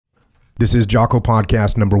This is Jocko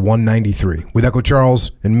Podcast number 193 with Echo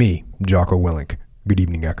Charles and me, Jocko Willink. Good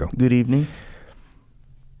evening, Echo. Good evening.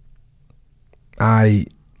 I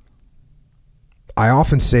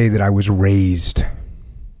often say that I was raised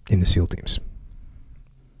in the SEAL teams.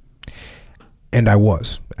 And I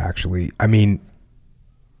was, actually. I mean,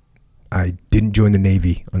 I didn't join the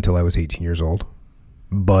Navy until I was 18 years old.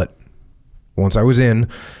 But once I was in,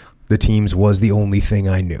 the teams was the only thing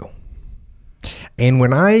I knew. And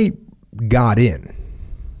when I got in,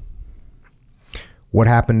 what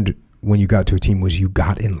happened when you got to a team was you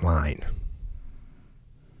got in line.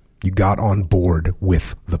 You got on board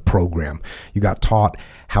with the program. You got taught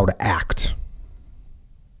how to act.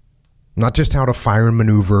 Not just how to fire and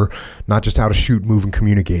maneuver, not just how to shoot, move, and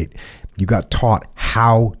communicate. You got taught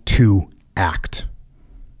how to act.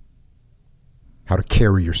 How to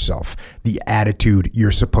carry yourself. The attitude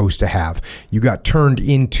you're supposed to have. You got turned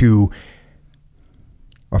into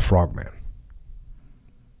a frogman.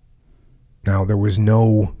 Now, there was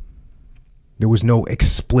no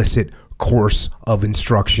explicit course of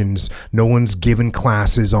instructions. No one's given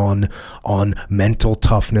classes on mental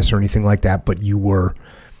toughness or anything like that, but you were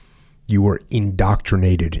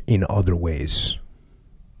indoctrinated in other ways.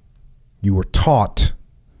 You were taught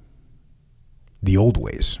the old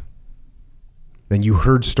ways. Then you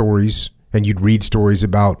heard stories and you'd read stories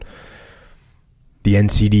about the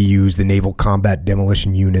NCDUs, the Naval Combat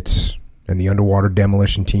Demolition Units, and the underwater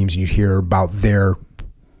demolition teams, and you'd hear about their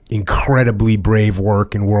incredibly brave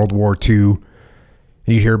work in World War II, and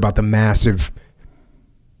you'd hear about the massive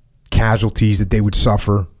casualties that they would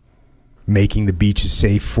suffer, making the beaches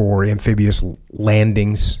safe for amphibious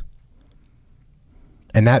landings.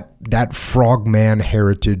 And that frogman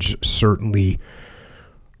heritage certainly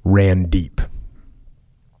ran deep.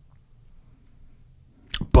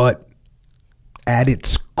 But at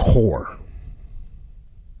its core,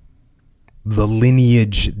 the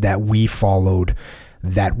lineage that we followed,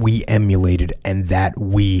 that we emulated, and that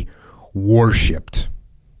we worshipped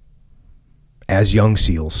as young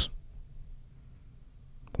SEALs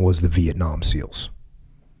was the Vietnam SEALs.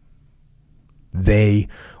 They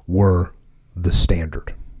were the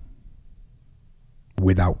standard,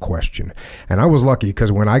 without question. And I was lucky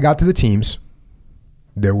because when I got to the teams,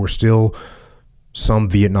 there were still some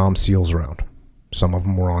Vietnam SEALs around. Some of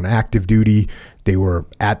them were on active duty. They were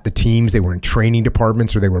at the teams. They were in training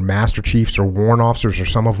departments, or they were master chiefs or warrant officers, or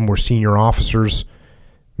some of them were senior officers.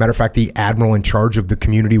 Matter of fact, the admiral in charge of the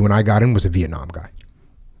community when I got in was a Vietnam guy.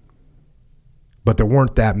 But there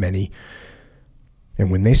weren't that many.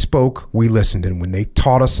 And when they spoke, we listened. And when they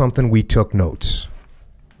taught us something, we took notes.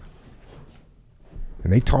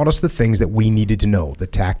 And they taught us the things that we needed to know, the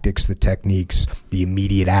tactics, the techniques, the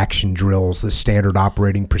immediate action drills, the standard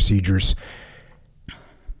operating procedures.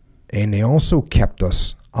 And they also kept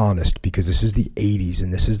us honest, because this is the 80s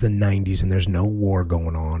and this is the 90s and there's no war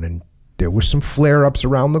going on. And there were some flare-ups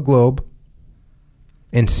around the globe.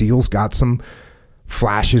 And SEALs got some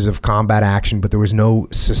flashes of combat action, but there was no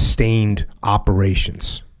sustained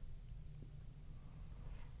operations.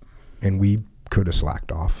 And we could have slacked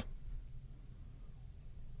off.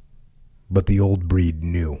 But the old breed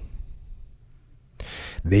knew.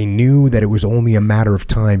 They knew that it was only a matter of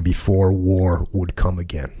time before war would come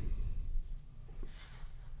again.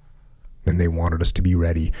 And they wanted us to be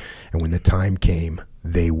ready. And when the time came,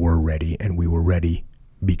 they were ready, and we were ready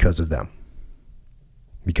because of them.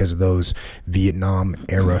 Because of those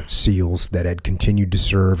Vietnam-era SEALs that had continued to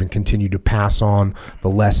serve and continued to pass on the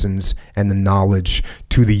lessons and the knowledge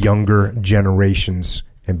to the younger generations.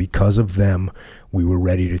 And because of them, we were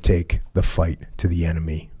ready to take the fight to the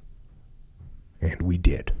enemy. And we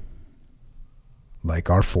did.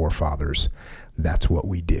 Like our forefathers, that's what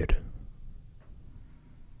we did.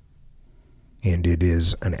 And it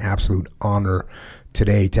is an absolute honor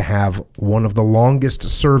today to have one of the longest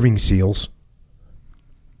serving SEALs,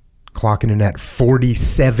 clocking in at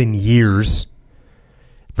 47 years,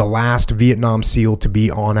 the last Vietnam SEAL to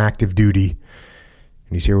be on active duty.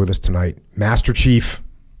 And he's here with us tonight, Master Chief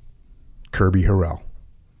Kirby Horrell.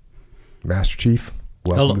 Master Chief,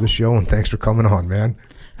 welcome to the show, and thanks for coming on, man.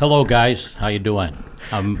 Hello, guys. How you doing?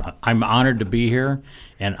 I'm honored to be here,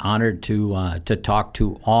 and honored to talk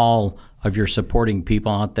to all of your supporting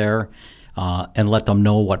people out there, and let them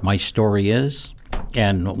know what my story is,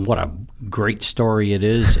 and what a great story it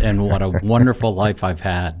is, and what a wonderful life I've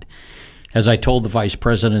had. As I told the vice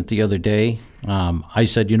president the other day, I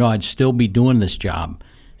said, I'd still be doing this job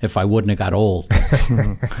if I wouldn't have got old.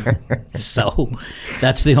 So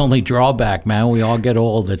that's the only drawback, man. We all get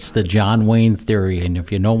old. It's the John Wayne theory, and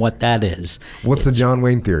if you know what that is, What's the John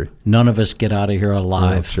Wayne theory? none of us get out of here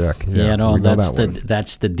alive. Check. Yeah, we know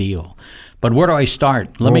That's the deal. But where do I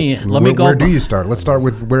start? Let me go. Where do you start? Let's start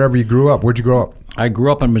with wherever you grew up. Where'd you grow up? I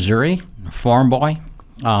grew up in Missouri, a farm boy.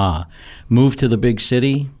 Moved to the big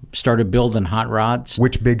city, started building hot rods.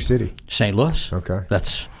 Which big city? St. Louis. Okay.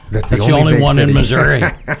 That's the only big one city in Missouri.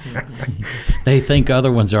 They think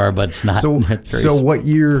other ones are, but it's not. So what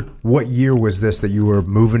year was this that you were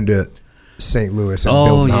moving to St. Louis and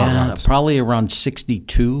building hot rods? Probably around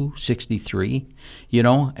 62, 63,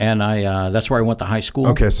 and that's where I went to high school.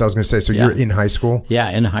 Okay, so I was going to say, so you're in high school? Yeah,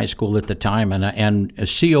 in high school at the time, and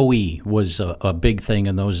COE was a big thing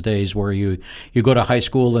in those days, where you go to high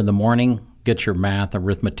school in the morning, get your math,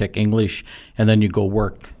 arithmetic, English, and then you go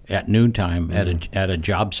work at noontime at a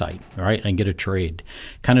job site, right, and get a trade.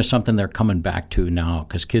 Kind of something they're coming back to now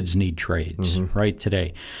because kids need trades, right,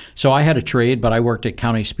 today. So I had a trade, but I worked at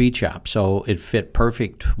County Speed Shop, so it fit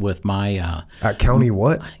perfect with my at County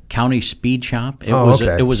what? County Speed Shop. It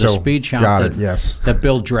okay. was a speed shop that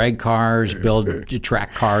built drag cars, built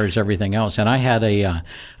track cars, everything else. And I had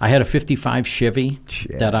a 55 Chevy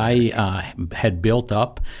that I had built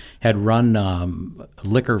up. Had run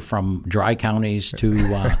liquor from dry counties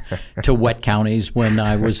to wet counties when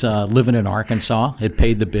I was living in Arkansas. It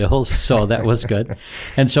paid the bills, so that was good.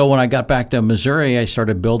 And so when I got back to Missouri, I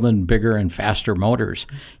started building bigger and faster motors.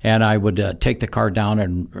 And I would take the car down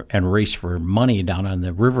and race for money down on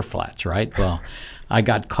the river flats, right? Well, I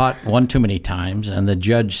got caught one too many times, and the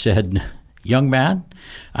judge said, "Young man,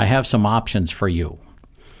 I have some options for you."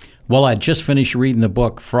 Well, I'd just finished reading the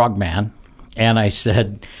book Frogman, and I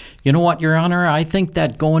said, "You know what, Your Honor, I think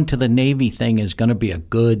that going to the Navy thing is going to be a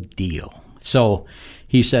good deal." So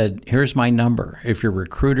he said, "Here's my number. If your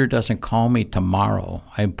recruiter doesn't call me tomorrow,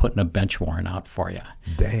 I'm putting a bench warrant out for you."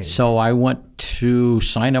 Dang. So I went to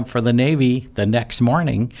sign up for the Navy the next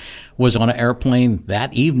morning, was on an airplane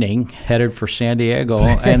that evening, headed for San Diego,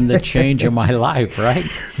 and the change of my life, right?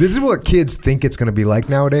 This is what kids think it's going to be like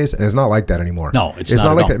nowadays, and it's not like that anymore. No, it's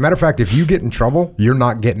not like that. Matter of fact, if you get in trouble, you're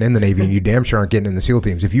not getting in the Navy, and you damn sure aren't getting in the SEAL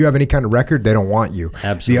teams. If you have any kind of record, they don't want you.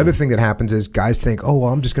 Absolutely. The other thing that happens is guys think, "Oh,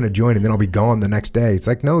 well, I'm just going to join, and then I'll be gone the next day." It's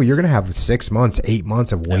like, no, you're going to have 6 months, 8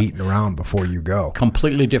 months of waiting around before you go.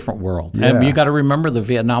 Completely different world. Yeah. And you got to remember the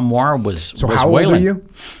Vietnam War was So was how old whaling. are you?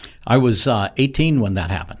 I was 18 when that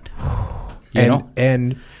happened.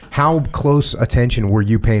 And how close attention were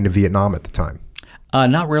you paying to Vietnam at the time?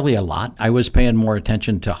 Not really a lot. I was paying more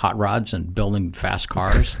attention to hot rods and building fast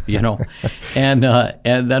cars, and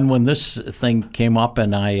then when this thing came up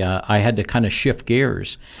and I had to kind of shift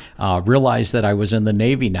gears, realize that I was in the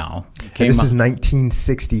Navy now. This is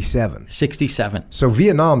 1967. 67. So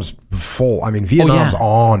Vietnam's full. I mean, Vietnam's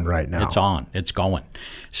on right now. It's on. It's going.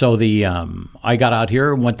 So I got out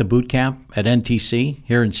here, went to boot camp at NTC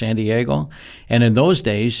here in San Diego, and in those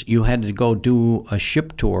days you had to go do a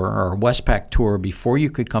ship tour or a Westpac tour before you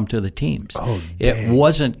could come to the teams. Oh, it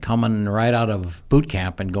wasn't coming right out of boot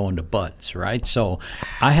camp and going to buds, right? So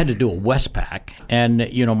I had to do a Westpac, and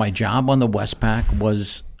my job on the Westpac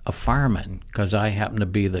was a fireman because I happened to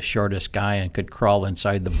be the shortest guy and could crawl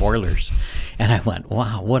inside the boilers. And I went,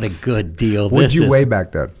 wow, what a good deal this is. What'd you weigh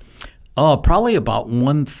back then? Oh, probably about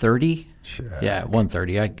 130. Sure. Yeah,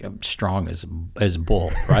 130. I'm strong as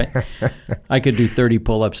bull, right? I could do 30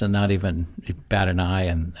 pull-ups and not even bat an eye,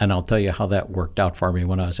 and I'll tell you how that worked out for me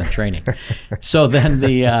when I was in training. So then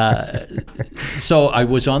so I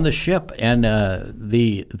was on the ship, and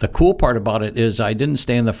the cool part about it is I didn't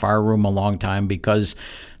stay in the fire room a long time because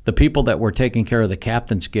the people that were taking care of the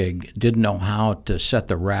captain's gig didn't know how to set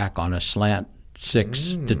the rack on a slant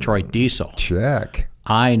 6 Detroit diesel. Check.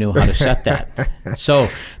 I knew how to set that. So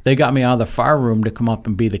they got me out of the fire room to come up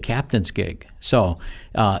and be the captain's gig. So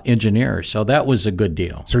engineer. So that was a good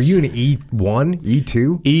deal. So are you an E1,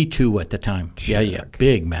 E2? E2 at the time. Check. Yeah.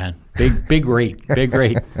 Big, man. Big rate. Big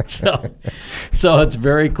rate. So it's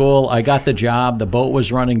very cool. I got the job. The boat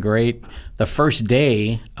was running great. The first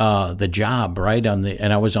day, the job, right,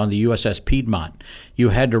 and I was on the USS Piedmont. You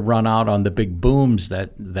had to run out on the big booms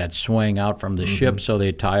that swing out from the ship, so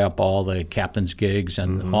they tie up all the captain's gigs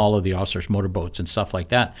and all of the officers' motorboats and stuff like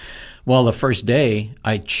that. Well, the first day,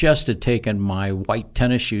 I just had taken my white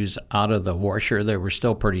tennis shoes out of the washer. They were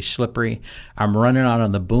still pretty slippery. I'm running out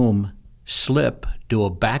on the boom, slip, do a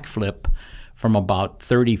backflip from about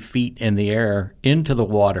 30 feet in the air into the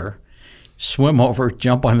water, swim over,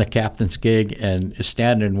 jump on the captain's gig, and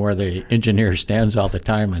standing where the engineer stands all the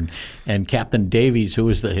time. And Captain Davies, who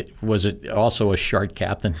was also a shark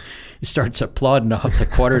captain, he starts applauding off the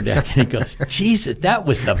quarterdeck, and he goes, "Jesus, that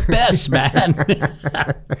was the best, man."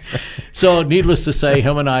 So, needless to say,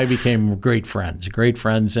 him and I became great friends,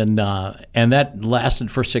 and that lasted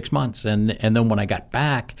for 6 months. And then when I got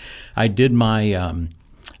back, I did my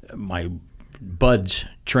my BUDS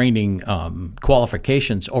training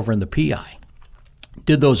qualifications over in the PI.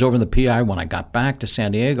 Did those over in the PI. When I got back to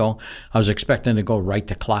San Diego, I was expecting to go right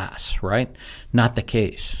to class, right? Not the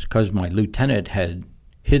case, because my lieutenant had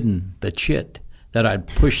hidden the chit that I'd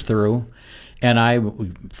pushed through.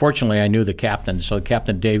 And fortunately, I knew the captain, so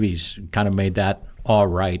Captain Davies kind of made that all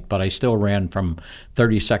right, but I still ran from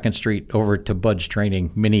 32nd Street over to BUDS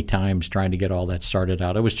training many times trying to get all that started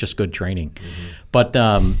out. It was just good training. Mm-hmm. But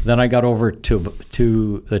then I got over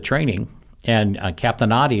to the training, and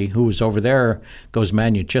Captain Adi, who was over there, goes,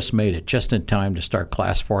 "Man, you just made it just in time to start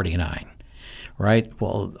Class 49." Right?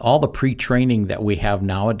 Well, all the pre-training that we have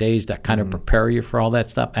nowadays that kind of prepare you for all that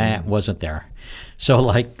stuff, wasn't there. So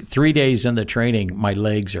like 3 days in the training, my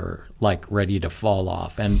legs are like ready to fall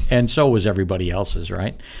off, and so was everybody else's,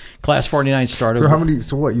 right? Class 49 started.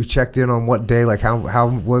 So what, you checked in on what day? Like how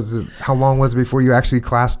was it? How long was it before you actually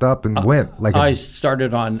classed up and went? Like I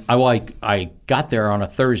started on. I got there on a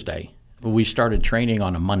Thursday. We started training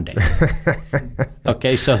on a Monday.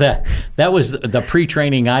 Okay, so that was the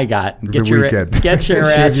pre-training I got. Get your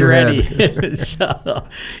ass ready. So,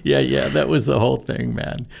 yeah, that was the whole thing,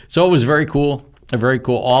 man. So it was very cool. Very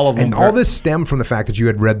cool. All of them. And all this stemmed from the fact that you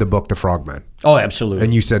had read the book, The Frogman. Oh, absolutely.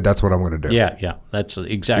 And you said, "That's what I'm going to do." Yeah. That's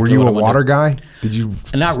exactly. Were you a water guy? Did you?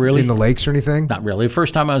 Not really. In the lakes or anything? Not really. The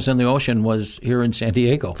first time I was in the ocean was here in San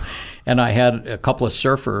Diego, and I had a couple of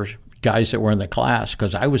surfers. Guys that were in the class,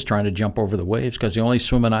 because I was trying to jump over the waves, because the only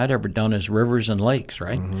swimming I'd ever done is rivers and lakes,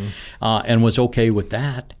 right? Mm-hmm. And was okay with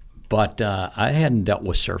that. But I hadn't dealt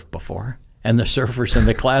with surf before. And the surfers in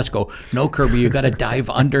the class go, "No, Kirby, you got to dive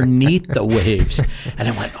underneath the waves." And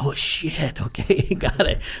I went, "Oh, shit, okay, got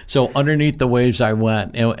it." So underneath the waves I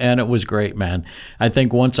went, and it was great, man. I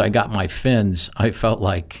think once I got my fins, I felt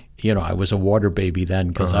like, I was a water baby then,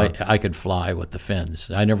 because I could fly with the fins.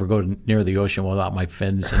 I never go near the ocean without my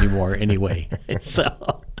fins anymore anyway.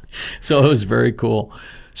 So it was very cool.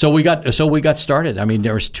 So we got started. I mean,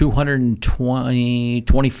 there was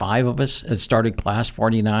 25 of us that started Class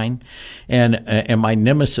 49, and my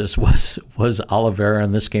nemesis was Oliveira,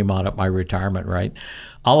 and this came out at my retirement, right?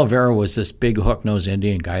 Oliveira was this big hook-nosed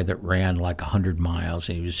Indian guy that ran like 100 miles.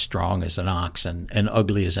 And he was strong as an ox and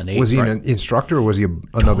ugly as an ape. Was he an instructor, or was he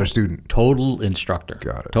another student? Total instructor.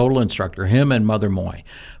 Got it. Total instructor. Him and Mother Moy.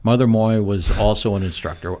 Mother Moy was also an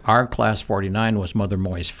instructor. Our Class 49 was Mother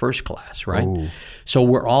Moy's first class, right? Ooh. So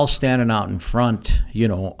we're all standing out in front,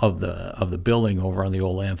 of the building over on the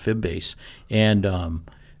old amphib base, and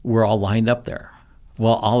we're all lined up there.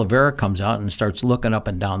 Well, Oliveira comes out and starts looking up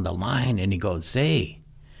and down the line, and he goes, "Hey,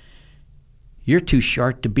 you're too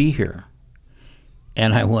short to be here."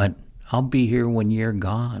 And I went, "I'll be here when you're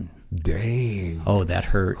gone." Dang. Oh, that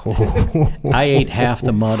hurt. I ate half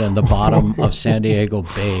the mud on the bottom of San Diego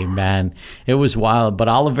Bay, man. It was wild. But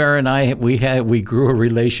Oliveira and I, we grew a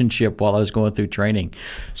relationship while I was going through training.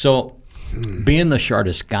 So being the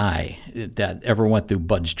shortest guy that ever went through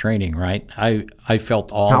BUDS training, right, I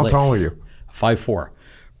felt all How tall are you? 5'4".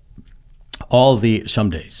 Some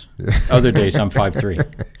days. Other days I'm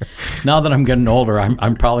 5'3". Now that I'm getting older,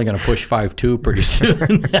 I'm probably going to push 5'2" pretty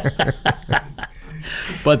soon.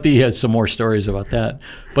 But some more stories about that.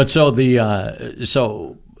 But so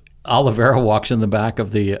Oliveira walks in the back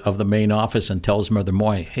of the main office and tells Mother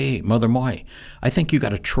Moy, "Hey, Mother Moy, I think you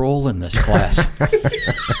got a troll in this class."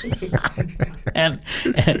 and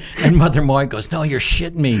Mother Moy goes, "No, you're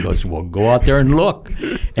shitting me." He goes, "Well, go out there and look."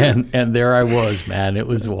 And there I was, man. It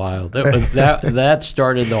was wild. That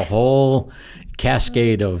started the whole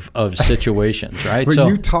cascade of situations, right? But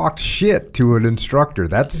you talked shit to an instructor.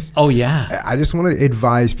 That's yeah. I just want to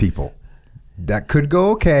advise people. That could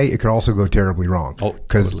go okay. It could also go terribly wrong. Oh,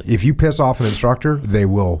 because totally. If you piss off an instructor, they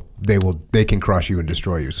can crush you and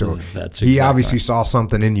destroy you. So he obviously saw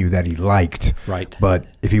something in you that he liked. Right. But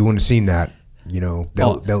if he wouldn't have seen that,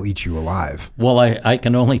 they'll eat you alive. Well, I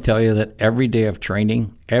can only tell you that every day of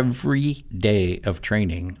training, I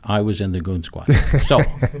was in the goon squad.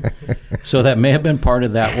 So that may have been part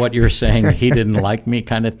of that, what you're saying, he didn't like me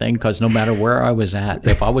kind of thing, because no matter where I was at,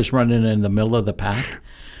 if I was running in the middle of the pack,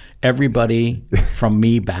 Everybody from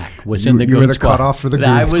me back was in the You goon were the squad. cutoff for the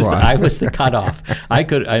goon squad. I was the cutoff.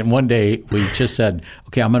 And one day we just said,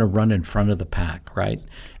 okay, I'm going to run in front of the pack, right?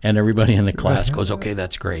 And everybody in the class goes, okay,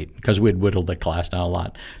 that's great, because we had whittled the class down a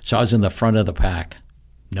lot. So I was in the front of the pack.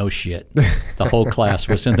 No shit. The whole class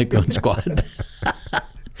was in the goon squad.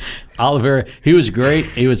 Oliver, he was great.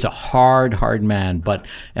 He was a hard man.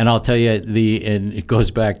 And I'll tell you, and it goes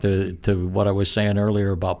back to what I was saying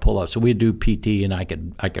earlier about pull-ups. So we'd do PT, and I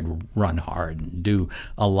could run hard and do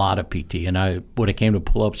a lot of PT. And when it came to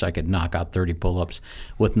pull-ups, I could knock out 30 pull-ups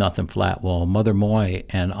with nothing flat. Well, Mother Moy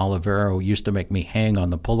and Olivero used to make me hang on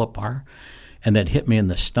the pull-up bar and then hit me in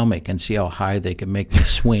the stomach and see how high they could make me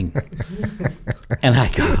swing. And I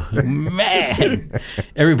go, man.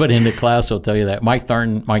 Everybody in the class will tell you that. Mike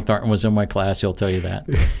Thornton was in my class. He'll tell you that.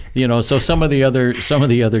 So some of the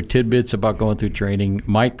other tidbits about going through training.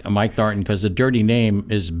 Mike Thornton, because the dirty name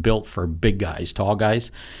is built for big guys, tall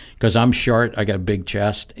guys. Because I'm short, I got a big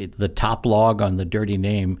chest. The top log on the dirty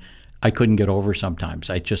name, I couldn't get over sometimes.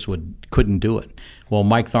 I just couldn't do it. Well,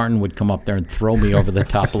 Mike Thornton would come up there and throw me over the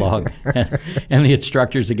top log, and the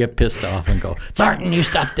instructors would get pissed off and go, "Thornton, you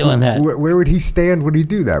stop doing that." Where would he stand when he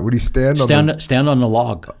do that? Would he stand on the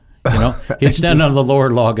log? He'd stand on the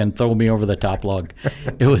lower log and throw me over the top log.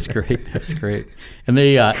 It was great. It was great. And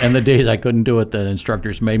the days I couldn't do it, the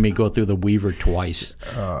instructors made me go through the Weaver twice.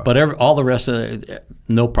 But all the rest of it,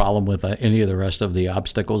 no problem with any of the rest of the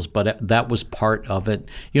obstacles. But that was part of it.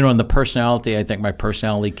 And the personality, I think my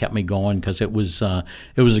personality kept me going, because it was a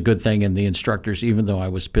good thing. And the instructors, even though I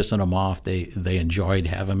was pissing them off, they enjoyed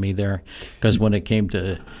having me there, because when it came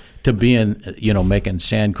to being, making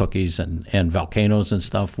sand cookies and volcanoes and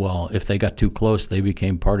stuff, well, if they got too close, they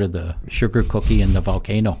became part of the sugar cookie and the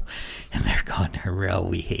volcano. And they're going, Horrell,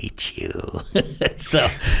 we hate you. So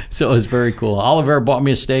it was very cool. Oliver bought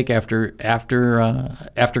me a steak after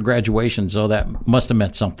graduation, so that must have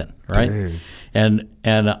meant something, right? Dang.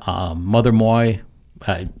 And Mother Moy,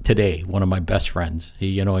 today, one of my best friends.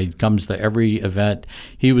 He comes to every event.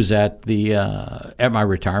 He was at my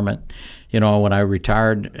retirement. When I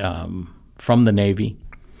retired from the Navy,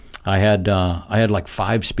 I had like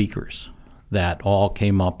 5 speakers that all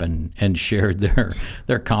came up and shared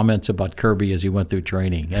their comments about Kirby as he went through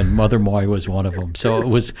training, and Mother Moy was one of them. So it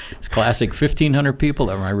was classic. 1,500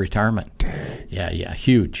 people at my retirement. Yeah,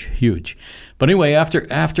 huge. But anyway,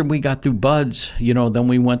 after we got through Buds, then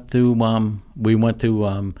we went to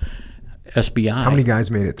SBI. How many guys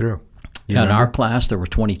made it through? In our class, there were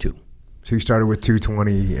 22. So you started with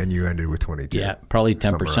 220 and you ended with 22. Yeah, probably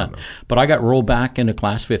 10%. But I got rolled back into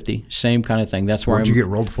class 50. Same kind of thing. That's where. What did you get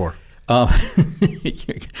rolled for?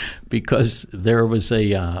 Because there was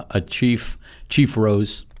a Chief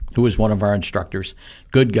Rose, who was one of our instructors,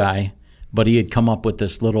 good guy, but he had come up with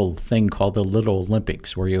this little thing called the Little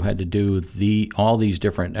Olympics, where you had to do all these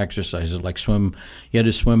different exercises, like swim. You had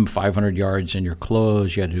to swim 500 yards in your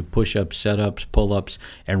clothes. You had to do push-ups, set-ups, pull-ups,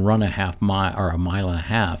 and run a half mile or a mile and a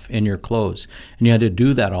half in your clothes. And you had to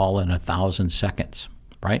do that all in 1,000 seconds,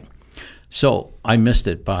 right? So I missed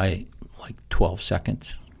it by like 12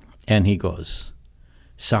 seconds. And he goes,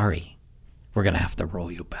 "Sorry, we're going to have to roll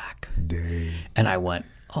you back." Dang. And I went,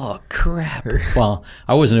 "Oh, crap." Well,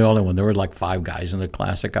 I wasn't the only one. There were like 5 guys in the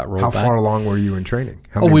class that got rolled back. How far along were you in training?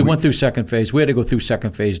 We went through second phase. We had to go through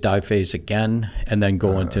second phase, dive phase again, and then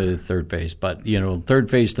go into third phase. But, third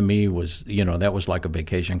phase to me was, that was like a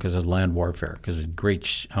vacation, because of land warfare, because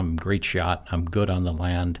I'm a great shot. I'm good on the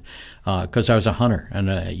land, because I was a hunter,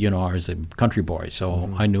 and, I was a country boy,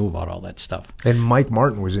 so I knew about all that stuff. And Mike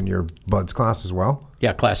Martin was in your Buds class as well?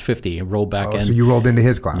 Yeah, class 50. And rolled back in. So you rolled into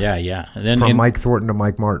his class? Yeah. And then, From Mike Thornton to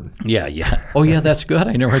Mike Martin? Yeah. Oh, yeah, that's good.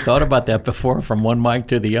 I never thought about that before, from one Mike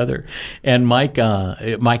to the other. And Mike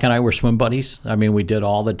and I were swim buddies. I mean, we did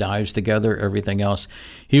all the dives together, everything else.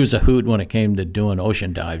 He was a hoot when it came to doing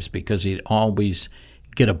ocean dives, because he'd always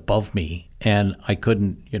get above me, and I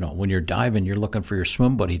couldn't, when you're diving, you're looking for your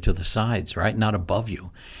swim buddy to the sides, right? Not above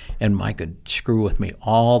you. And Mike would screw with me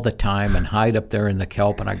all the time and hide up there in the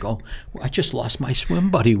kelp, and I go, "I just lost my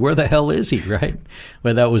swim buddy. Where the hell is he?" Right?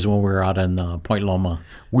 Well, that was when we were out in Point Loma.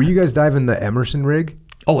 Were you guys diving the Emerson rig?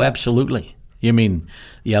 Oh, absolutely. You mean,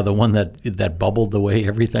 the one that bubbled away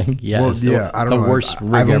everything? Yeah, well, I don't know. The worst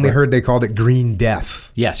rig I've only heard they called it Green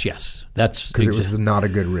Death. Yes. That's because it was not a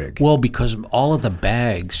good rig. Well, because all of the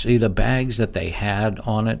bags that they had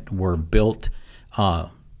on it were built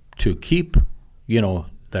to keep,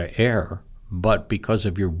 the air but because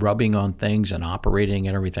of your rubbing on things and operating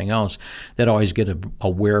and everything else, that always get a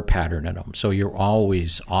wear pattern in them. So you're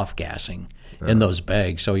always off-gassing in those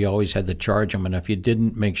bags. So you always had to charge them. And if you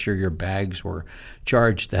didn't make sure your bags were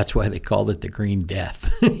charged, that's why they called it the Green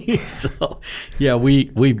Death. So, yeah, we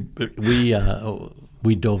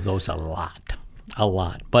dove those a lot.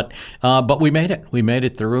 But we made it. We made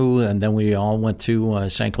it through, and then we all went to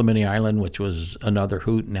San Clemente Island, which was another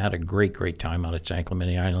hoot, and had a great time out at San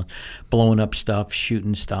Clemente Island, blowing up stuff,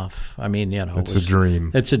 shooting stuff. I mean, it's a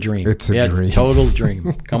dream. It's a dream. It's a dream. Total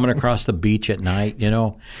dream. Coming across the beach at night,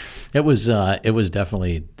 it was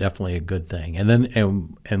definitely a good thing. And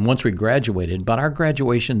then and once we graduated, but our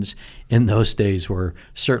graduations in those days were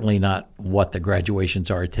certainly not what the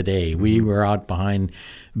graduations are today. We were out behind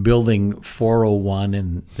building 401,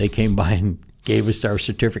 and they came by and gave us our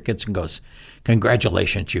certificates and goes,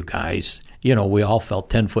 "Congratulations, you guys." We all felt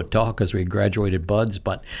 10 foot tall because we graduated buds,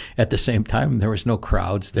 but at the same time, there was no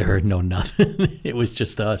crowds there, no nothing. It was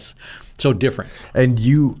just us. So different. And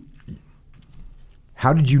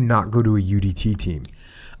how did you not go to a UDT team?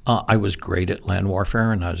 I was great at land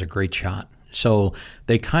warfare, and I was a great shot. So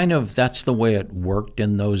that's the way it worked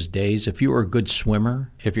in those days. If you were a good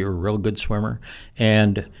swimmer, if you were a real good swimmer,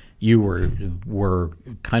 and you were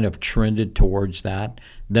kind of trended towards that,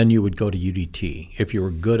 then you would go to UDT. If you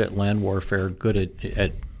were good at land warfare, good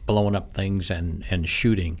at blowing up things and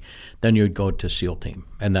shooting, then you would go to SEAL Team.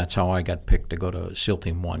 And that's how I got picked to go to SEAL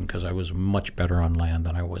Team 1, because I was much better on land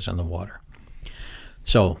than I was in the water.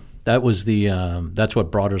 So that was that's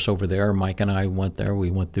what brought us over there. Mike and I went there.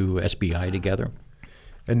 We went through SBI together.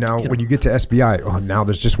 And now when you get to SBI, now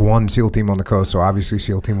there's just one SEAL team on the coast. So obviously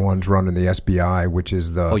SEAL Team 1's running the SBI, which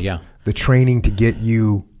is the training to get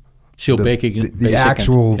you SEAL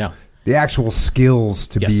the actual skills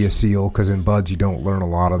to be a SEAL, because in BUDS you don't learn a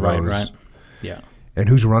lot of those. Right. Yeah. And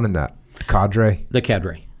who's running that? The cadre? The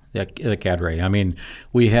cadre. I mean,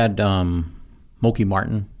 we had Moki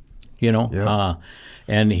Martin,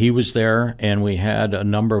 and he was there, and we had a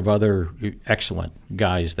number of other excellent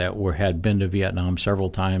guys that had been to Vietnam several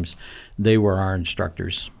times. They were our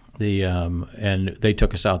instructors. And they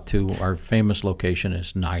took us out to our famous location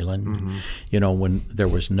is Nyland. Mm-hmm. When there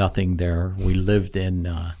was nothing there, we lived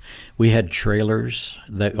in. We had trailers,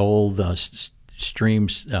 the old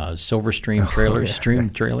Silver Stream trailers, stream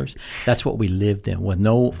trailers. That's what we lived in, with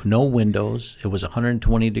no windows. It was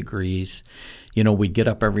 120 degrees. We'd get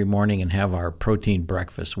up every morning and have our protein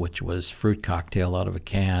breakfast, which was fruit cocktail out of a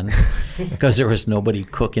can, because there was nobody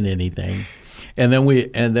cooking anything. And then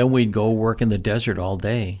we'd go work in the desert all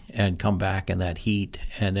day and come back in that heat,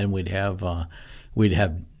 and then we'd have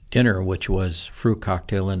dinner, which was fruit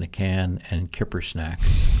cocktail in a can and kipper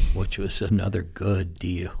snacks, which was another good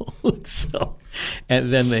deal. So,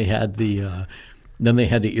 and then they had the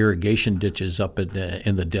irrigation ditches up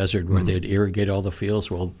in the desert where they'd irrigate all the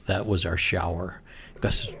fields. Well, that was our shower,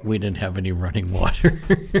 because we didn't have any running water.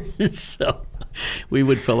 So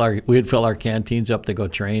we'd fill our canteens up to go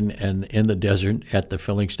train, and in the desert at the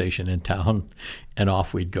filling station in town, and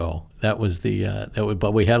off we'd go. But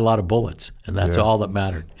we had a lot of bullets, and that's all that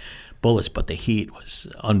mattered. Bullets, but the heat was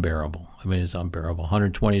unbearable. I mean, it's unbearable,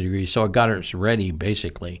 120 degrees. So it got us ready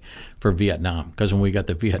basically for Vietnam, because when we got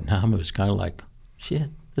to Vietnam, it was kind of like, shit,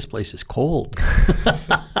 this place is cold.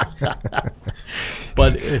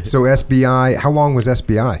 But so SBI, how long was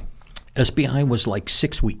SBI? SBI was like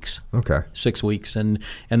 6 weeks. Okay. 6 weeks, and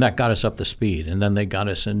that got us up to speed. And then they got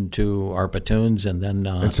us into our platoons, and then.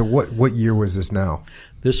 And so what year was this now?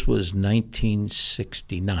 This was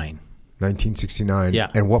 1969. 1969.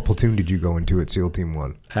 Yeah. And what platoon did you go into at SEAL Team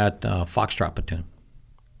 1? At Foxtrot Platoon.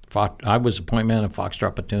 I was a point man of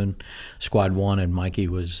Foxtrot Platoon, Squad 1, and Mikey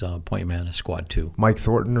was point man of Squad 2. Mike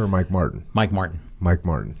Thornton or Mike Martin? Mike Martin. Mike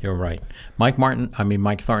Martin. You're right. Mike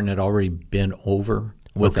Thornton had already been over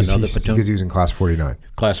with another platoon. Because he was in Class 49.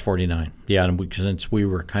 Class 49. Yeah, and since we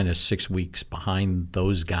were kind of 6 weeks behind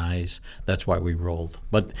those guys, that's why we rolled.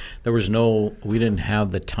 But we didn't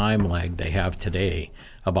have the time lag they have today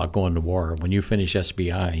about going to war. When you finish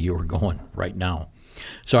SBI, you were going right now.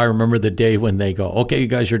 So I remember the day when they go, okay, you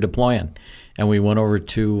guys are deploying. And we went over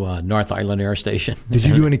to North Island Air Station. Did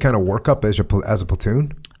you do any kind of workup as a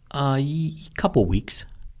platoon? Couple weeks,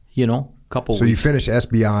 couple weeks. So you finish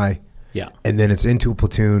SBI. Yeah. And then it's into a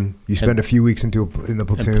platoon. You spend a few weeks in the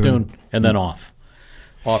platoon. And then off.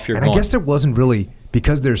 Off you're going. And I guess there wasn't really,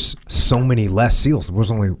 because there's so many less SEALs, there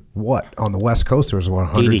was only, on the West Coast, there was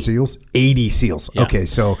 100 80. SEALs? 80 SEALs. Yeah. Okay,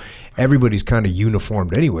 so everybody's kind of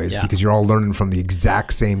uniformed anyways, because you're all learning from the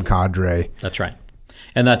exact same cadre. That's right.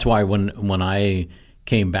 And that's why when I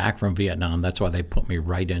came back from Vietnam. That's why they put me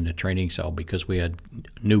right into training cell, because we had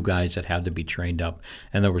new guys that had to be trained up,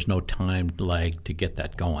 and there was no time lag to get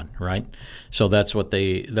that going, right? So that's what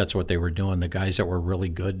they were doing. The guys that were really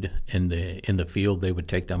good in the field, they would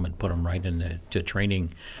take them and put them right in the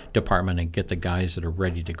training department and get the guys that are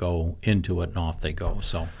ready to go into it, and off they go.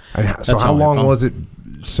 So how long was it?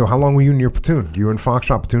 So how long were you in your platoon? You were in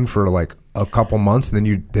Foxtrot platoon for like a couple months, and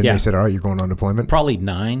then they said, all right, you're going on deployment? Probably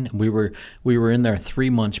 9. We were in there 3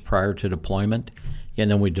 months prior to deployment, and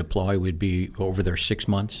then we'd deploy. We'd be over there 6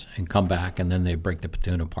 months and come back, and then they break the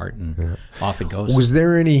platoon apart, and off it goes. Was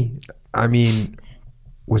there any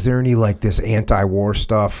like this anti-war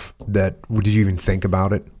stuff did you even think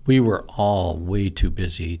about it? We were all way too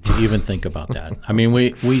busy to even think about that. I mean,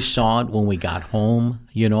 we saw it when we got home,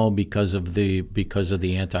 because of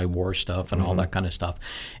the anti-war stuff and all that kind of stuff,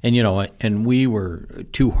 and and we were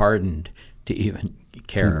too hardened to even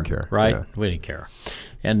care, right? Yeah. We didn't care,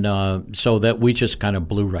 and so that we just kind of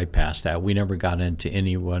blew right past that. We never got into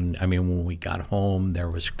anyone. I mean, when we got home, there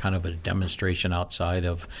was kind of a demonstration outside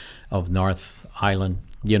of North Island,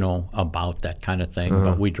 about that kind of thing,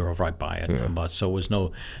 but we drove right by it on the bus, so it was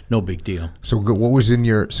no big deal. So what was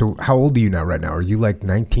so how old are you now right now? Are you like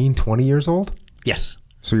 19, 20 years old? Yes.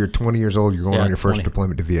 So you're 20 years old, you're going on your first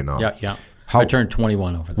deployment to Vietnam. Yeah. I turned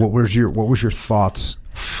 21 over there. What was your thoughts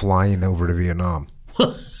flying over to Vietnam?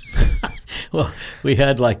 Well, we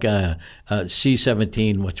had like a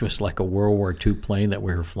C-17, which was like a World War II plane that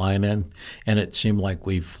we were flying in, and it seemed like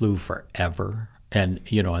we flew forever. And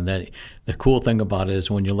and then the cool thing about it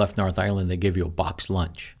is when you left North Island, they give you a box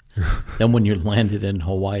lunch. Then when you landed in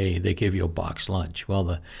Hawaii, they give you a box lunch. Well,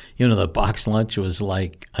 the box lunch was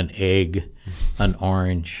like an egg, an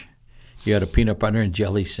orange. You had a peanut butter and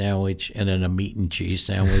jelly sandwich, and then a meat and cheese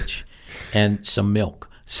sandwich, and some milk.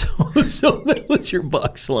 So that was your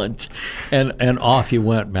box lunch, and off you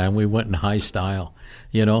went, man. We went in high style,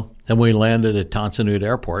 Then we landed at Tan Son Nhut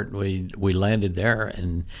Airport. We landed there,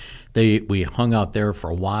 and we hung out there for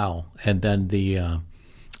a while, and then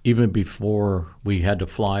even before we had to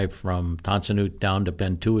fly from Tan Son Nhut down to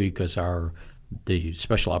Ben Tui, because the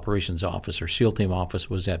Special Operations Office or SEAL Team office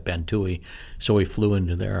was at Ben Tui, so we flew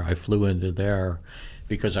into there. I flew into there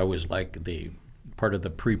because I was like the part of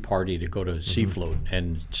the pre-party to go to Seafloat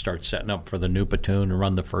and start setting up for the new platoon and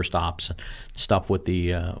run the first ops and stuff with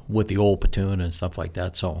the old platoon and stuff like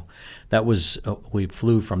that. So that was we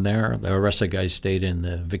flew from there. The rest of the guys stayed in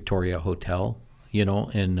the Victoria Hotel,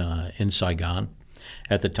 in Saigon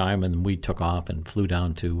at the time, and we took off and flew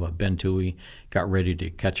down to Ben Tui, got ready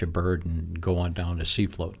to catch a bird and go on down to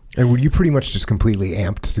Seafloat. And were you pretty much just completely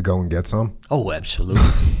amped to go and get some? Oh, absolutely.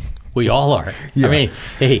 We all are. Yeah. I mean,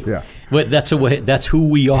 hey, but that's who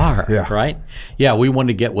we are, right? Yeah, we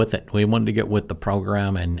wanted to get with it. We wanted to get with the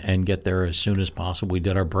program and get there as soon as possible. We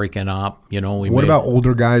did our break-in op. What about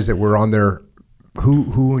older guys that were on there?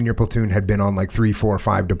 Who in your platoon had been on like 3, 4,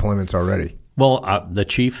 5 deployments already? Well, the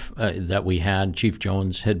chief that we had, Chief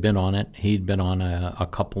Jones, had been on it. He'd been on a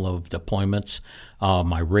couple of deployments.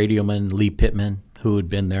 My radioman, Lee Pittman, who had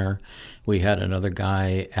been there. We had another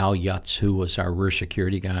guy, Al Yutz, who was our rear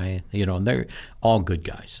security guy. And they're all good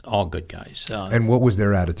guys, and what was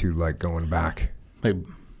their attitude like going back?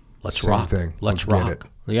 Let's Same rock. Thing. Let's rock. Get it.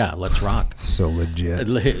 Yeah, let's rock. So legit.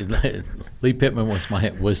 Lee Pittman was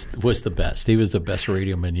the best. He was the best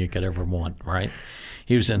radioman you could ever want, right?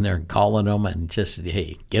 He was in there calling them and just,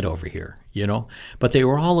 hey, get over here, But they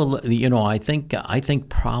were all, I think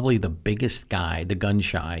probably the biggest guy, the gun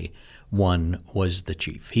shy one, was the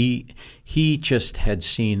chief. He just had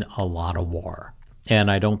seen a lot of war.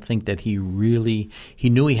 And I don't think that he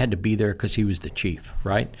knew he had to be there because he was the chief,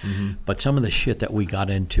 right? Mm-hmm. But some of the shit that we got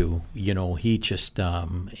into, he just,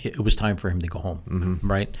 it was time for him to go home,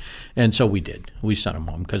 right? And so we did. We sent him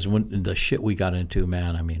home because when the shit we got into,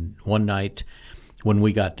 man, I mean, one night when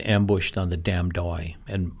we got ambushed on the Dam Doi,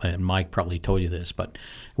 and Mike probably told you this, but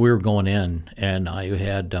we were going in, and I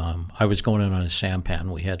was going in on a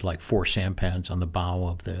sampan. We had like 4 sampans on the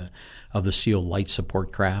bow of the SEAL light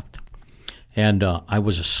support craft. And I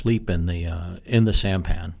was asleep in the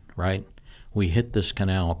sampan, right? We hit this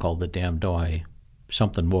canal called the Dam Doi.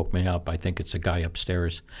 Something woke me up. I think it's a guy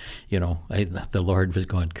upstairs. The Lord was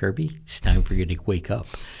going, Kirby, it's time for you to wake up.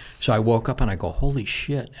 So I woke up and I go, holy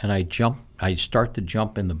shit. And I start to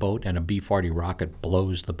jump in the boat, and a B-40 rocket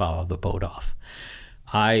blows the bow of the boat off.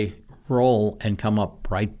 I roll and come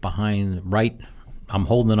up right behind, I'm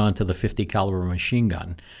holding on to the 50 caliber machine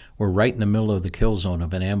gun. We're right in the middle of the kill zone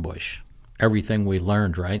of an ambush. Everything we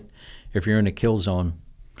learned, right? If you're in a kill zone,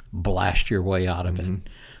 blast your way out of it.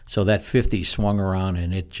 So that 50 swung around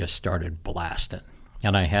and it just started blasting.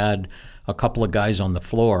 And I had a couple of guys on the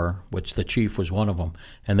floor, which the chief was one of them,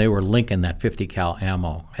 and they were linking that 50 cal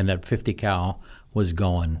ammo, and that 50 cal was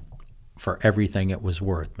going for everything it was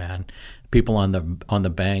worth, man. People on the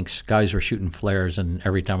banks, guys were shooting flares, and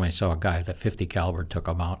every time I saw a guy, that 50 caliber took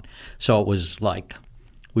them out. So it was like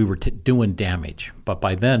we were doing damage. But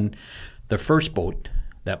by then, the first boat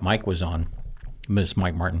that Mike was on, Miss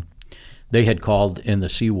Mike Martin, they had called in the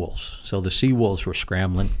Sea Wolves. So the Sea Wolves were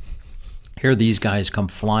scrambling. Here these guys come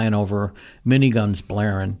flying over, miniguns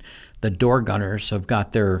blaring. The door gunners have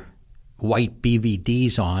got their white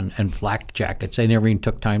BVDs on and flak jackets. They never even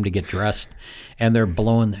took time to get dressed. And they're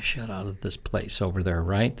blowing the shit out of this place over there,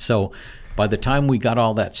 right? So by the time we got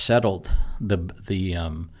all that settled,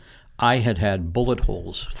 I had bullet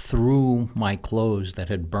holes through my clothes that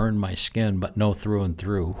had burned my skin, but no through and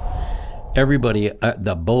through. Everybody,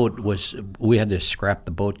 the boat we had to scrap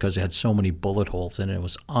the boat because it had so many bullet holes in it. It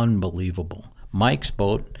was unbelievable. Mike's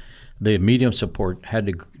boat, the medium support, had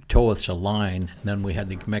to tow us a line, and then we had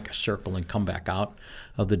to make a circle and come back out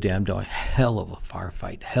of the dam door. Hell of a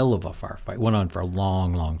firefight. Went on for a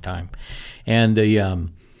long, long time. And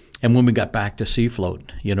when we got back to sea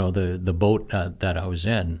float, the boat that I was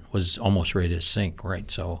in was almost ready to sink, right?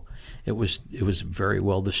 So it was very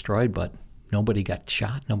well destroyed, but nobody got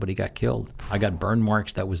shot, nobody got killed. I got burn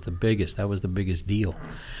marks. That was the biggest deal.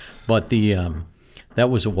 But that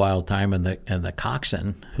was a wild time, and the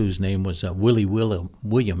coxswain, whose name was Willie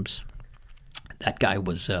Williams, that guy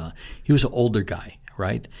was he was an older guy,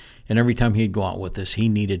 right? And every time he'd go out with us, he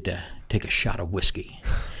needed to take a shot of whiskey.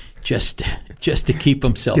 Just to keep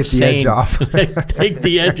himself sane. Get the edge off. Take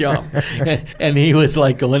the edge off. And he was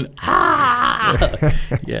like going, ah!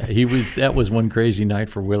 Yeah, that was one crazy night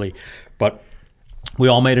for Willie. But we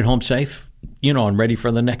all made it home safe, and ready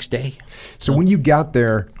for the next day. So when you got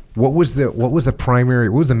there, what was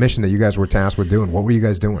the mission that you guys were tasked with doing? What were you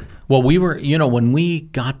guys doing? Well, we were, when we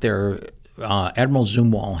got there, Admiral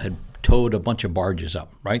Zumwalt had towed a bunch of barges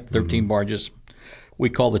up, right? 13 barges.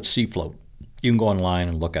 We called it Sea Float. You can go online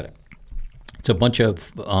and look at it. It's a bunch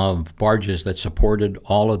of barges that supported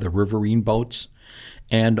all of the riverine boats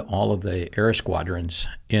and all of the air squadrons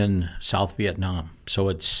in South Vietnam.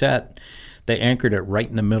 So they anchored it right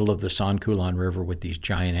in the middle of the San Culan River with these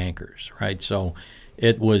giant anchors, right? So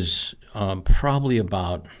it was probably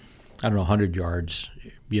about, 100 yards,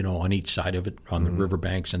 on each side of it on the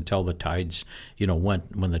riverbanks until the tides,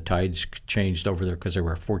 when the tides changed over there, because there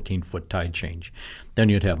were a 14-foot tide change. Then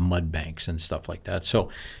you'd have mud banks and stuff like that. So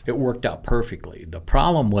it worked out perfectly. The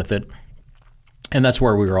problem with it, and that's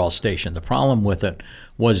where we were all stationed, the problem with it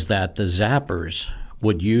was that the zappers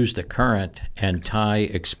would use the current and tie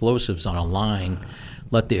explosives on a line,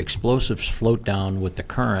 let the explosives float down with the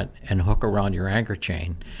current and hook around your anchor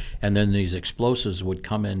chain, and then these explosives would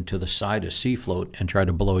come into the side of Sea Float and try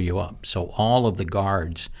to blow you up. So all of the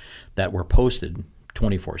guards that were posted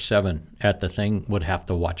 24/7 at the thing would have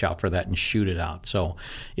to watch out for that and shoot it out. So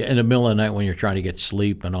in the middle of the night when you're trying to get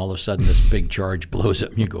sleep and all of a sudden this big charge blows up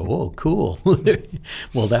and you go, oh, cool.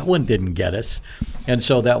 Well, that one didn't get us. And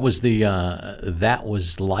so that was that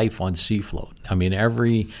was life on Sea Float. I mean,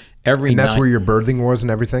 every and that's night, where your berthing was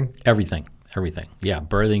and everything? Everything. Yeah,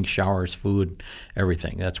 berthing, showers, food,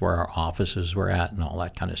 everything. That's where our offices were at and all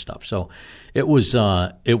that kind of stuff. So it was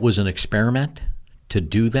an experiment to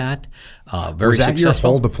do that. Very was that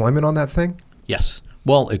successful. Your whole deployment on that thing? Yes.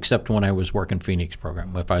 Well, except when I was working Phoenix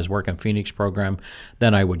program. If I was working Phoenix program,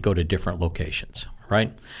 then I would go to different locations,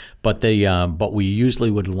 right? But we usually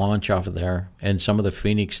would launch off of there, and some of the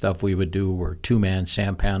Phoenix stuff we would do were two-man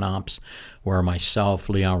sampan ops, where myself,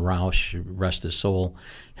 Leon Roush, rest his soul,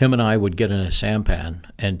 him and I would get in a sampan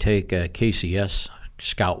and take a KCS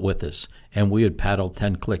scout with us, and we would paddle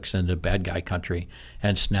 10 clicks into bad guy country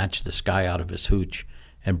and snatch this guy out of his hooch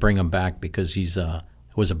and bring him back because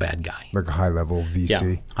was a bad guy. Like a high-level VC?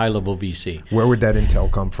 Yeah, high-level VC. Where would that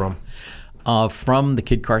intel come from? From the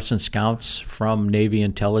Kit Carson Scouts, from Navy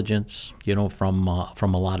intelligence, from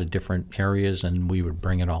a lot of different areas, and we would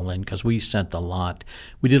bring it all in because we sent a lot.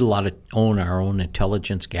 We did a lot of our own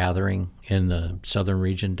intelligence gathering in the southern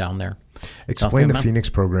region down there. Explain the Phoenix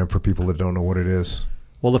program for people that don't know what it is.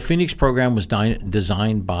 Well, the Phoenix program was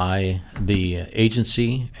designed by the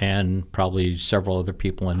agency and probably several other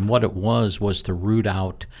people, and what it was to root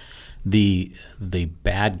out the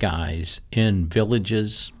bad guys in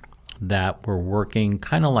villages that were working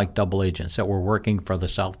kind of like double agents, that were working for the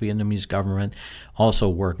South Vietnamese government, also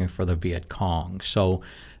working for the Viet Cong. So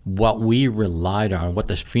what we relied on, what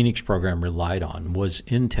the Phoenix program relied on, was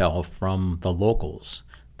intel from the locals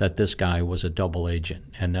that this guy was a double agent.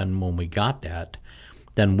 And then when we got that,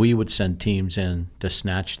 then we would send teams in to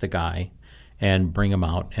snatch the guy and bring them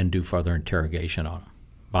out and do further interrogation on them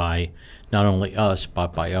by not only us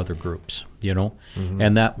but by other groups,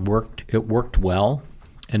 And that worked. It worked well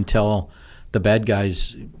until the bad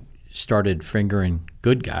guys started fingering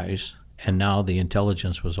good guys, and now the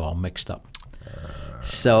intelligence was all mixed up.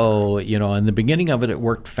 So, in the beginning of it, it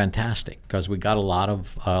worked fantastic because we got a lot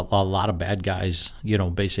of bad guys,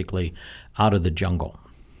 basically out of the jungle.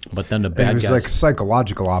 But then the bad guys... It was like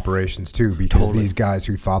psychological operations, too, because these guys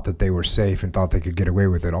who thought that they were safe and thought they could get away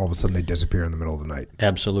with it, all of a sudden they disappear in the middle of the night.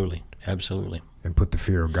 Absolutely. And put the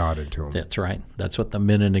fear of God into them. That's right. That's what the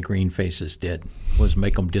men in the green faces did, was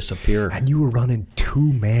make them disappear. And you were running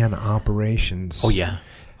 2-man operations. Oh, yeah.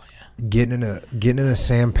 Getting in a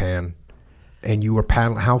sampan, and you were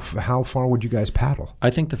paddling. How far would you guys paddle? I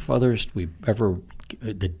think the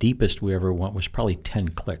deepest we ever went was probably 10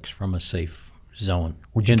 clicks from a safe zone.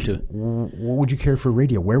 What would you carry for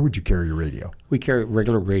radio? Where would you carry your radio? We carry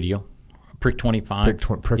regular radio, Prick 25.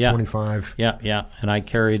 Prick 25. Yeah. And I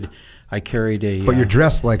carried a... But you're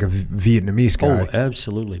dressed like a Vietnamese guy. Oh,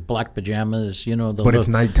 absolutely. Black pajamas, But it's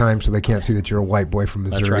nighttime, so they can't see that you're a white boy from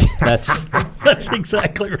Missouri. That's right. That's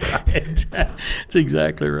exactly right. That's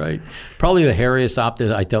exactly right. Probably the hairiest op.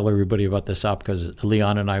 I tell everybody about this op because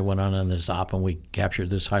Leon and I went on this op and we captured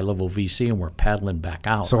this high-level VC and we're paddling back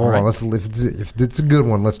out. So hold on. If it's a good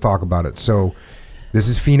one, let's talk about it. So this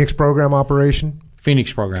is Phoenix program operation?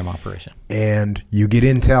 Phoenix program operation. And you get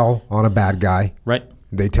intel on a bad guy. Right.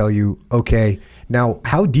 They tell you, okay, now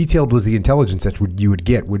how detailed was the intelligence that you would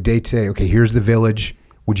get? Would they say, okay, here's the village?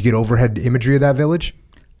 Would you get overhead imagery of that village?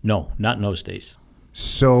 No, not in those days.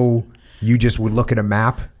 So you just would look at a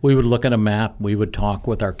map? We would look at a map. We would talk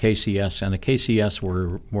with our KCS, and the KCS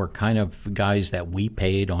were kind of guys that we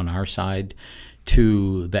paid on our side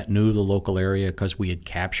that knew the local area because we had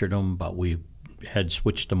captured them, but we had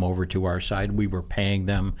switched them over to our side. We were paying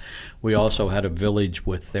them. We also had a village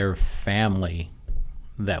with their family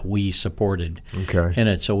that we supported in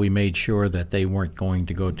it, so we made sure that they weren't going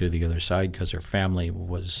to go to the other side because their family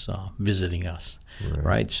was visiting us,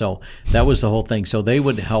 right? So that was the whole thing. So they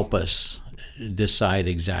would help us decide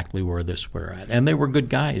exactly where this we're at, and they were good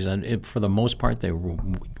guys, and for the most part, they were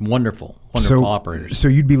wonderful operators. So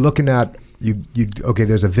you'd be looking at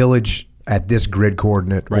there's a village at this grid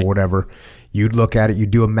coordinate or whatever. You'd look at it.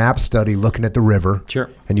 You'd do a map study looking at the river,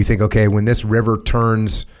 and you think, okay, when this river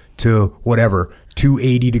turns to whatever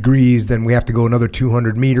 280 degrees, then we have to go another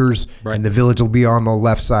 200 meters, and the village will be on the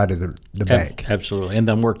left side of the bank. Absolutely, and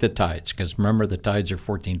then work the tides, because remember the tides are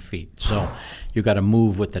 14 feet, so you got to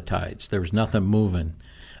move with the tides. There's nothing moving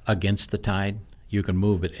against the tide. You can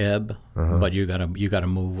move at ebb, but you got to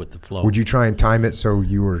move with the flow. Would you try and time it so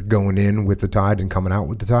you were going in with the tide and coming out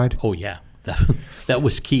with the tide? Oh yeah, that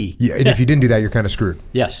was key. Yeah, and if you didn't do that, you're kind of screwed.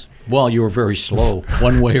 Yes. Well, you were very slow,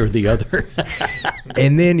 one way or the other.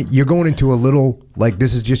 And then you're going into a little, like,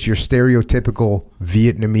 this is just your stereotypical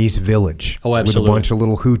Vietnamese village. Oh, absolutely. With a bunch of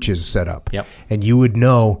little hooches set up. Yep. And you would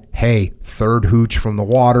know, hey, third hooch from the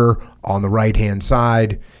water on the right-hand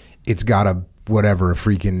side. It's got a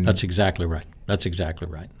freaking... That's exactly right.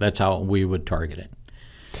 That's how we would target it.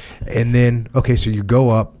 And then, okay, so you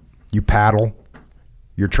go up, you paddle,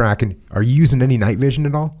 you're tracking. Are you using any night vision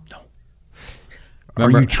at all? No.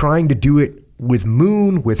 Remember, are you trying to do it with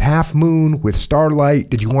moon, with half moon, with starlight?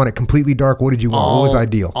 Did you want it completely dark? What did you want? What was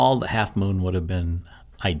ideal? All the half moon would have been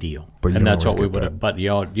ideal. And that's what we would have. But you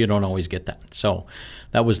don't always get that. So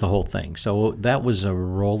that was the whole thing. So that was a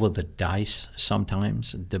roll of the dice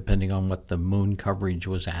sometimes, depending on what the moon coverage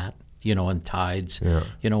was at, and tides,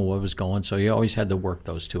 what was going. So you always had to work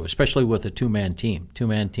those two, especially with a two-man team.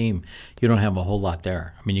 Two-man team, you don't have a whole lot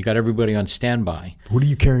there. I mean, you got everybody on standby. What are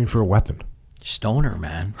you carrying for a weapon? Stoner,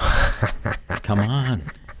 man. Come on.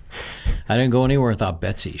 I didn't go anywhere without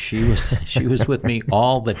Betsy. She was with me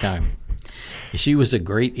all the time. She was a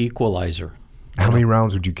great equalizer. How many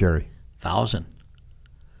rounds would you carry? 1,000.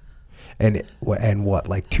 And what,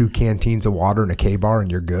 like 2 canteens of water and a K-bar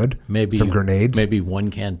and you're good? Maybe some grenades? Maybe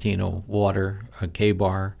 1 canteen of water, a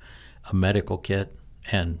K-bar, a medical kit,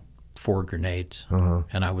 and 4 grenades.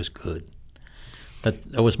 And I was good.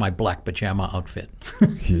 That was my black pajama outfit.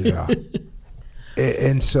 Yeah.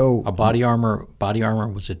 And so a body armor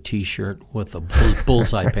was a T-shirt with a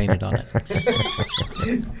bullseye painted on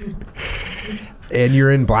it. And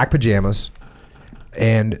you're in black pajamas,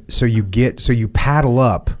 and so you paddle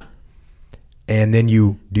up, and then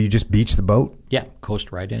do you just beach the boat? Yeah,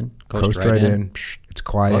 coast right in. Coast right in. It's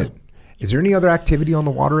quiet. Is there any other activity on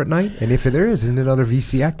the water at night? And if there is, isn't it other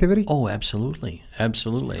VC activity? Oh, absolutely,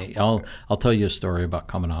 absolutely. I'll tell you a story about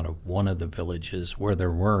coming out of one of the villages where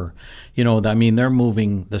there were, I mean, they're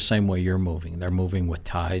moving the same way you're moving. They're moving with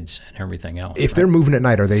tides and everything else. If they're moving at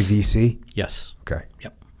night, are they VC? Yes. Okay.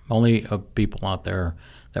 Yep. Only people out there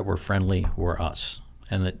that were friendly were us,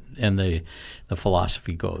 and the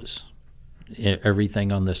philosophy goes,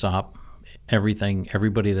 everything on this op,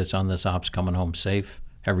 everybody that's on this op's coming home safe.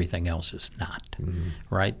 Everything else is not,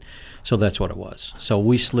 right? So that's what it was. So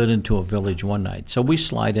we slid into a village one night. So we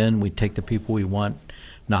slide in, we take the people we want,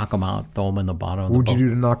 knock them out, throw them in the bottom of the boat. What'd you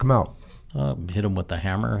do to knock them out? Hit them with the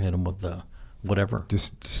hammer, hit them with the whatever.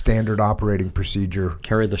 Just standard operating procedure.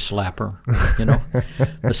 Carry the slapper,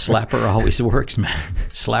 The slapper always works, man.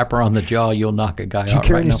 Slapper on the jaw, you'll knock a guy out. Did you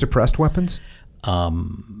carry right any now. suppressed weapons?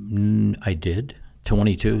 I did.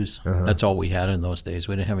 22s. That's all we had in those days.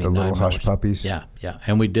 We didn't have any The little 9mm. hush puppies? Yeah.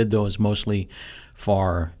 And we did those mostly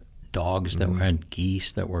for dogs that were and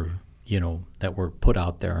geese that were, that were put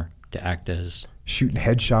out there to act as... Shooting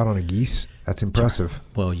headshot on a geese? That's impressive.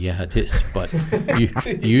 Well, yeah, it is, but you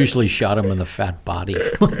usually shot them in the fat body.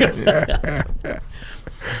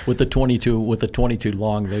 With the 22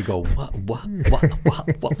 long, they go,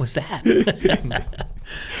 what was that?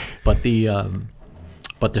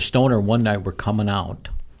 But the stoner, one night we're coming out.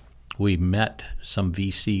 We met some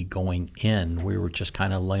VC going in. We were just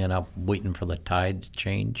kind of laying up, waiting for the tide to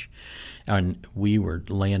change. And we were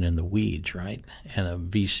laying in the weeds, right? And a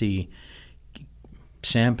VC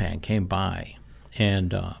sampan came by.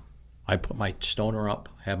 And I put my stoner up,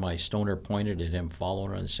 had my stoner pointed at him,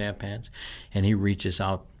 following on the sampans. And he reaches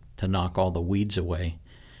out to knock all the weeds away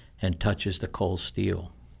and touches the cold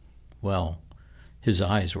steel. Well, his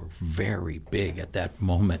eyes were very big at that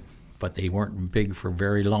moment, but they weren't big for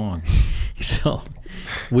very long. So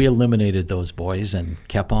we eliminated those boys and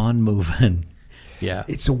kept on moving. Yeah.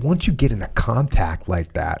 So once you get in a contact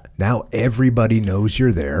like that, now everybody knows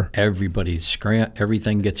you're there.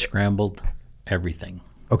 Everything gets scrambled, everything.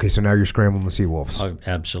 Okay, so now you're scrambling the sea wolves.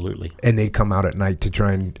 Absolutely. And they'd come out at night to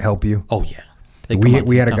try and help you? Oh, yeah.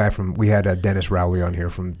 We had a guy we had Dennis Rowley on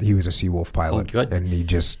here he was a Seawolf pilot. Oh, good. And he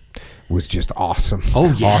was just awesome.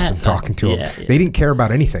 Oh, yeah. Awesome talking to him. Yeah. They didn't care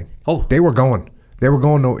about anything. Oh. They were going.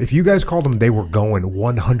 If you guys called them, they were going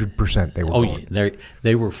 100%. They were going. Yeah,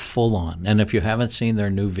 they were full on. And if you haven't seen their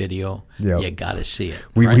new video, you got to see it.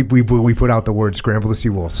 We put out the word "Scramble the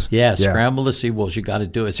Seawolves." Yeah, Scramble the Seawolves. You got to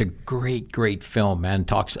do it. It's a great, great film, man.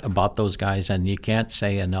 Talks about those guys, and you can't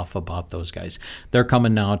say enough about those guys. They're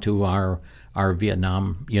coming now to our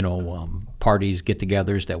Vietnam, parties,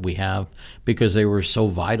 get-togethers that we have because they were so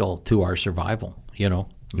vital to our survival.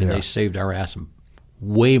 They saved our ass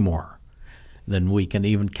way more than we can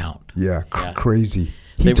even count. Yeah, crazy.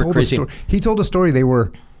 They were crazy. He told a story.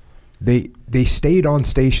 They stayed on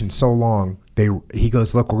station so long. He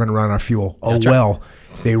goes, look, we're going to run out of fuel. That's well.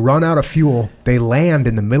 Right. They run out of fuel. They land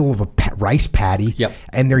in the middle of a rice paddy. Yep.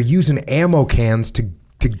 And they're using ammo cans to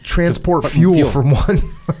transport fuel from one.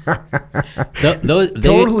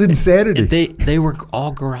 Total insanity. They were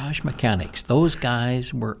all garage mechanics. Those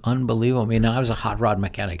guys were unbelievable. I mean, I was a hot rod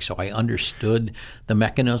mechanic, so I understood the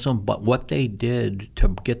mechanism. But what they did to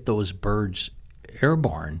get those birds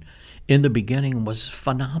airborne in the beginning was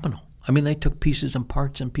phenomenal. I mean, they took pieces and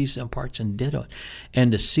parts and did it.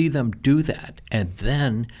 And to see them do that, and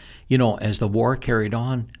then, as the war carried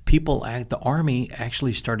on, people at the Army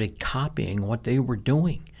actually started copying what they were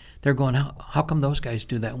doing. They're going, how come those guys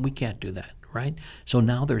do that and we can't do that, right? So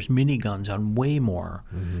now there's miniguns on way more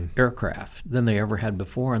aircraft than they ever had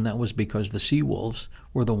before, and that was because the Seawolves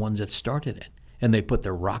were the ones that started it. And they put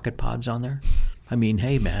their rocket pods on there. I mean,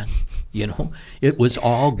 hey, man, it was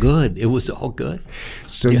all good. It was all good.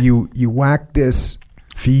 So you whack this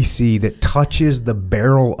VC that touches the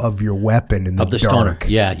barrel of your weapon in the dark. Stoner.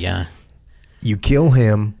 Yeah. You kill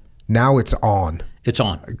him. Now it's on. It's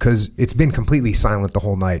on. Because it's been completely silent the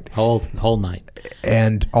whole night. Whole night.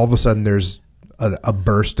 And all of a sudden there's a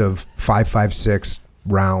burst of 5.56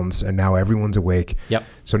 rounds, and now everyone's awake. Yep.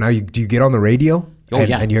 So now do you get on the radio?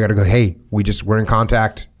 And you got to go, hey, we're in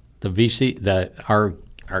contact. The VC, our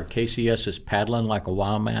KCS is paddling like a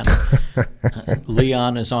wild man.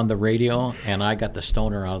 Leon is on the radio, and I got the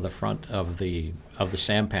stoner out of the front of the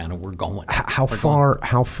sampan, and we're going. How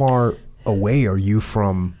far away are you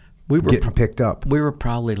from getting picked up? We were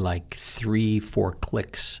probably like 3-4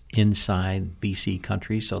 clicks inside VC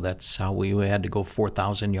country, so that's how we had to go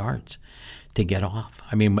 4,000 yards to get off.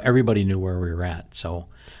 I mean, everybody knew where we were at, so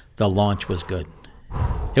the launch was good.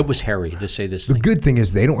 It was hairy, to say this thing. The good thing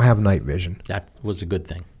is they don't have night vision. That was a good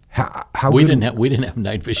thing. How we good- didn't have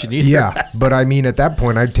night vision either. Yeah, but I mean, at that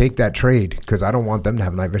point, I'd take that trade because I don't want them to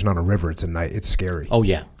have night vision on a river. It's scary. Oh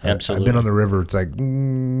yeah, absolutely. I've been on the river. It's like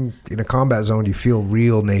in a combat zone, you feel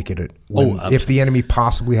real naked. If the enemy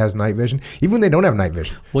possibly has night vision, even when they don't have night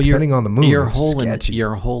vision, depending on the moon, your it's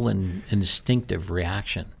whole instinctive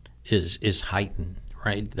reaction is heightened,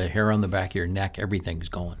 right? The hair on the back of your neck, everything's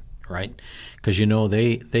going, right? Because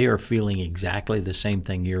they are feeling exactly the same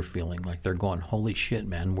thing you're feeling. Like they're going, holy shit,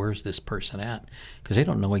 man, where's this person at? Because they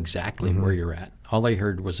don't know exactly where you're at. All they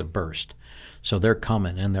heard was a burst. So they're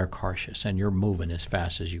coming and they're cautious and you're moving as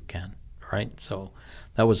fast as you can, right? So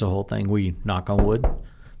that was the whole thing. We, knock on wood,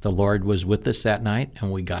 the Lord was with us that night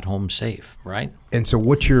and we got home safe, right? And so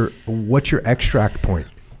what's your extract point?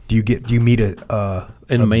 Do you meet in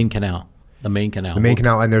the main canal? The main canal. The main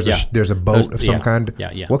canal, and there's a boat of some kind?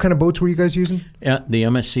 Yeah. What kind of boats were you guys using? The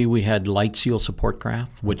MSC, we had light seal support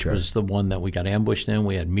craft, which was the one that we got ambushed in.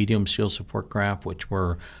 We had medium seal support craft, which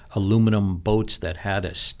were aluminum boats that had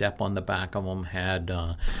a step on the back of them, had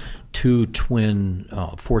two twin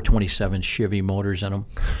 427 Chevy motors in them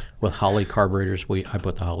with Holley carburetors. I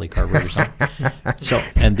put the Holley carburetors on.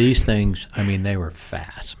 And these things, I mean, they were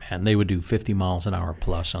fast, man. They would do 50 miles an hour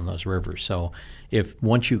plus on those rivers. So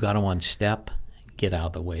once you got them on step, get out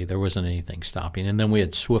of the way. There wasn't anything stopping. And then we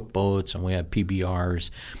had swift boats and we had PBRs.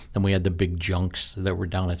 Then we had the big junks that were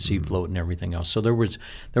down at Seafloat and everything else. So there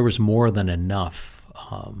was more than enough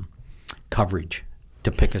coverage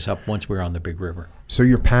to pick us up once we were on the big river. So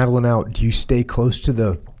you're paddling out. Do you stay close to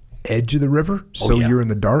the edge of the river so you're in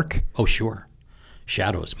the dark? Oh, sure.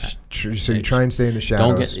 Shadows, man. So you try and stay in the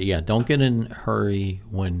shadows. Don't get in a hurry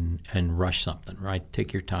and rush something, right?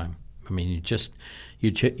 Take your time. I mean,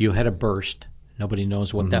 you had a burst. Nobody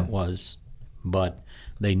knows what that was, but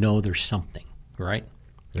they know there's something, right?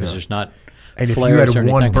 Because there's not and if you had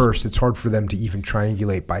one burst, it's hard for them to even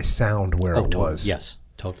triangulate by sound where it was. Yes,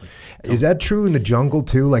 totally. Is that true in the jungle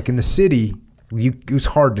too? Like in the city, it was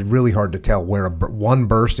really hard to tell where one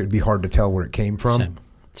burst. It would be hard to tell where it came from.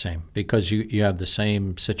 Same, because you have the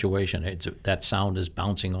same situation. That sound is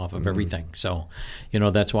bouncing off of everything. So,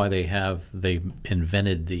 that's why they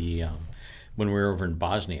invented the when we were over in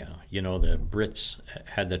Bosnia. The Brits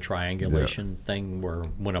had the triangulation thing where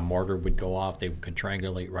when a mortar would go off, they could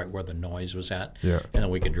triangulate right where the noise was at, and then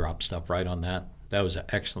we could drop stuff right on that. That was an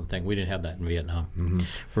excellent thing. We didn't have that in Vietnam.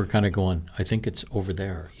 We're kind of going, I think it's over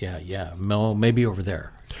there. Yeah, maybe over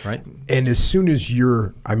there, right? And as soon as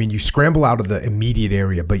you scramble out of the immediate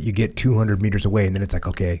area, but you get 200 meters away, and then it's like,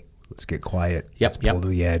 okay, let's get quiet. Let's pull to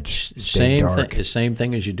the edge. Stay dark. Same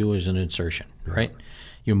thing as you do as an insertion, right?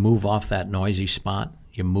 You move off that noisy spot.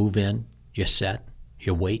 You move in. You set.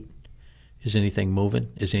 You wait. Is anything moving?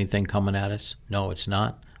 Is anything coming at us? No, it's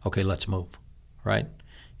not. Okay, let's move, right?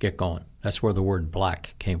 Get going. That's where the word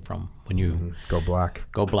black came from. When you go black.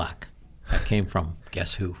 Go black. That came from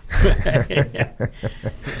guess who?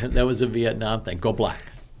 That was a Vietnam thing. Go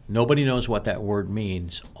black. Nobody knows what that word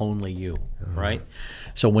means. Only you, right?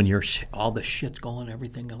 So when all the shit's going,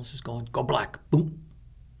 everything else is going. Go black. Boom.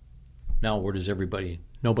 Now where does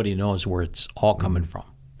nobody knows where it's all coming from.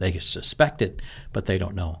 They suspect it, but they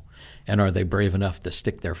don't know. And are they brave enough to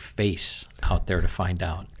stick their face out there to find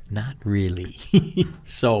out? Not really.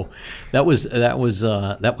 So that was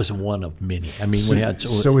one of many. I mean, we had.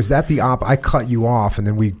 So is that the I cut you off, and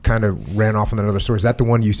then we kind of ran off on another story. Is that the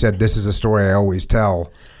one you said? This is a story I always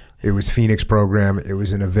tell. It was Phoenix program. It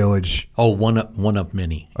was in a village. Oh, one of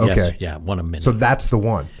many. Okay. Yes, yeah, one of many. So that's the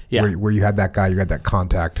one. Yeah. Where you had that guy. You had that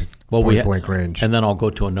contact. Point blank range. And then I'll go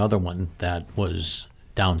to another one that was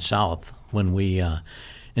down south when we.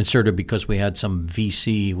 Inserted because we had some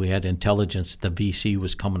VC, we had intelligence the VC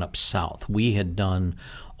was coming up south. We had done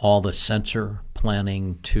all the sensor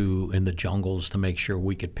planning in the jungles to make sure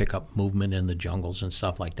we could pick up movement in the jungles and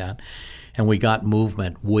stuff like that. And we got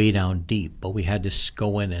movement way down deep, but we had to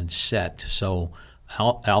go in and set. So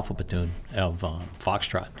Alpha Platoon of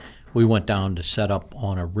Foxtrot, we went down to set up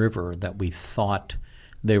on a river that we thought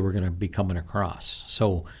they were going to be coming across.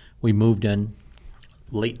 So we moved in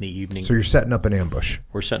late in the evening. So you're setting up an ambush.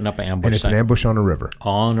 We're setting up an ambush. And it's an ambush on a river.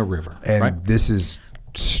 On a river, and right? This is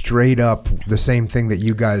straight up the same thing that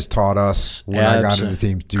you guys taught us when I got into the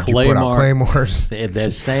team. Did you put out claymores?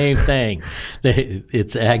 The same thing.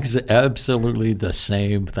 It's absolutely the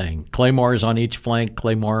same thing. Claymores on each flank,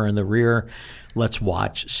 claymore in the rear. Let's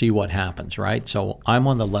watch, see what happens, right? So I'm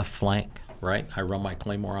on the left flank, right? I run my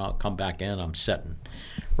claymore out, come back in, I'm setting,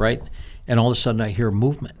 right? And all of a sudden I hear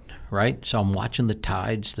movement. Right, so I'm watching the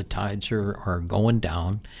tides. The tides are going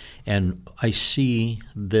down, and I see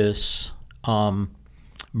this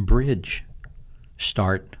bridge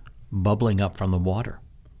start bubbling up from the water,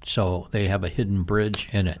 So they have a hidden bridge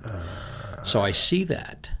in it. So I see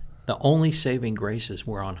that. The only saving grace is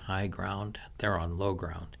we're on high ground. They're on low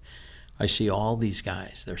ground. I see all these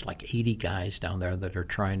guys. There's like 80 guys down there that are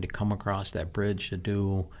trying to come across that bridge to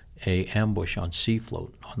do a ambush on sea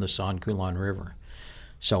float on the San Culan River.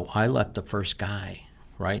 So I let the first guy,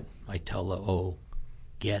 right? I tell the O,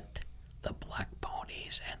 get the black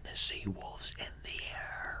ponies and the sea wolves in the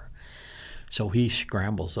air. So he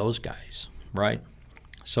scrambles those guys, right?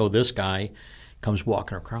 So this guy comes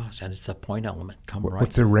walking across, and it's a point element.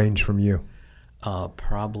 What's the range from you?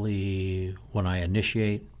 Probably, when I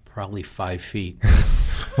initiate, probably 5 feet.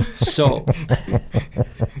 So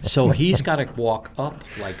he's got to walk up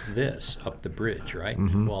like this, up the bridge, right?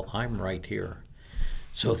 Mm-hmm. Well, I'm right here.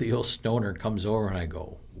 So the old stoner comes over, and I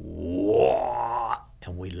go, whoa,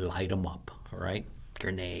 and we light him up, right?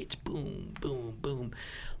 Grenades, boom, boom, boom,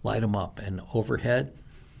 light them up. And overhead,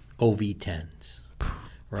 OV-10s,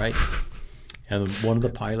 right? And one of the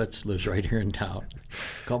pilots lives right here in town.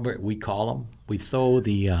 We call him. We throw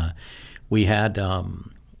we had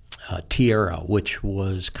Tierra, which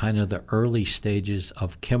was kind of the early stages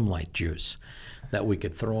of Kimlite juice that we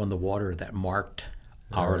could throw in the water that marked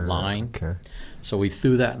our line. Okay. So we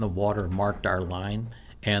threw that in the water, marked our line,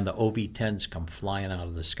 and the OV-10s come flying out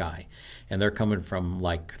of the sky. And they're coming from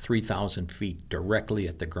like 3,000 feet directly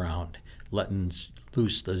at the ground, letting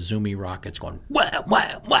loose the zoomy rockets going wham,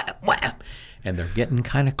 wham, wham, wham. And they're getting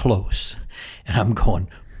kind of close. And I'm going,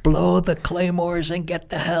 blow the claymores and get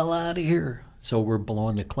the hell out of here. So we're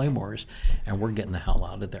blowing the claymores, and we're getting the hell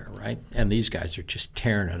out of there, right? And these guys are just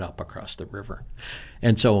tearing it up across the river.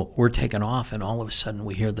 And so we're taking off, and all of a sudden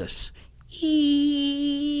we hear this,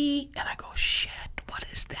 ee, and I go, shit, what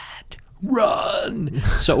is that? Run!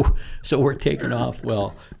 So we're taking off.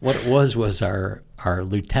 Well, what it was our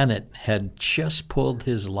lieutenant had just pulled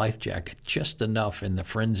his life jacket just enough in the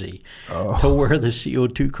frenzy to where the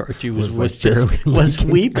CO2 cartridge was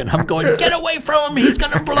weeping. I'm going, get away from him! He's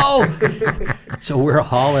gonna blow! So we're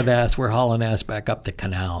hauling ass back up the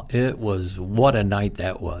canal. It was, what a night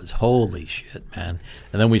that was! Holy shit, man!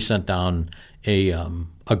 And then we sent down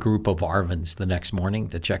a group of ARVNs the next morning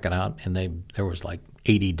to check it out, and there was like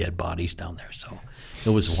 80 dead bodies down there. So it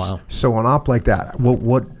was wild. So on op like that,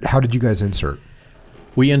 how did you guys insert?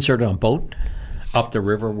 We inserted on a boat up the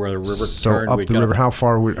river where the river turned. So up the river, how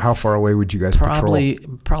far away would you guys patrol?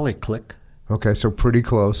 Probably a click. Okay, so pretty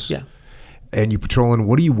close. Yeah. And you patrolling,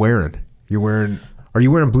 what are you wearing? Are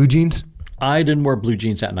you wearing blue jeans? I didn't wear blue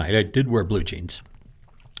jeans that night. I did wear blue jeans.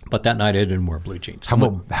 But that night I didn't wear blue jeans. How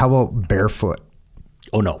about barefoot?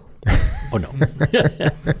 Oh, no. Oh, no.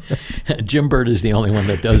 Jim Bird is the only one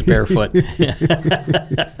that does barefoot.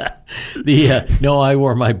 No, I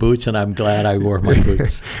wore my boots, and I'm glad I wore my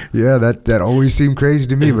boots. Yeah, that always seemed crazy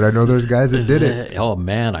to me, but I know there's guys that did it. Oh,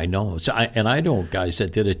 man, I know. So I know guys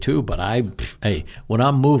that did it too, but when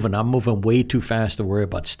I'm moving way too fast to worry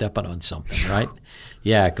about stepping on something, right?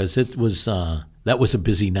 Yeah, because that was a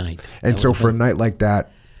busy night. And so for a night like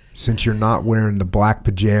that, since you're not wearing the black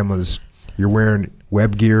pajamas, you're wearing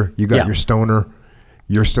web gear, you got your stoner,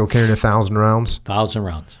 you're still carrying 1,000 rounds? 1,000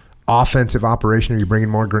 rounds. Offensive operation, are you bringing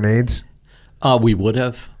more grenades? We would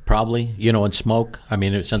have, probably, and smoke. I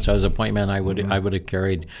mean, since I was a point man, I would have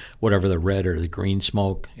carried whatever the red or the green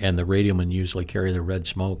smoke, and the radiomen usually carry the red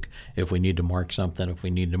smoke. If we need to mark something, if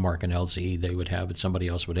we need to mark an LZ, they would have it. Somebody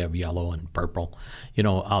else would have yellow and purple,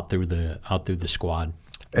 out through the squad.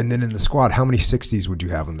 And then in the squad, how many 60s would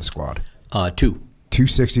you have in the squad? 2. 2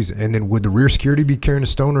 60s, and then would the rear security be carrying a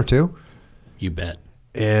stoner too? You bet.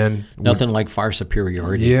 And nothing like far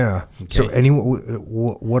superiority. Yeah. Okay. So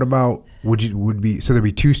what about so there'd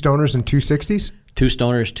be 2 stoners and 2 60s? 2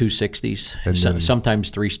 stoners, 2 60s, and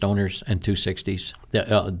sometimes 3 stoners and 2 60s.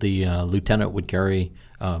 The lieutenant would carry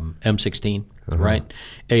M16, right?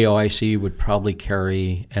 AOIC would probably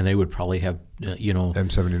carry, and they would probably have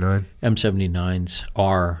M79. M79s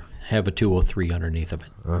are. Have a 203 underneath of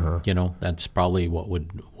it. That's probably what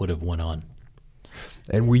would have went on.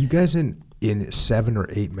 And were you guys in 7 or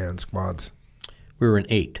 8 man squads? We were in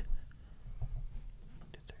 8.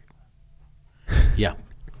 Yeah,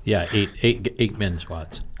 8 men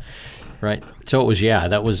squads. Right. So it was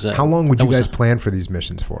that was. How long would you guys plan for these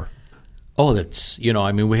missions for? Oh, that's,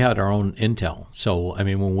 we had our own intel. So,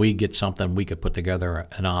 when we get something, we could put together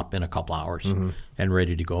an op in a couple hours and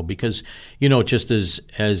ready to go. Because, just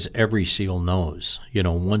as every SEAL knows,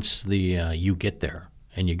 once you get there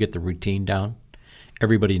and you get the routine down,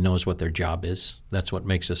 everybody knows what their job is. That's what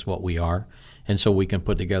makes us what we are. And so we can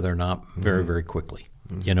put together an op very, very quickly,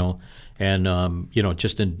 And,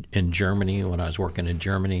 just in Germany, when I was working in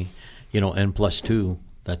Germany, N+2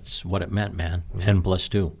 That's what it meant, man.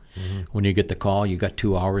 N+2. When you get the call, you got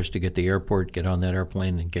 2 hours to get to the airport, get on that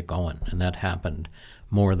airplane, and get going. And that happened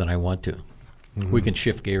more than I want to. We can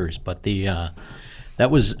shift gears, but that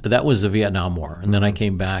was the Vietnam War, and then I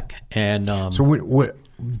came back. And so what?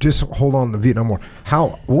 Just hold on, the Vietnam War.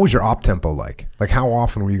 What was your op tempo like? Like, how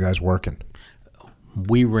often were you guys working?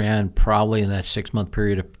 We ran probably in that 6-month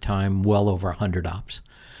period of time well over 100 ops.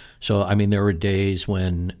 So, I mean, there were days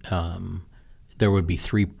when there would be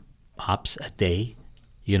 3 ops a day,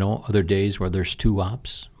 other days where there's 2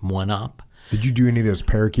 ops, 1 op. Did you do any of those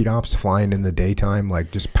parakeet ops, flying in the daytime,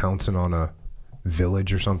 like just pouncing on a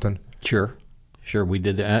village or something? Sure, we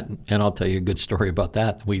did that, and I'll tell you a good story about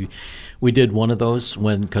that. We did one of those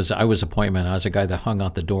because I was a point man. I was a guy that hung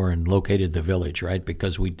out the door and located the village, right,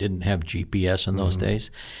 because we didn't have GPS in those days.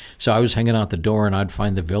 So I was hanging out the door, and I'd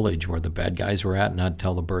find the village where the bad guys were at, and I'd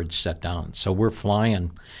tell the birds, set down. So we're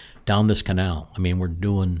flying down this canal. I mean, we're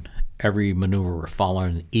doing every maneuver. We're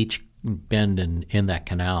following each bend in that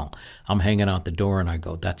canal. I'm hanging out the door, and I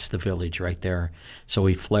go, that's the village right there. So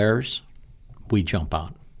he flares. We jump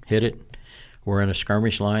out, hit it. We're in a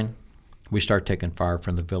skirmish line. We start taking fire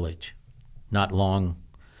from the village. Not long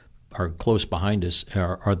or close behind us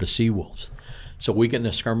are the sea wolves. So we get in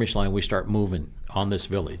the skirmish line. We start moving on this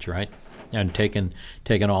village, right? And taking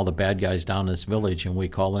all the bad guys down this village, and we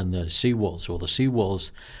call in the sea wolves. Well, the sea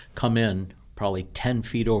wolves come in probably 10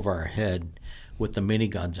 feet over our head with the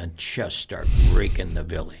miniguns and just start raking the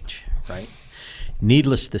village, right?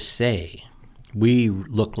 Needless to say, we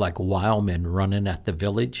looked like wild men running at the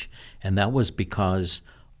village, and that was because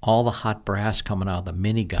all the hot brass coming out of the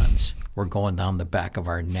miniguns were going down the back of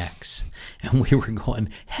our necks, and we were going,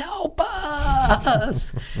 help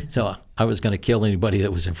us! So I was going to kill anybody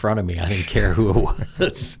that was in front of me. I didn't care who it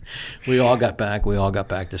was. We all got back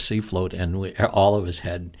to sea float, and all of us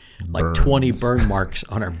had like Burns. 20 burn marks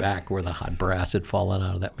on our back where the hot brass had fallen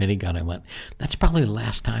out of that minigun. I went, that's probably the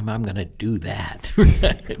last time I'm going to do that.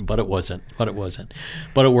 But it wasn't. But it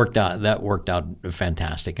worked out. That worked out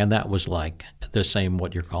fantastic, and that was like the same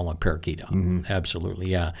what you're calling parakeet op. Absolutely,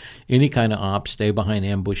 yeah. Any kind of op, stay behind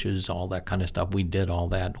ambushes, all that kind of stuff. We did all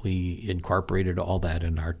that. We incorporated all that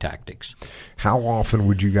in our tactics. How often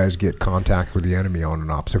would you guys get contact with the enemy on an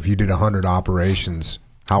op? So if you did 100 operations,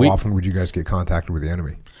 how often would you guys get contacted with the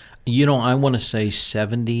enemy? I want to say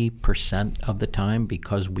 70% of the time,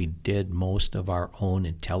 because we did most of our own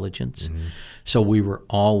intelligence. So we were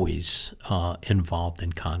always involved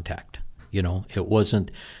in contact. It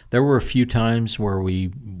wasn't. There were a few times where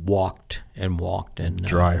we walked and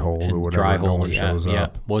dry hole or whatever. Dry no hole, one shows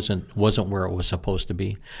up. Wasn't where it was supposed to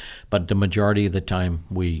be, but the majority of the time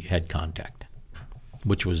we had contact,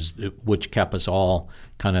 which kept us all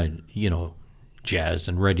kind of jazzed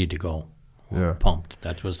and ready to go. Yeah. Pumped.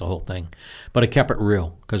 That was the whole thing, but it kept it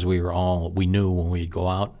real because we knew when we'd go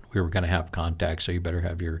out we were going to have contact. So you better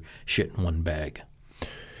have your shit in one bag.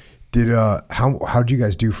 How'd you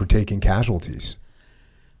guys do for taking casualties?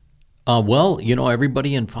 Well,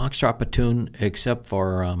 everybody in Foxtrot platoon except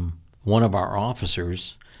for one of our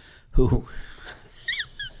officers, who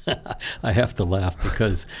I have to laugh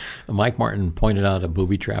because Mike Martin pointed out a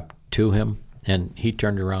booby trap to him, and he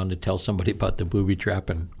turned around to tell somebody about the booby trap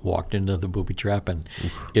and walked into the booby trap, and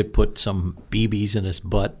it put some BBs in his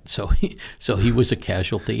butt. So he was a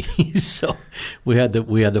casualty. So we had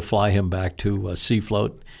to fly him back to sea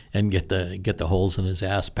float and get the holes in his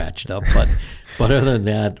ass patched up. But other than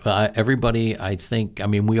that, everybody, I think,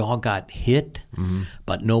 we all got hit,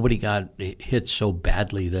 but nobody got hit so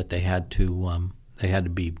badly that they had to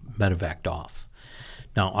be medevaced off.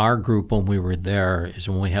 Now, our group, when we were there, is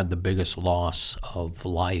when we had the biggest loss of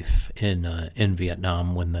life in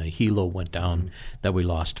Vietnam, when the helo went down, that we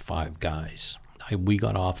lost 5 guys. We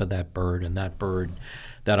got off of that bird, and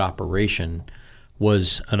that operation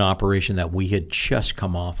was an operation that we had just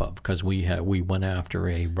come off of, because we went after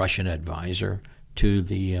a Russian advisor to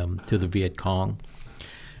the Viet Cong.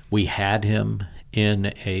 We had him in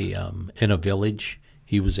a village.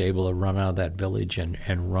 He was able to run out of that village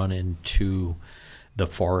and run into the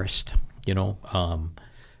forest,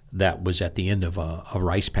 that was at the end of a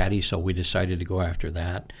rice paddy, so we decided to go after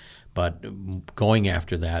that. But going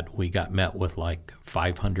after that, we got met with like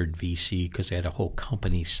 500 VC because they had a whole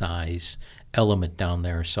company size element down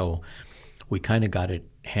there. So we kind of got it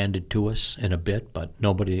handed to us in a bit, but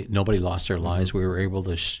nobody lost their lives. We were able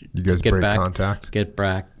to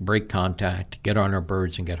break contact, get on our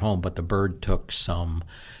birds and get home. But the bird took some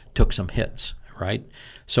hits, right?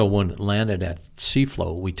 So when it landed at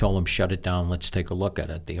Seafloat, we told them, shut it down, let's take a look at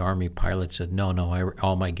it. The Army pilot said, no,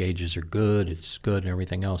 all my gauges are good, it's good and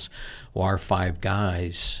everything else. Well, our 5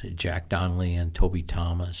 guys, Jack Donnelly and Toby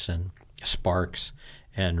Thomas and Sparks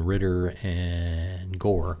and Ritter and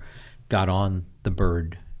Gore, got on the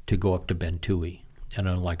bird to go up to Bentooe.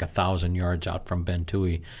 And like 1,000 yards out from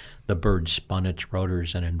Bentooe, the bird spun its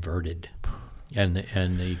rotors and inverted. And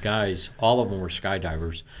the guys, all of them were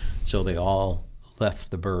skydivers, so they all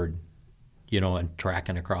left the bird, and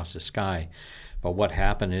tracking across the sky. But what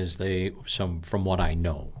happened is from what I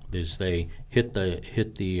know, is they hit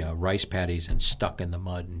the rice paddies and stuck in the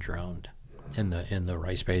mud and drowned in the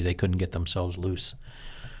rice paddies. They couldn't get themselves loose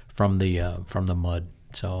from the mud.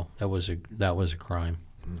 So that was a crime.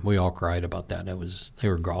 We all cried about that. They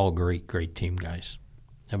were all great team guys.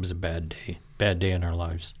 That was a bad day in our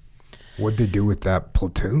lives. What'd they do with that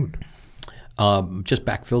platoon? Just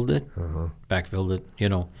backfilled it,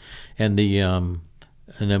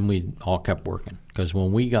 and then we all kept working. Because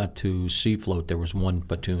when we got to Seafloat, there was 1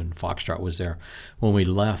 platoon. Foxtrot was there. When we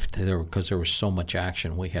left, because there was so much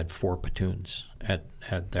action, we had 4 platoons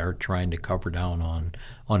at there trying to cover down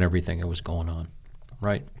on everything that was going on,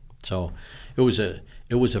 right? So it was a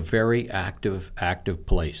very active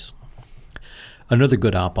place. Another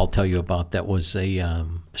good op I'll tell you about that was a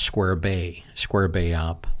Square Bay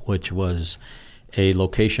op, which was a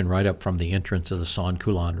location right up from the entrance of the San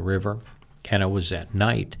Culan River. And it was at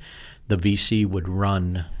night. The VC would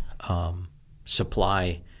run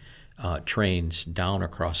supply trains down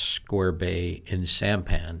across Square Bay in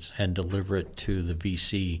sampans and deliver it to the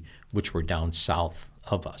VC, which were down south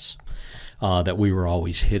of us, that we were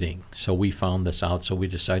always hitting. So we found this out, so we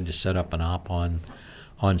decided to set up an op on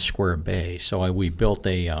Square Bay. So I built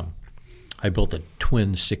a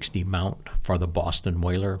twin 60 mount for the Boston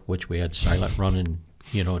Whaler, which we had silent running,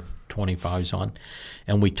 25s on,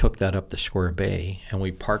 and we took that up to Square Bay and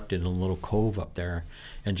we parked it in a little cove up there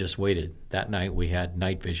and just waited. That night we had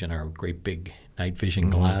night vision, our great big night vision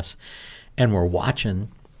glass, and we're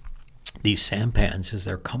watching these sampans as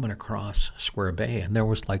they're coming across Square Bay, and there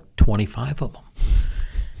was like 25 of them.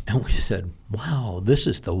 And we said, wow, this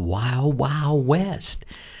is the Wild Wild West.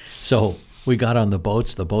 So we got on the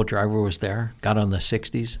boats. The boat driver was there, got on the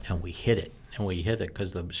 60s, and we hit it. And we hit it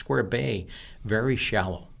because the Square Bay, very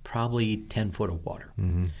shallow, probably 10 foot of water.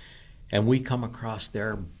 Mm-hmm. And we come across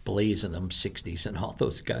there blazing them 60s, and all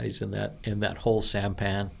those guys in that whole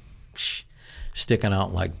sampan sticking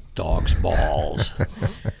out like dog's balls.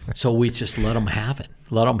 So we just let them have it.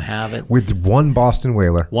 With one Boston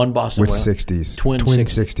Whaler. One Boston with Whaler. 60s. Twin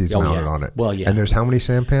 60s mounted on it. Well, yeah. And there's how many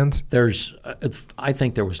sampans? I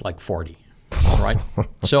think there was like 40. Right?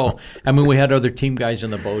 So, we had other team guys in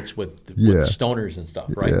the boats with stoners and stuff,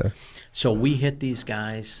 right? Yeah. So we hit these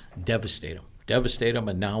guys, devastate them,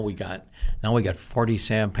 and now we got 40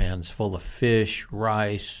 sampans full of fish,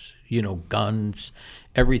 rice, guns,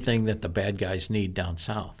 everything that the bad guys need down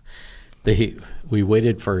south. We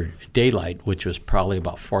waited for daylight, which was probably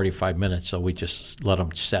about 45 minutes, so we just let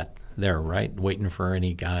them set there, right, waiting for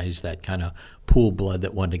any guys that kind of pool blood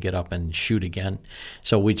that wanted to get up and shoot again.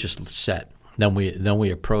 So we just set. Then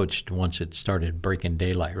we approached once it started breaking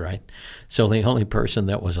daylight, right? So the only person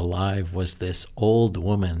that was alive was this old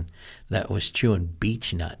woman that was chewing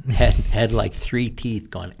beech nut, had like 3 teeth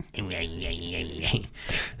going.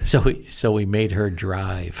 So we made her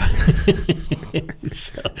drive.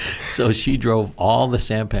 so she drove all the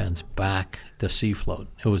sampans back to Seafloat.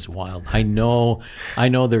 It was wild. I know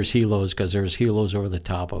there's helos because there's helos over the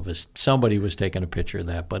top of us. Somebody was taking a picture of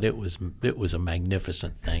that, but it was a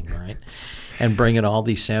magnificent thing, right? And bringing all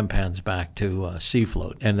these sampans back to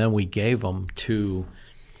Seafloat, and then we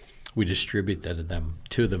distributed them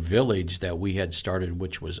to the village that we had started,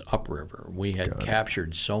 which was upriver. We had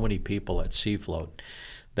captured so many people at Seafloat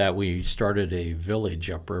that we started a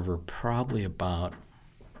village upriver, probably about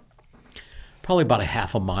a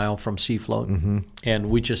half a mile from Seafloat, and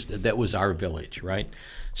that was our village, right?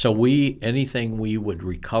 So anything we would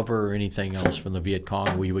recover, anything else from the Viet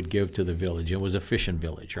Cong, we would give to the village. It was a fishing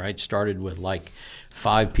village, right? Started with like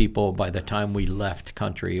 5 people. By the time we left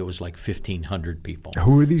country, it was like 1,500 people.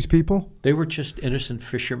 Who were these people? They were just innocent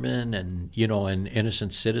fishermen and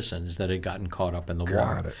innocent citizens that had gotten caught up in the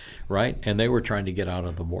war, right? And they were trying to get out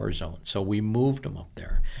of the war zone. So we moved them up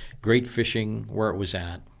there. Great fishing where it was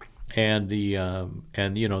at. And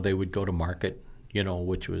they would go to market,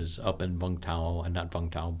 which was up in Vung Tau, not Vung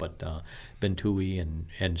Tau, but Bentooe,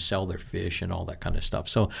 and sell their fish and all that kind of stuff.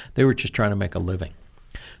 So they were just trying to make a living.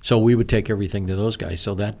 So we would take everything to those guys.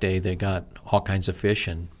 So that day they got all kinds of fish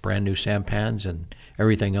and brand new sampans and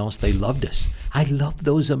everything else. They loved us. I love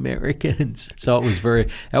those Americans. So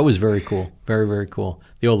that was very cool. Very, very cool.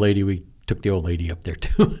 The old lady, we took the old lady up there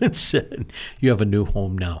too and said, "You have a new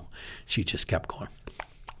home now." She just kept going.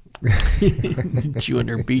 Chewing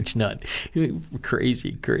her beech nut.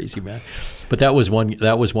 Crazy man. But that was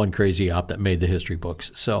one crazy op that made the history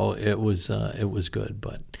books. So it was good.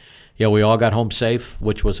 But yeah, we all got home safe,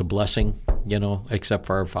 which was a blessing, except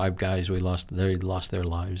for our 5 guys. They lost their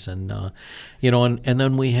lives. And and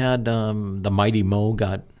then we had the Mighty Mo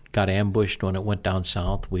got ambushed when it went down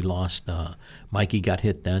south. We lost Mikey got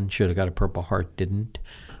hit then, should have got a Purple Heart, didn't.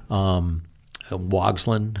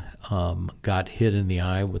 Wogsland got hit in the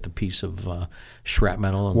eye with a piece of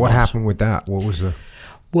shrapnel. What happened with that? What was the...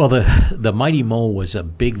 Well, the Mighty Mo was a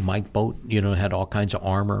big Mike boat, had all kinds of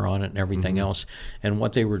armor on it and everything else. And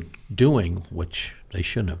what they were doing, which they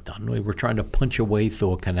shouldn't have done, they were trying to punch a way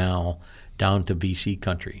through a canal down to VC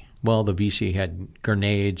country. Well, the VC had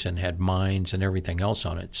grenades and had mines and everything else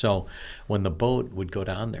on it. So when the boat would go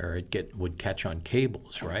down there, it would catch on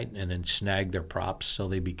cables, right, and then snag their props, so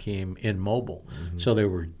they became immobile. Mm-hmm. So they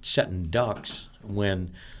were setting ducks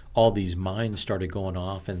when all these mines started going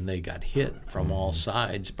off, and they got hit from all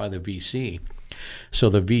sides by the VC. So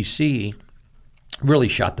the VC really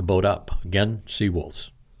shot the boat up. Again, sea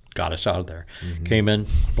wolves got us out of there. Mm-hmm. Came in,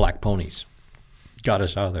 black ponies got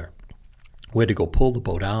us out of there. We had to go pull the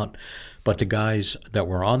boat out, but the guys that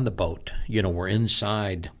were on the boat, were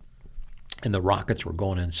inside, and the rockets were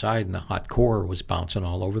going inside, and the hot core was bouncing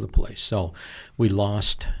all over the place. So we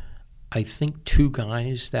lost, I think, 2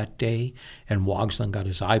 guys that day, and Wogsland got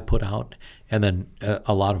his eye put out, and then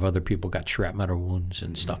a lot of other people got shrapnel wounds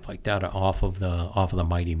and stuff like that off of the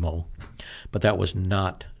Mighty Mo. But that was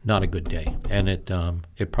not a good day, and it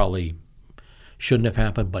probably shouldn't have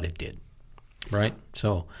happened, but it did, right?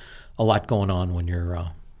 So a lot going on when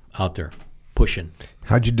you're out there pushing.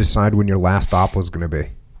 How'd you decide when your last op was going to be?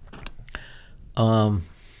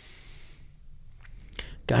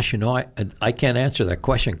 Gosh, I can't answer that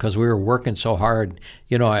question because we were working so hard,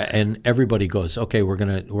 and everybody goes, okay, we're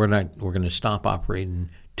gonna stop operating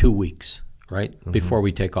 2 weeks, right, before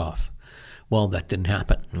we take off. Well, that didn't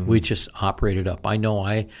happen. Mm-hmm. We just operated up. I know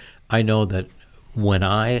that when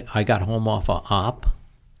I got home off a op,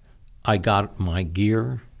 I got my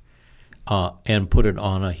gear and put it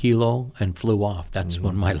on a helo and flew off. That's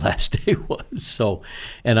when my last day was. So,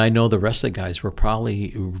 and I know the rest of the guys were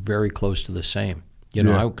probably very close to the same.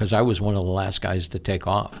 Because I was one of the last guys to take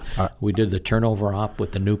off. We did the turnover op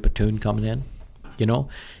with the new platoon coming in,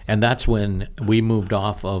 and that's when we moved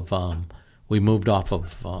off of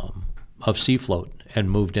Sea Float and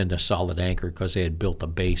moved into solid anchor because they had built a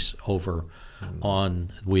base over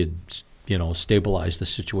on. We had stabilized the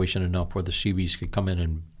situation enough where the Seabees could come in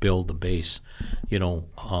and build the base,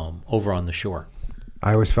 over on the shore.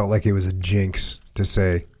 I always felt like it was a jinx to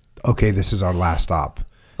say, okay, this is our last op.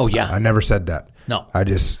 Oh yeah, I never said that. No,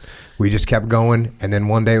 we just kept going, and then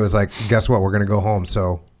one day it was like, guess what? We're going to go home,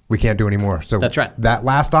 so we can't do any more. So that's right. That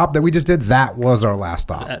last op that we just did, that was our last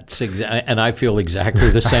op. That's and I feel exactly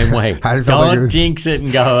the same way. Don't like jinx it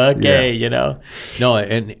and go, okay, No,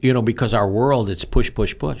 and because our world, it's push,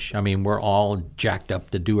 push, push. I mean, we're all jacked up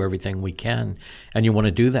to do everything we can, and you want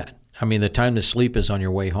to do that. I mean, the time to sleep is on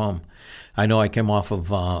your way home. I know I came off of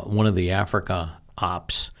one of the Africa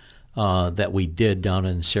ops that we did down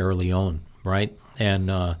in Sierra Leone, right?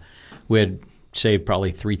 And we had saved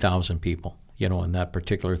probably 3,000 people, in that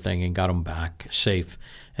particular thing, and got them back safe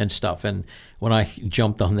and stuff. And when I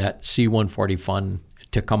jumped on that C-140 Fun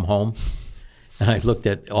to come home, and I looked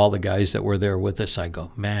at all the guys that were there with us, I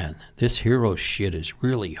go, man, this hero shit is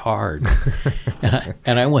really hard.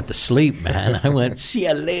 and I went to sleep, man. I went, see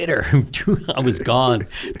you later. I was gone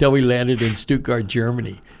till we landed in Stuttgart,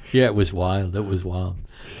 Germany. Yeah, it was wild. It was wild.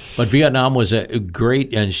 But Vietnam was a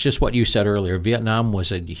great, and it's just what you said earlier, Vietnam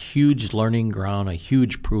was a huge learning ground, a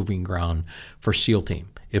huge proving ground for SEAL Team.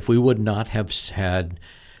 If we would not have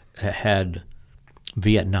had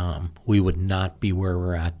Vietnam, we would not be where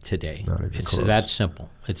we're at today. It's close. That simple.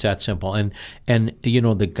 It's that simple. And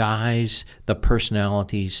the guys, the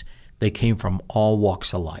personalities, they came from all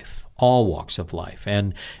walks of life.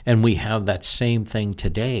 And we have that same thing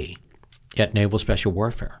today at Naval Special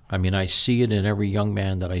Warfare. I mean, I see it in every young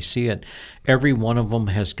man that I see it. Every one of them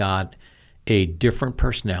has got a different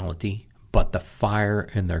personality, but the fire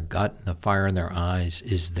in their gut and the fire in their eyes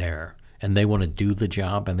is there. And they want to do the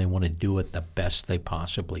job, and they want to do it the best they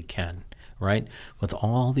possibly can, right? With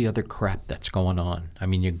all the other crap that's going on. I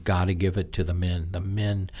mean, you got to give it to the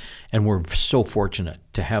men, and we're so fortunate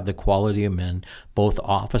to have the quality of men, both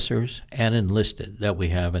officers and enlisted, that we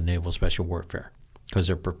have in Naval Special Warfare, because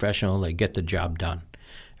they're professional, they get the job done.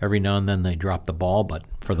 Every now and then they drop the ball, but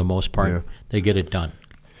for the most part, they get it done.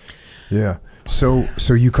 Yeah. So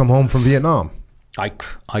you come home from Vietnam.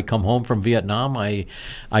 I come home from Vietnam. I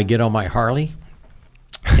get on my Harley,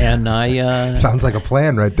 and I sounds like a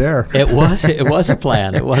plan right there. It was a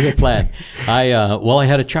plan. It was a plan. I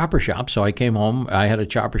had a chopper shop, so I came home. I had a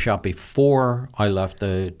chopper shop before I left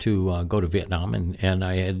to go to Vietnam, and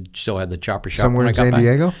I still had the chopper shop somewhere when in I got San back.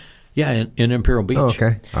 Diego. Yeah, in Imperial Beach. Oh,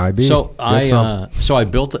 okay. IB. So I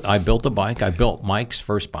built a bike. I built Mike's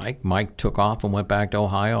first bike. Mike took off and went back to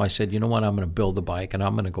Ohio. I said, you know what? I'm going to build a bike and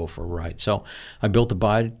I'm going to go for a ride. So I built a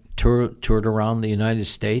bike, toured around the United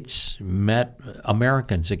States, met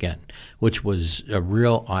Americans again, which was a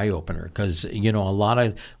real eye opener because a lot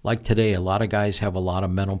of today, a lot of guys have a lot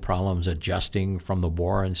of mental problems adjusting from the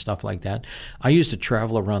war and stuff like that. I used to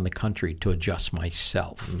travel around the country to adjust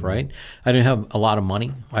myself. Right? I didn't have a lot of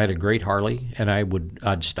money. I had a great Harley, and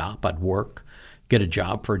I'd stop, I'd work, get a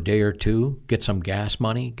job for a day or two, get some gas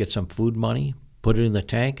money, get some food money, put it in the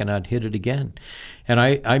tank, and I'd hit it again. And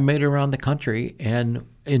I made it around the country and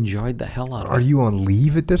enjoyed the hell out of it. Are you on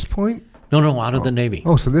leave at this point? No, out of the Navy.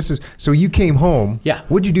 Oh, so you came home. Yeah.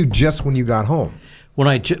 What'd you do just when you got home? When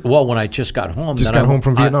I just got home. Just got home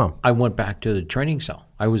from Vietnam. I went back to the training cell.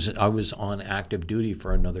 I was on active duty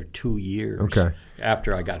for another 2 years. Okay.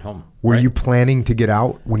 After I got home. Were you planning to get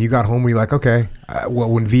out when you got home? Were you like, okay,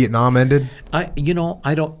 when Vietnam ended? I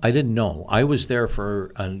didn't know. I was there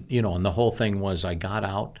for, and the whole thing was I got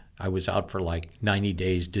out. I was out for like 90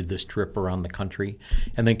 days, did this trip around the country,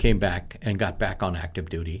 and then came back and got back on active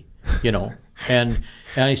duty, And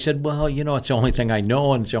I said, well, it's the only thing I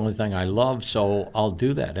know and it's the only thing I love, so I'll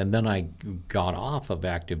do that. And then I got off of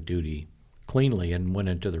active duty cleanly and went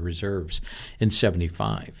into the reserves in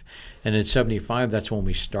 75. And in 75, that's when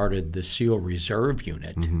we started the SEAL Reserve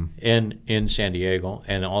Unit in San Diego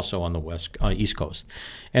and also on the East Coast.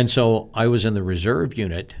 And so I was in the Reserve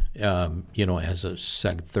Unit, as a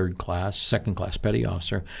second class petty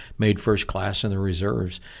officer, made first class in the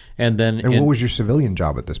reserves. And what was your civilian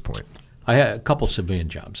job at this point? I had a couple civilian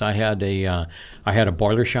jobs. I had a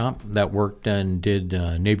boiler shop that worked and did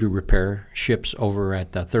Navy repair ships over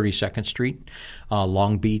at 32nd Street,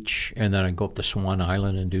 Long Beach, and then I'd go up to Swan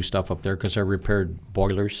Island and do stuff up there because I repaired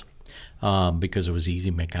boilers because it was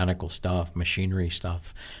easy mechanical stuff, machinery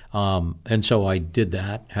stuff. And so I did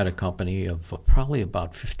that, had a company of probably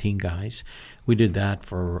about 15 guys. We did that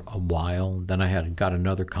for a while. Then I got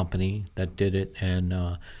another company that did it,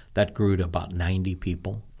 and that grew to about 90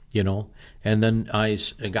 people. And then I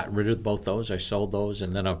got rid of both those. I sold those,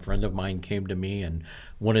 and then a friend of mine came to me and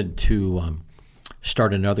wanted to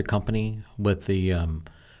start another company with the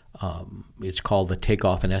it's called the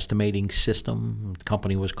Takeoff and Estimating System. The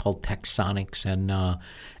company was called Texonics,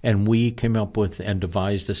 and we came up with and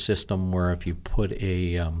devised a system where if you put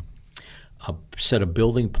a set of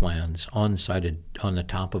building plans on the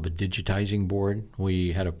top of a digitizing board.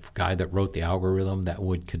 We had a guy that wrote the algorithm that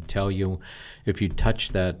could tell you if you touch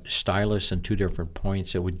that stylus in two different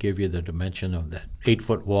points, it would give you the dimension of that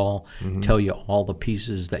 8-foot wall, tell you all the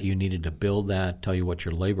pieces that you needed to build that, tell you what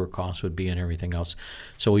your labor costs would be and everything else.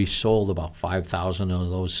 So we sold about 5,000 of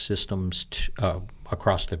those systems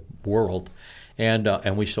across the world,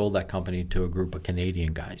 and we sold that company to a group of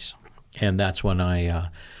Canadian guys. And that's when I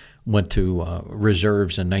went to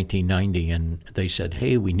reserves in 1990, and they said,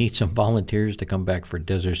 hey, we need some volunteers to come back for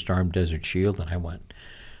Desert Storm, Desert Shield. And I went,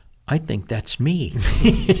 I think that's me.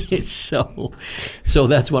 So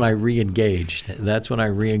that's when I re-engaged.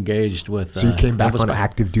 With. So you came back on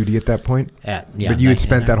active duty at that point? Yeah. But you had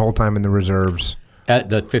spent that whole time in the rereserves. At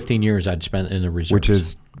the 15 years I'd spent in the reserves. Which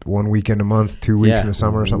is 1 weekend a month, 2 weeks in the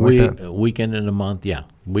summer or something like that? Weekend in a month, yeah.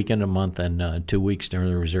 Weekend a month and 2 weeks during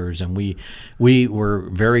the reserves. And we were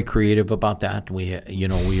very creative about that. We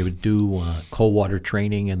would do cold water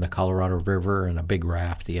training in the Colorado River and a big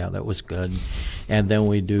raft. Yeah, that was good. And then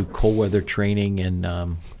we do cold weather training and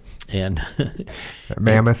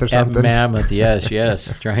Mammoth or something? At Mammoth,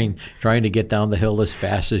 yes. Trying to get down the hill as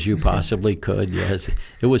fast as you possibly could. Yes,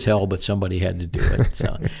 it was hell, but somebody had to do it.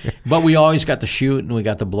 So, but we always got to shoot and we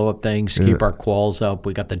got to blow up things, keep our quals up.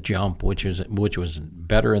 We got the jump, which was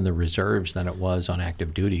better in the reserves than it was on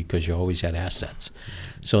active duty because you always had assets.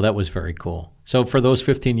 So that was very cool. So for those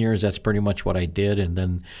 15 years, that's pretty much what I did. And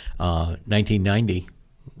then 1990.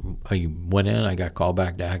 I went in, I got called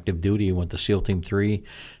back to active duty, went to SEAL Team 3,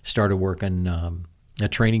 started working a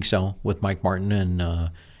training cell with Mike Martin and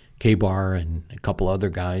K-Bar and a couple other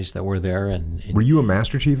guys that were there. And Were you a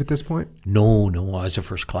Master Chief at this point? No, I was a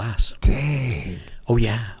first class. Dang. Oh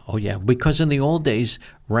yeah. Because in the old days,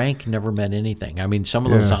 rank never meant anything. I mean, some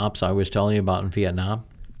of those ops I was telling you about in Vietnam,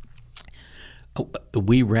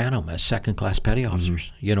 we ran them as second class petty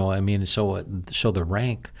officers. You know, I mean, so the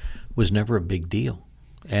rank was never a big deal.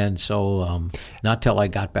 And so not till I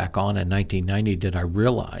got back on in 1990 did I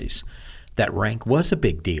realize that rank was a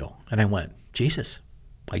big deal. And I went, Jesus,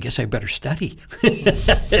 I guess I better study.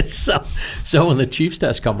 So when the chief's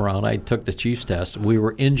test come around, I took the chief's test. We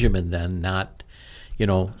were Ingemin then, not, you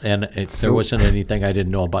know, and there wasn't anything I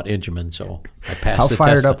didn't know about Ingemin, so I passed the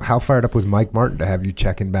test. How fired up was Mike Martin to have you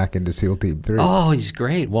checking back into SEAL Team 3? Oh, he's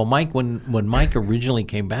great. Well, Mike, when Mike originally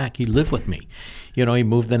came back, he lived with me. You know, he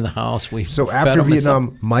moved in the house. So after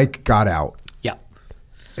Vietnam, Mike got out. Yeah.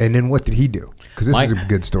 And then what did he do? Because this is a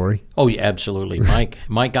good story. Oh yeah, absolutely.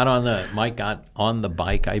 Mike got on the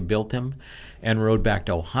bike. I built him, and rode back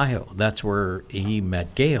to Ohio. That's where he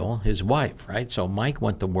met Gail, his wife. Right. So Mike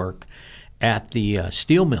went to work at the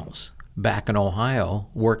steel mills back in Ohio,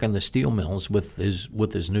 working the steel mills with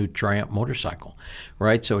his new Triumph motorcycle.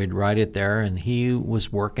 Right. So he'd ride it there, and he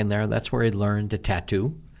was working there. That's where he learned to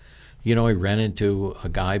tattoo. You know, he ran into a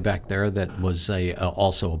guy back there that was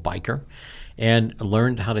also a biker, and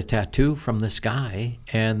learned how to tattoo from this guy,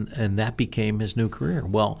 and that became his new career.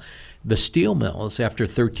 Well, the steel mills, after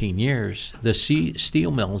 13 years, the steel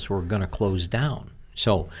mills were going to close down.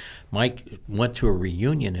 So Mike went to a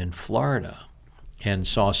reunion in Florida and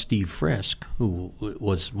saw Steve Frisk, who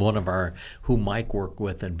was who Mike worked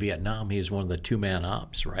with in Vietnam. He was one of the two-man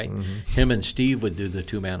ops, right? Mm-hmm. Him and Steve would do the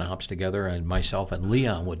two-man ops together, and myself and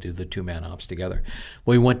Leon would do the two-man ops together.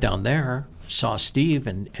 Well, we went down there, saw Steve,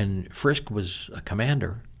 and Frisk was a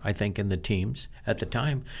commander, I think, in the teams at the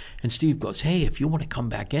time. And Steve goes, hey, if you want to come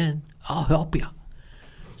back in, I'll help you.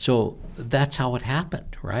 So that's how it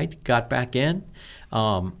happened, right? Got back in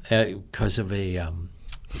because of a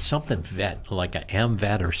something vet, like an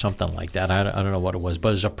AMVET or something like that. I don't know what it was, but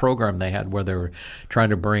it was a program they had where they were trying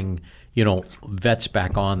to bring, you know, vets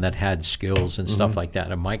back on that had skills and stuff like that.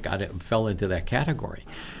 And Mike fell into that category.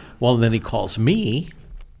 Well, then he calls me,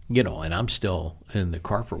 you know, and I'm still in the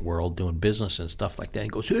corporate world doing business and stuff like that. He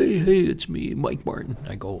goes, hey, it's me, Mike Martin.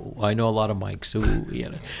 I go, I know a lot of Mikes who, you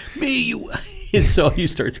know, me, you. And so he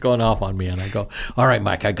starts going off on me, and I go, all right,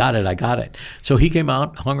 Mike, I got it. So he came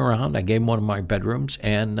out, hung around. I gave him one of my bedrooms,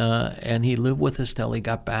 and he lived with us till he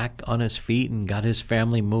got back on his feet and got his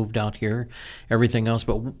family moved out here, everything else.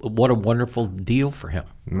 But what a wonderful deal for him,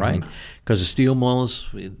 right? Because the steel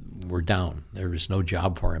mills were down. There was no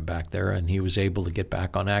job for him back there, and he was able to get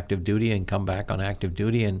back on active duty and come back on active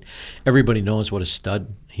duty, and everybody knows what a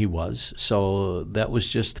stud he was. So that was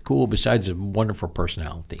just cool, besides a wonderful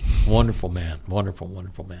personality. Wonderful man. Wonderful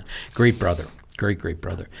man. Great brother. Great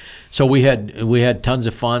brother. So we had tons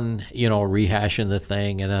of fun, you know, rehashing the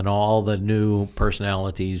thing, and then all the new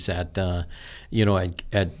personalities at Team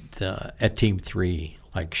 3,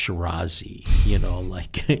 like Shirazi, you know,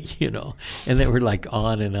 like, you know, and they were like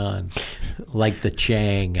on and on, like the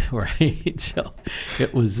Chang, right? So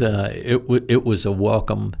it was a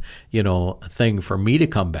welcome, you know, thing for me to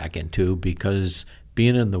come back into, because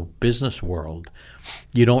being in the business world,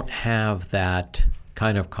 you don't have that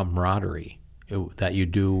kind of camaraderie that you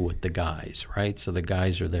do with the guys, right? So the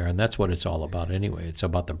guys are there, and that's what it's all about anyway. It's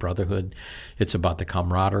about the brotherhood. It's about the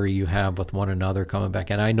camaraderie you have with one another coming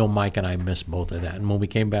back. And I know Mike and I missed both of that. And when we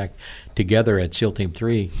came back together at SEAL Team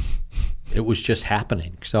 3, it was just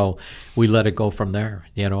happening. So we let it go from there,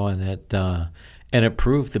 you know, and it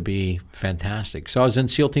proved to be fantastic. So I was in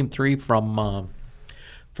SEAL Team 3 from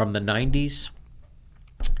the 90s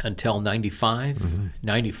until 95. Mm-hmm.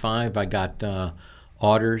 95, I got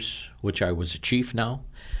orders, which I was a chief now,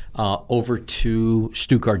 over to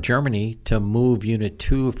Stuttgart, Germany, to move Unit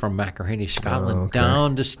 2 from Machrihany, Scotland,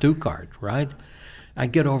 down to Stuttgart, right? I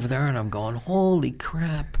get over there, and I'm going, holy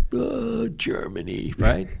crap, Germany,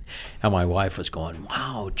 right? And my wife was going,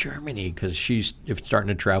 wow, Germany, because she's starting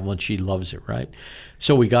to travel, and she loves it, right?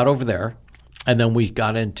 So we got over there, and then we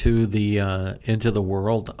got into the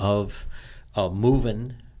world of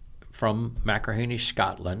moving from Machrihany,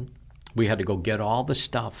 Scotland. We had to go get all the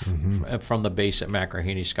stuff from the base at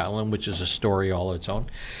Machrihany, Scotland, which is a story all its own,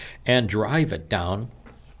 and drive it down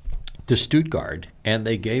to Stuttgart. And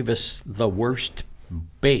they gave us the worst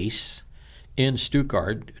base in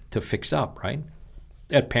Stuttgart to fix up, right?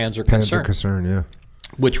 At Panzer Concern, yeah.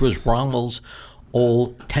 Which was Rommel's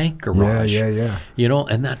old tank garage. Yeah. You know,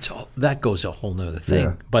 and that goes a whole nother thing.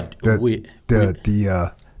 Yeah. But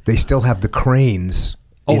they still have the cranes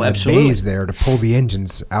in the absolutely. bays there to pull the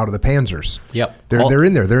engines out of the Panzers. Yep. They're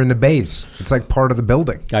in there. They're in the bays. It's like part of the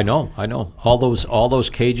building. I know. All those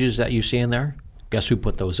cages that you see in there, guess who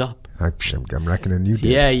put those up? I'm reckoning you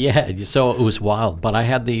did. Yeah. So it was wild. But I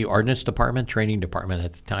had the ordnance department, training department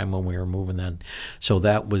at the time when we were moving then. So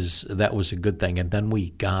that was a good thing. And then we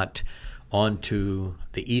got onto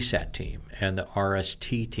the ESAT team and the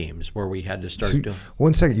RST teams where we had to start doing.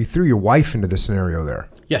 1 second. You threw your wife into the scenario there.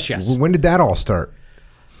 Yes. When did that all start?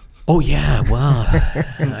 Oh, yeah. Well,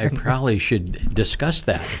 I probably should discuss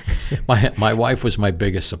that. My wife was my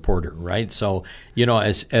biggest supporter, right? So,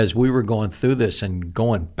 as we were going through this and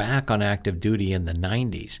going back on active duty in the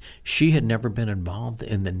 90s, she had never been involved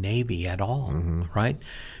in the Navy at all, right?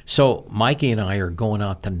 So Mikey and I are going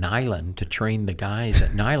out to Nyland to train the guys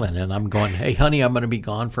at Nyland, and I'm going, hey, honey, I'm going to be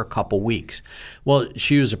gone for a couple weeks. Well,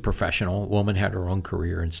 she was a professional woman, had her own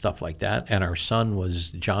career and stuff like that, and our son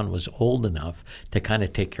John was old enough to kind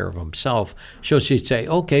of take care of himself. So she'd say,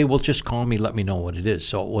 okay, well, just call me, let me know what it is.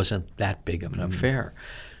 So it wasn't that big of an affair.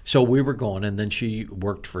 So we were going, and then she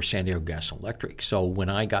worked for San Diego Gas and Electric. So when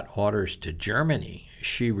I got orders to Germany,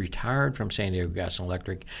 she retired from San Diego Gas and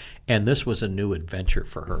Electric, and this was a new adventure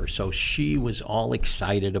for her. So she was all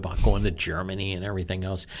excited about going to Germany and everything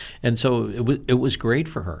else. And so it was great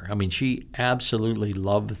for her. I mean, she absolutely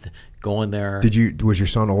loved going there. Was your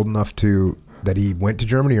son old enough that he went to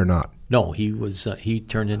Germany or not? No, he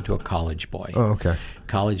turned into a college boy. Oh, okay.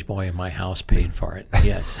 College boy, and my house paid for it.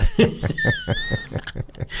 Yes.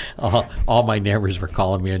 All my neighbors were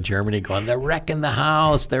calling me in Germany, going, "They're wrecking the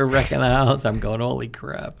house. They're wrecking the house." I'm going, "Holy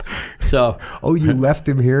crap!" So. Oh, you left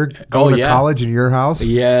him here going to college in your house?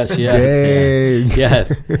 Yes. Dang.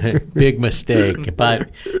 Yeah. Big mistake,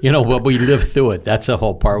 but but we lived through it. That's the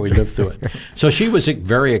whole part. We lived through it. So she was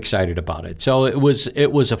very excited about it. So it was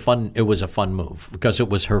a fun move because it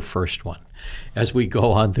was her first one. As we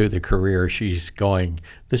go on through the career, she's going,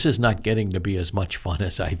 this is not getting to be as much fun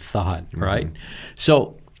as I thought, right?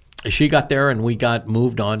 So she got there and we got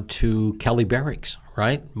moved on to Kelly Barracks,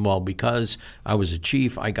 right? Well, because I was a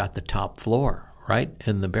chief, I got the top floor, right,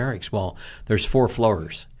 in the barracks. Well, there's 4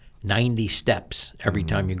 floors, 90 steps every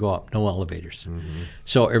time you go up, no elevators.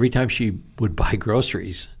 So every time she would buy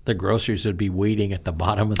groceries, the groceries would be waiting at the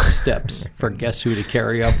bottom of the steps for guess who to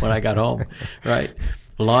carry up when I got home, right?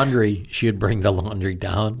 Laundry, she'd bring the laundry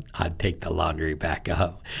down. I'd take the laundry back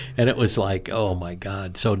up. And it was like, oh, my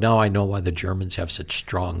God. So now I know why the Germans have such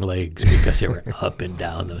strong legs, because they were up and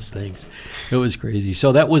down those things. It was crazy.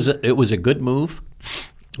 So it was a good move.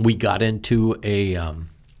 We got into a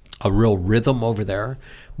real rhythm over there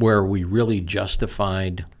where we really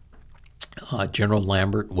justified. General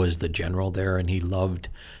Lambert was the general there, and he loved,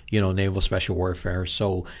 naval special warfare.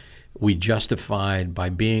 So we justified, by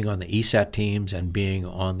being on the ESAT teams and being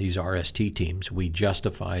on these RST teams, we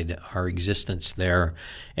justified our existence there,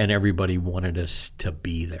 and everybody wanted us to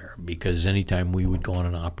be there because anytime we would go on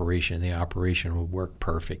an operation, the operation would work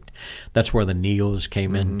perfect. That's where the NEOs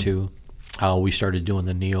came into. We started doing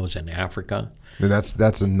the NEOs in Africa.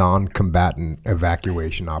 That's a non-combatant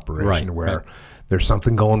evacuation operation where there's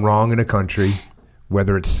something going wrong in a country.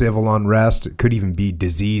 Whether it's civil unrest, it could even be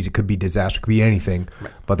disease, it could be disaster, it could be anything.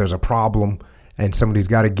 Right. But there's a problem, and somebody's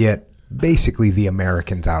got to get basically the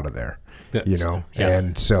Americans out of there, Yeah.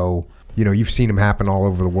 And so, you've seen them happen all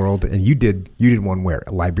over the world. And you did one where?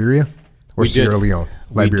 Liberia or Sierra Leone?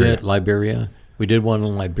 Liberia. We did Liberia. We did one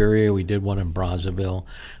in Liberia. We did one in Brazzaville.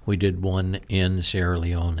 We did one in Sierra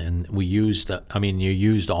Leone, and we used. You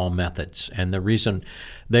used all methods. And the reason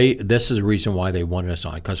this is the reason why they wanted us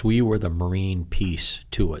on, because we were the marine piece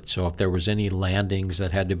to it. So if there was any landings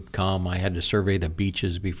that had to come, I had to survey the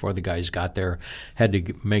beaches before the guys got there. Had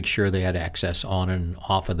to make sure they had access on and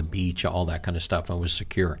off of the beach, all that kind of stuff, and was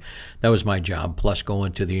secure. That was my job. Plus, go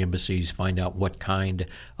into the embassies, find out what kind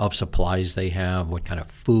of supplies they have, what kind of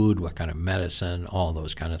food, what kind of medicine. All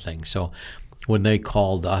those kind of things. So when they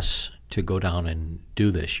called us to go down and do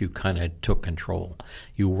this, you kind of took control.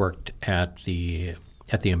 You worked at the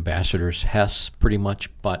ambassador's Hess pretty much,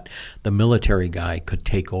 but the military guy could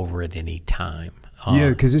take over at any time.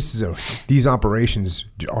 Because these operations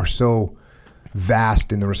are so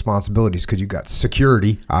vast in the responsibilities, because you got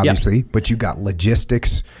security, obviously, but you got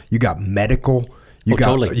logistics, you got medical. You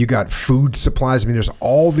got food supplies. There's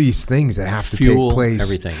all these things that have to take place.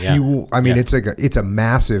 Everything. Fuel. It's a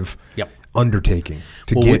massive undertaking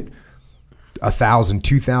to get 1,000,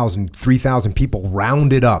 2,000, 3,000 people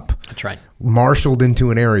rounded up. That's right. Marshaled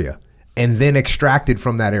into an area. and then extracted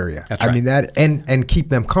from that area. That's right. I mean that, and keep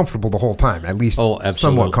them comfortable the whole time, at least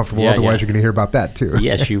somewhat comfortable. Yeah, Otherwise, you're going to hear about that too.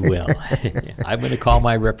 Yes, you will. I'm going to call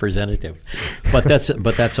my representative. But that's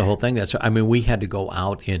the whole thing. We had to go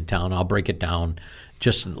out in town. I'll break it down.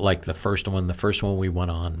 Just like the first one we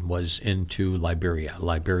went on was into Liberia.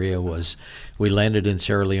 We landed in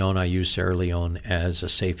Sierra Leone. I used Sierra Leone as a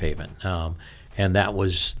safe haven. And that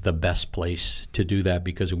was the best place to do that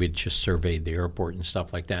because we had just surveyed the airport and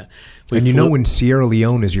stuff like that. When Sierra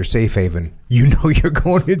Leone is your safe haven, you know you're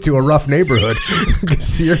going into a rough neighborhood because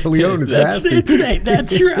Sierra Leone is nasty.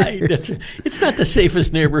 That's right. It's not the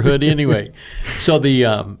safest neighborhood anyway. So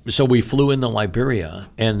we flew into Liberia,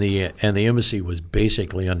 and the embassy was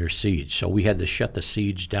basically under siege. So we had to shut the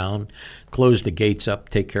siege down, close the gates up,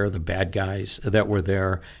 take care of the bad guys that were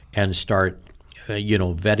there, and start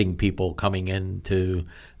vetting people coming into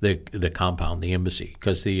the compound, the embassy,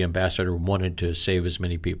 because the ambassador wanted to save as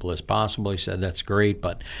many people as possible. He said, that's great,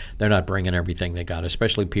 but they're not bringing everything they got,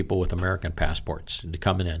 especially people with American passports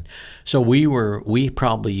coming in. So we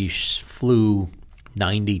probably flew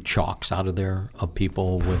 90 chalks out of there of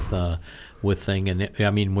people with thing. And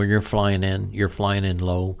when you're flying in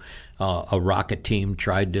low. A rocket team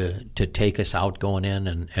tried to take us out going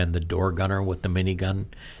in, and the door gunner with the minigun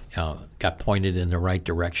got pointed in the right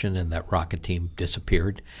direction, and that rocket team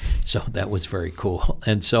disappeared. So that was very cool.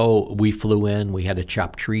 And so we flew in. We had to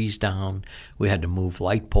chop trees down. We had to move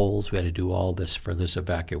light poles. We had to do all this for this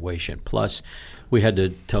evacuation. Plus, we had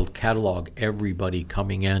to catalog everybody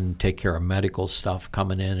coming in, take care of medical stuff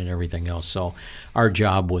coming in and everything else. So our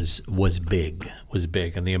job was big,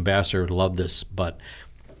 and the ambassador loved us, but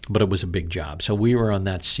it was a big job. So we were on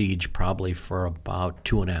that siege probably for about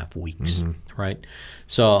 2.5 weeks, right?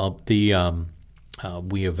 So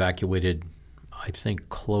we evacuated, I think,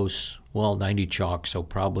 90 chalk, so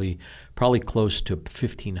probably close to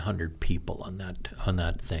 1,500 people on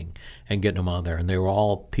that thing, and getting them out of there. And they were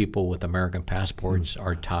all people with American passports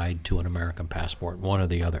are tied to an American passport, one or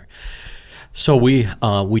the other. So we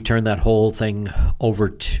turned that whole thing over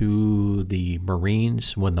to the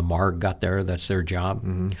Marines when the MARG got there. That's their job,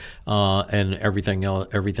 and everything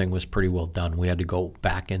was pretty well done. We had to go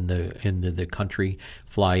back into the country,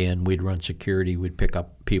 fly in. We'd run security. We'd pick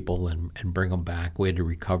up people and bring them back. We had to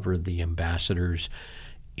recover the ambassador's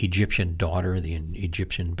Egyptian daughter, the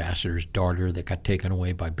Egyptian ambassador's daughter that got taken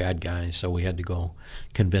away by bad guys. So we had to go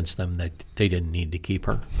convince them that they didn't need to keep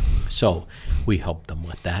her. So we helped them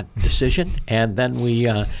with that decision, and then we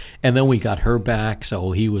got her back.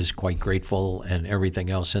 So he was quite grateful and everything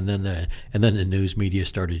else. And then the news media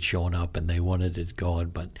started showing up, and they wanted it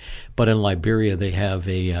going. But in Liberia, they have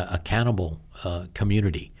a cannibal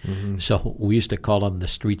community. So we used to call them the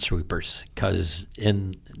street sweepers, because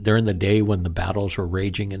during the day when the battles were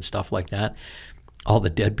raging and stuff like that, all the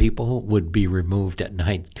dead people would be removed at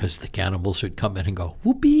night because the cannibals would come in and go,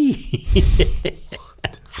 whoopee.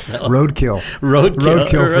 So, roadkill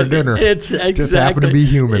for dinner. It's exactly, just happened to be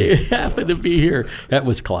human. It happened to be here. That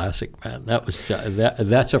was classic, man. That was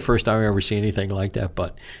that's the first time I ever seen anything like that.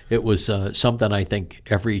 But it was something I think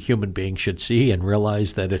every human being should see and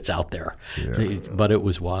realize that it's out there. Yeah. But it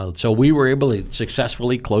was wild. So we were able to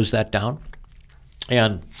successfully close that down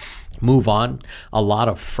and move on. A lot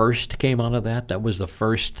of first came out of that. That was the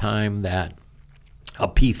first time that a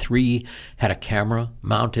P3 had a camera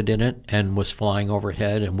mounted in it and was flying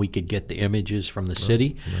overhead, and we could get the images from the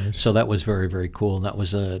city. Nice. So that was very, very cool. And that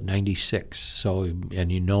was 96. So, and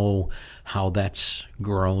you know how that's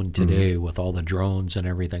grown today with all the drones and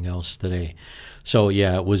everything else today. So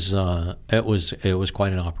yeah, it was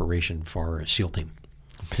quite an operation for a SEAL team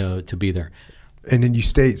to be there. And then you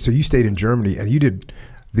stayed in Germany, and you did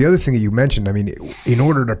the other thing that you mentioned. I mean, in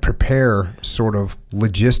order to prepare sort of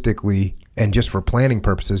logistically and just for planning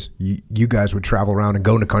purposes, you guys would travel around and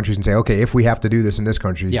go into countries and say, okay, if we have to do this in this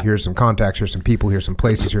country, here's some contacts, here's some people, here's some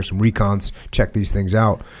places, here's some recons, check these things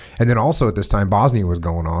out. And then also at this time, Bosnia was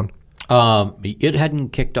going on. It hadn't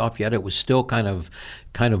kicked off yet. It was still kind of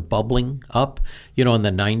bubbling up. You know, in the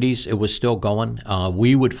 90s, it was still going.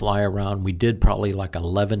 We would fly around. We did probably like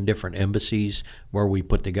 11 different embassies where we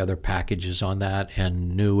put together packages on that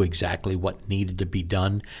and knew exactly what needed to be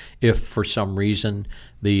done. If for some reason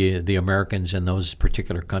the Americans in those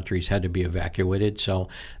particular countries had to be evacuated. So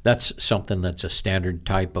that's something that's a standard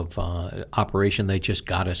type of operation. They just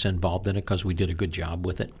got us involved in it because we did a good job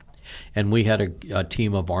with it. And we had a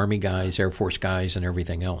team of Army guys, Air Force guys, and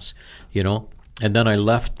everything else, you know. And then I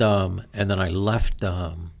left.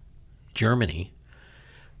 Germany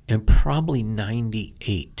in probably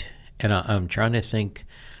 '98, and I'm trying to think.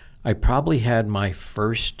 I probably had my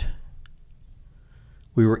first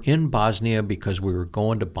We were in Bosnia because we were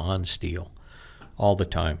going to bond steel all the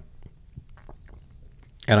time.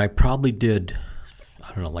 And I probably did,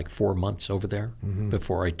 I don't know, like 4 months over there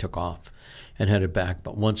before I took off and headed back.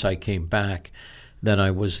 But once I came back, then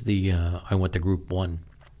I was I went to Group 1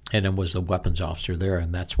 and then was the weapons officer there.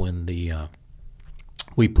 And that's when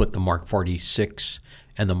we put the Mark 46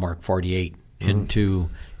 and the Mark 48 into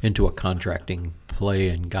a contracting play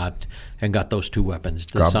and got those two weapons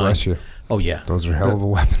designed. God bless you. Oh, yeah. Those are hell of a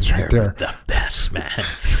weapons right there. They're the best, man.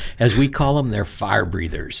 As we call them, they're fire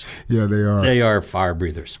breathers. Yeah, they are. They are fire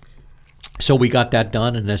breathers. So we got that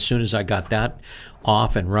done, and as soon as I got that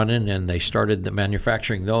off and running and they started the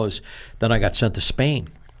manufacturing those, then I got sent to Spain.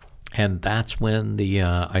 And that's when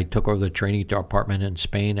I took over the training department in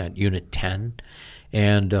Spain at Unit 10.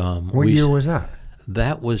 And what year was that?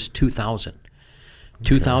 That was 2000.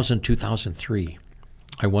 2000, 2003.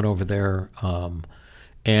 I went over there,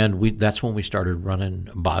 and that's when we started running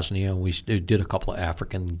Bosnia. We did a couple of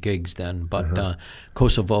African gigs then, but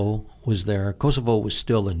Kosovo was there. Kosovo was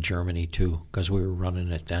still in Germany, too, because we were running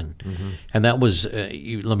it then. And that was,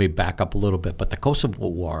 let me back up a little bit, but the Kosovo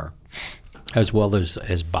War, as well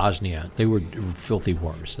as Bosnia, they were filthy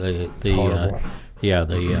wars. Horrible.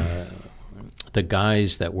 The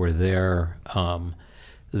guys that were there,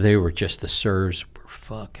 they were just, the Serbs were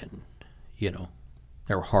fucking,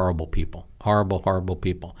 they were horrible people. Horrible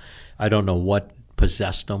people. I don't know what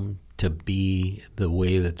possessed them to be the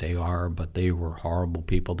way that they are, but they were horrible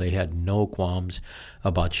people. They had no qualms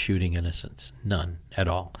about shooting innocents, none at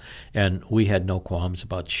all. And we had no qualms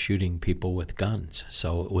about shooting people with guns,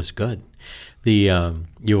 so it was good.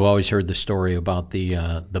 You've always heard the story about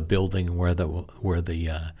the building where the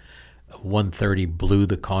 130 blew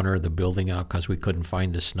the corner of the building out because we couldn't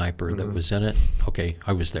find the sniper that was in it. Okay,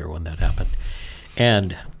 I was there when that happened.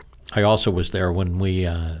 And I also was there when we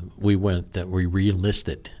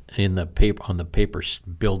re-enlisted on the paper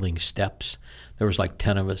building steps. There was like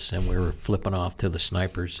 10 of us, and we were flipping off to the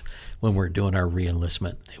snipers when we were doing our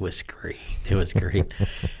re-enlistment. It was great.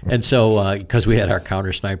 And so because we had our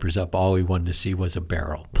counter snipers up, all we wanted to see was a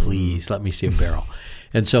barrel. Please, let me see a barrel.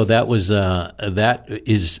 And so that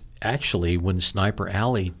is actually when Sniper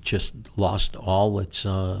Alley just lost all its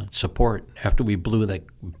support after we blew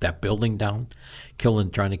that building down,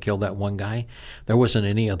 trying to kill that one guy. There wasn't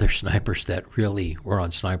any other snipers that really were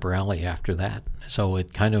on Sniper Alley after that. So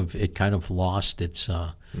it kind of lost its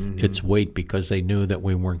weight because they knew that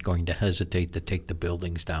we weren't going to hesitate to take the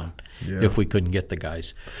buildings down if we couldn't get the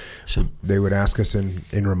guys. So they would ask us in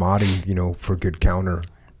Ramadi, for good counter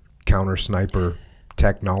sniper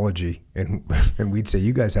technology, and we'd say,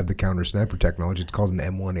 you guys have the counter sniper technology. It's called an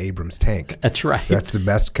M1 Abrams tank. That's right. That's the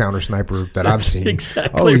best counter sniper that I've seen.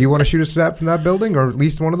 Exactly. Oh, you want to shoot a snap from that building, or at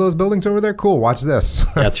least one of those buildings over there? Cool, watch this.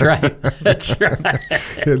 That's right. That's right.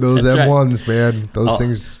 Those That's M1s, man. Those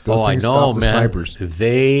things stop the snipers.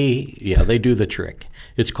 They do the trick.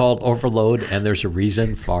 It's called overload, and there's a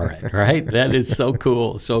reason for it, right? That is so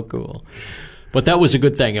cool, so cool. But that was a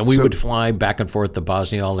good thing, and we would fly back and forth to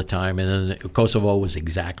Bosnia all the time, and then Kosovo was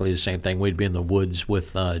exactly the same thing. We'd be in the woods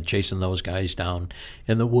with chasing those guys down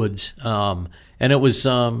in the woods, and it was,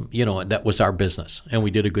 that was our business, and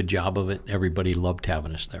we did a good job of it. Everybody loved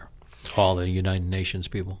having us there, all the United Nations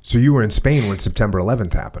people. So you were in Spain when September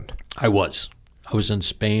 11th happened. I was in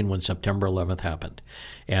Spain when September 11th happened,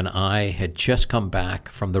 and I had just come back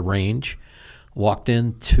from the range, walked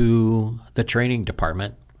into the training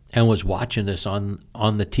department, and was watching this on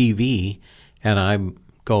the TV, and I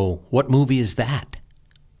go, what movie is that?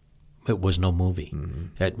 It was no movie.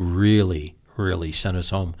 It really, really sent us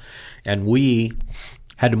home. And we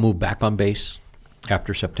had to move back on base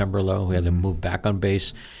after September 11th. We had to move back on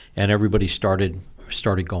base, and everybody started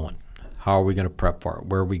going. How are we going to prep for it?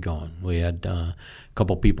 Where are we going? We had a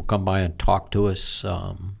couple people come by and talk to us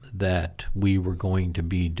that we were going to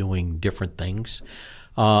be doing different things.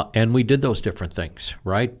 And we did those different things,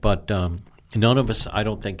 right? But none of us, I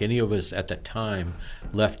don't think any of us at the time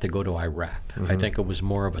left to go to Iraq. I think it was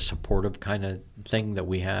more of a supportive kind of thing that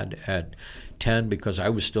we had at 10 because I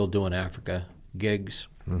was still doing Africa gigs,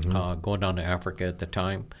 going down to Africa at the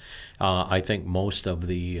time. I think most of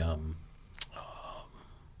the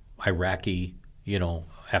Iraqi,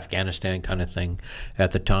 Afghanistan kind of thing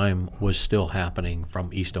at the time was still happening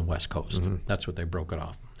from East and West Coast. That's what they broke it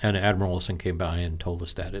off. And Admiral Olson came by and told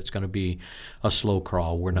us that it's going to be a slow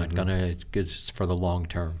crawl. We're not going to, it's for the long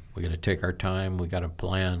term. We got to take our time. We got to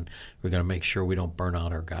plan. We got to make sure we don't burn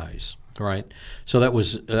out our guys, right? So that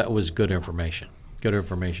was good information. Good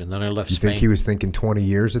information. Then I left You Spain. think he was thinking 20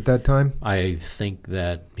 years at that time? I think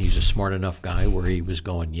that he's a smart enough guy where he was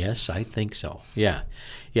going, yes, I think so. Yeah.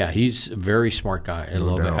 Yeah, he's a very smart guy. I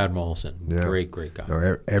love doubt. Admiral Olson. Yeah. Great guy.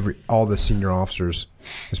 No, all the senior officers,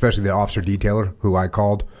 especially the officer detailer who I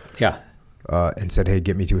called Yeah. and said, hey,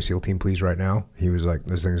 get me to a SEAL team, please, right now. He was like,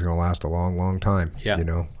 this thing's going to last a long, long time. Yeah. You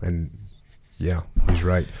know, and yeah, he's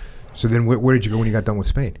right. So then where did you go when you got done with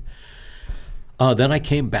Spain? Then I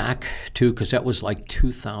came back to, because that was like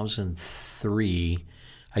 2003,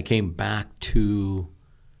 I came back to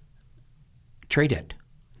TRADET.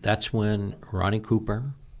 That's when Ronnie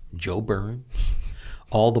Cooper, Joe Burns,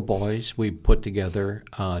 all the boys, we put together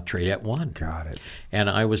TRADET 1. Got it. And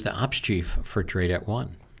I was the ops chief for TRADET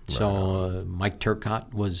 1. So Mike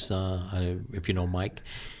Turcott was, if you know Mike,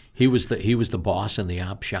 he was the boss in the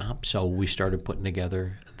op shop. So we started putting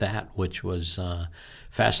together that, which was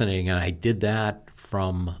fascinating. And I did that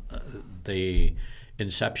from the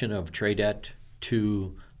inception of TRADET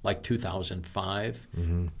to like 2005.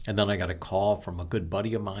 Mm-hmm. And then I got a call from a good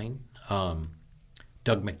buddy of mine, Doug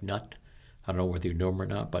McNutt. I don't know whether you know him or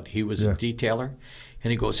not, but he was a detailer.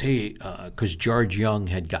 And he goes, hey, because George Young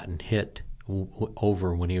had gotten hit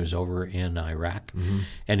over when he was over in Iraq,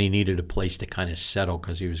 and he needed a place to kind of settle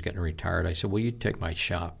because he was getting retired. I said, well, you take my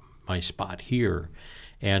spot here,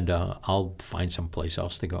 and I'll find some place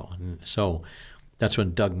else to go. And so that's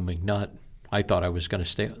when Doug McNutt, I thought I was going to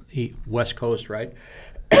stay on the West Coast, right?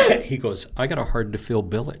 He goes, I got a hard-to-fill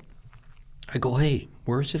billet. I go, hey,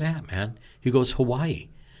 where's it at, man? He goes, Hawaii.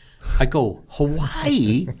 I go,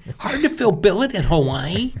 Hawaii? Hard-to-fill billet in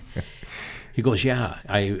Hawaii? He goes, yeah,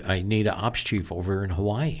 I need an ops chief over in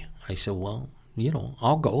Hawaii. I said, well,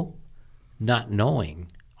 I'll go, not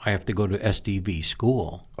knowing I have to go to SDV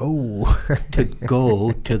school to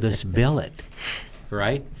go to this billet,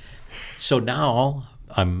 right? So now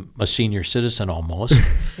I'm a senior citizen almost,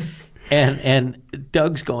 and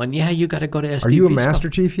Doug's going, yeah, you got to go to SDV school. Are you a master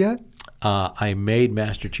chief yet? I made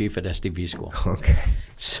master chief at SDV school. Okay.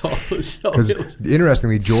 So because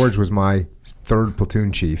interestingly, George was my third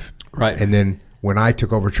platoon chief. Right. And then when I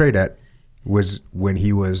took over TRADET was when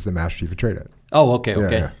he was the master chief of TRADET. Oh, okay.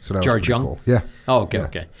 Yeah. So that George was Young? cool. Yeah. Oh,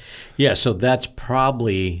 okay. Yeah, so that's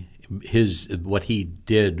probably what he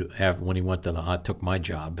did when he went to took my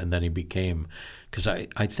job, and then he became, because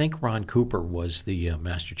I think Ron Cooper was the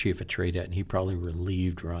master chief at TRADET, and he probably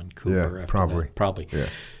relieved Ron Cooper after probably. that. Probably. Yeah.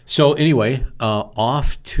 So anyway,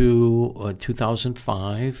 off to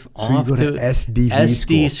 2005. So you go to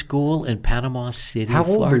SDV school in Panama City, How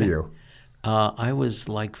old Florida. are you? I was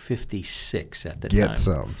like 56 at the time. Get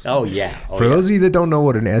some. Oh, yeah. For those of you that don't know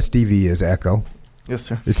what an SDV is, Echo. Yes,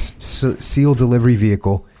 sir. It's SEAL delivery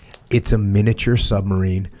vehicle. It's a miniature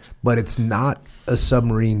submarine, but it's not a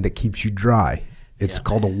submarine that keeps you dry. It's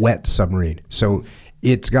called a wet submarine. So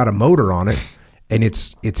it's got a motor on it, and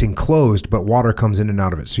it's enclosed, but water comes in and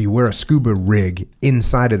out of it. So you wear a scuba rig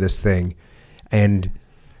inside of this thing, and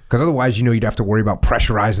because otherwise, you'd have to worry about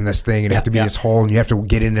pressurizing this thing, and it'd have to be this hole, and you have to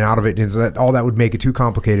get in and out of it, and so all that would make it too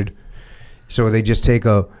complicated. So they just take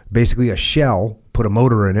basically a shell, put a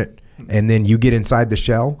motor in it, and then you get inside the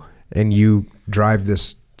shell, and you drive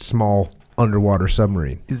this small underwater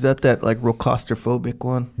submarine. Is that like real claustrophobic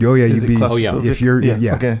one? Oh yeah, you'd be. Oh yeah, if you're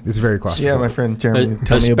okay. It's very claustrophobic. Yeah, my friend Jeremy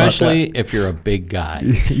told me about especially that. if you're a big guy.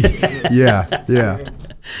 yeah. Yeah.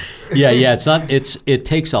 It's not. It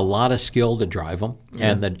takes a lot of skill to drive them,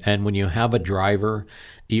 and when you have a driver,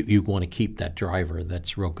 you want to keep that driver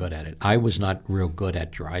that's real good at it. I was not real good at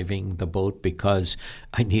driving the boat because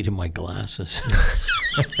I needed my glasses.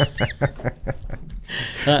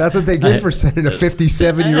 That's what they get for sending a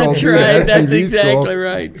 57-year-old dude to SDV That's exactly school.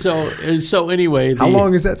 right. So anyway, How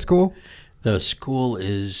long is that school? The school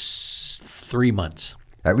is 3 months.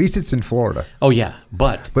 At least it's in Florida. Oh yeah,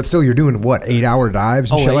 but still, you're doing what, 8-hour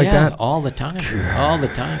dives and shit like that? all the time, all the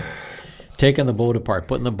time. Taking the boat apart,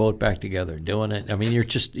 putting the boat back together, doing it. I mean,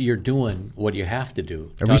 you're doing what you have to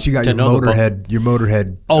do. At least you got your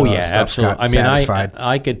motorhead. Oh yeah, stuff absolutely. got I mean, satisfied.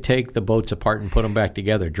 I could take the boats apart and put them back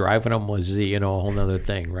together. Driving them was a whole other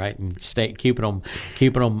thing, right? And keeping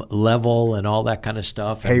them level and all that kind of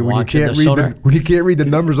stuff. Hey, and when you watching can't read the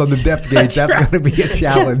numbers on the depth gauge, that's going to be a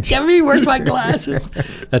challenge. Jimmy, where's my glasses?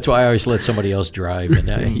 That's why I always let somebody else drive, and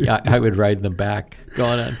I would ride in the back,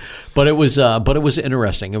 going on. But it was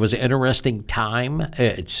interesting. It was an interesting time.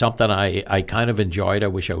 It's something I kind of enjoyed. I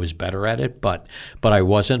wish I was better at it, but I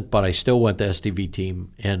wasn't. But I still went to SDV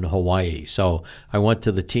team in Hawaii. So I went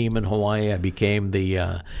to the team in Hawaii. I became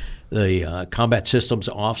the combat systems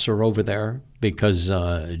officer over there because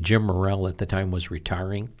Jim Horrell at the time was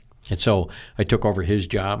retiring. And so I took over his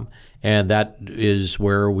job, and that is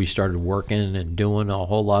where we started working and doing a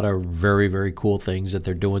whole lot of very, very cool things that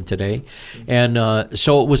they're doing today. And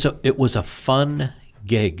so it was a fun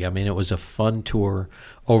gig. I mean, it was a fun tour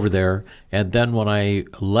over there. And then when I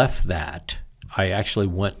left that, I actually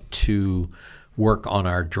went to work on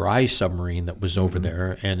our dry submarine that was over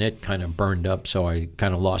there, and it kind of burned up, so I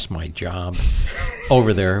kind of lost my job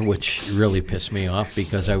over there, which really pissed me off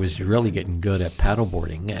because I was really getting good at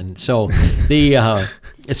paddleboarding. And so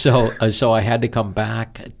so I had to come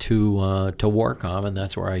back to Warcom, and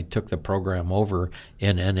that's where I took the program over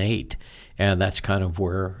in N8. And that's kind of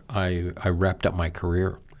where I wrapped up my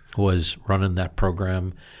career, was running that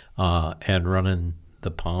program and running the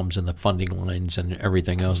palms and the funding lines and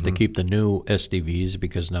everything else to keep the new SDVs,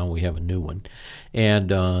 because now we have a new one, and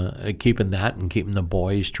keeping that and keeping the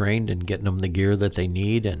boys trained and getting them the gear that they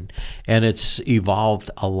need, and it's evolved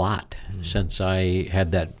a lot since I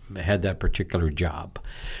had that particular job.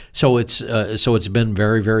 So it's been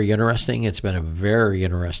very, very interesting. It's been a very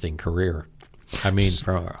interesting career. I mean,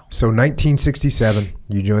 so 1967,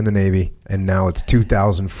 you joined the Navy, and now it's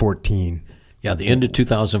 2014. Yeah, the end of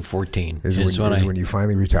 2014 is when you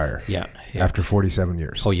finally retire. Yeah. After 47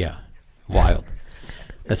 years. Oh yeah, wild.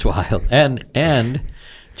 That's wild. And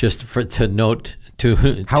just to note to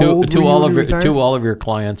all of your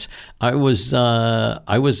clients, I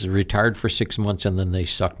was retired for 6 months, and then they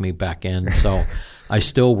sucked me back in. So I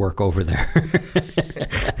still work over there.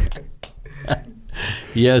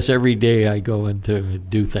 Yes, every day I go in to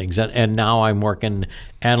do things. And now I'm working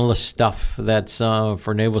analyst stuff that's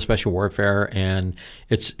for Naval Special Warfare, and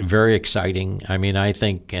it's very exciting. I mean, I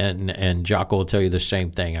think, and Jocko will tell you the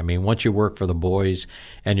same thing. I mean, once you work for the boys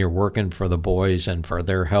and you're working for the boys and for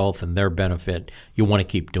their health and their benefit, you want to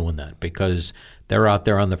keep doing that because they're out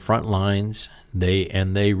there on the front lines.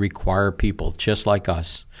 They require people just like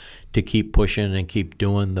us to keep pushing and keep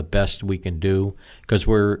doing the best we can do, because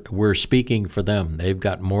we're speaking for them. They've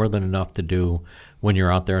got more than enough to do when you're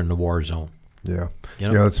out there in the war zone. Yeah,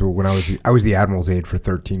 that's when I was the admiral's aide for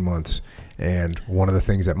 13 months, and one of the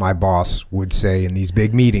things that my boss would say in these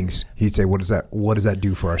big meetings, he'd say, "What does that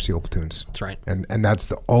do for our SEAL platoons?" That's right, and that's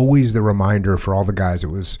always the reminder for all the guys.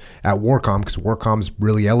 It was at Warcom, because Warcom's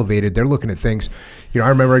really elevated. They're looking at things. I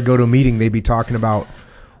remember I'd go to a meeting, they'd be talking about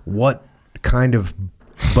what kind of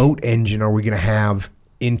boat engine are we going to have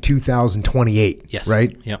in 2028? Yes.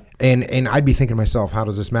 Right? Yep. And I'd be thinking to myself, how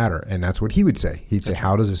does this matter? And that's what he would say. He'd say,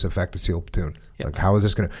 how does this affect a SEAL platoon? Yep. Like, how is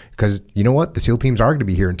this going to... Because you know what? The SEAL teams are going to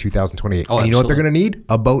be here in 2028. Oh, and you know what they're going to need?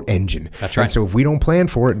 A boat engine. That's right. And so if we don't plan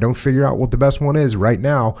for it and don't figure out what the best one is right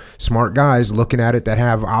now, smart guys looking at it that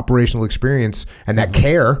have operational experience and that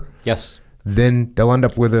care, yes, then they'll end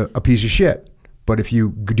up with a piece of shit. But if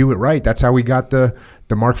you do it right, that's how we got the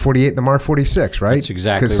Mark 48 and the Mark 46, right? That's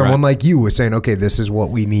exactly right. Because someone like you was saying, okay, this is what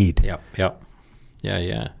we need. Yep.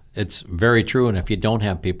 Yeah. It's very true. And if you don't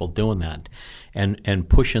have people doing that and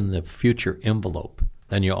pushing the future envelope,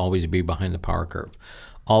 then you'll always be behind the power curve.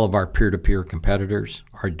 All of our peer-to-peer competitors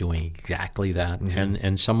are doing exactly that,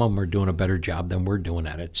 and some of them are doing a better job than we're doing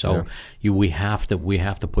at it. So we have to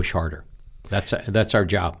push harder. That's our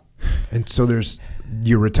job. And so there's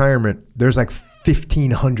your retirement. There's like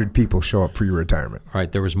 1,500 people show up for your retirement.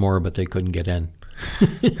 Right. There was more, but they couldn't get in.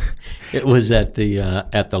 It was at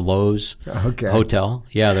the Lowe's hotel.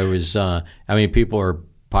 Yeah, there was. People are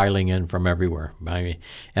piling in from everywhere.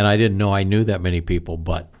 And I didn't know I knew that many people,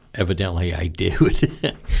 but evidently I do.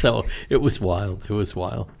 So it was wild.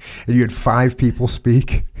 And you had 5 people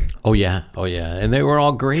speak? Oh yeah. And they were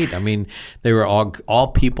all great. I mean, they were all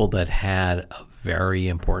people that had a very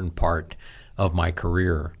important part of my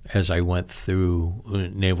career as I went through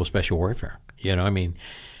Naval Special Warfare.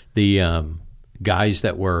 The guys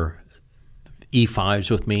that were E5s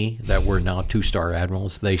with me that were now 2-star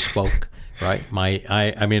admirals, they spoke, right?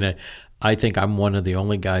 I think I'm one of the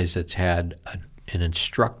only guys that's had an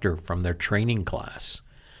instructor from their training class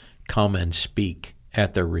come and speak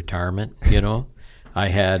at their retirement, I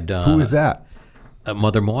had... Who was that?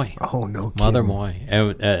 Mother Moy. Oh, no kidding. Mother Moy.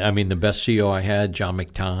 And, the best CO I had, John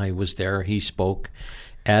McTighe, was there. He spoke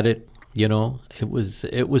at it. It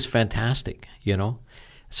was fantastic.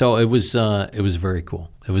 So it was very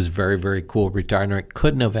cool. It was very, very cool retirement.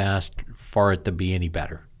 Couldn't have asked for it to be any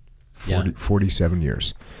better. 47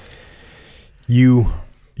 years. You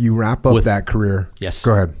wrap up that career. Yes.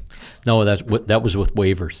 Go ahead. No, that was with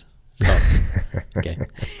waivers. So, okay.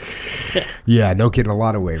 Yeah, no kidding. A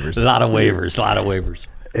lot of waivers. A lot of waivers.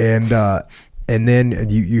 And then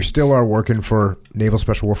you still are working for Naval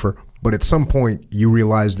Special Warfare, but at some point you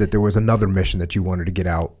realized that there was another mission that you wanted to get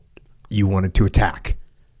out. You wanted to attack.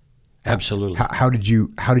 Absolutely. How did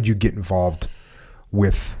you get involved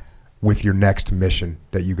with your next mission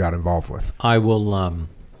that you got involved with? I will.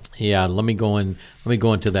 Let me go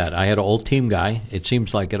into that. I had an old team guy. It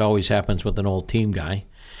seems like it always happens with an old team guy.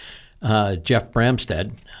 Jeff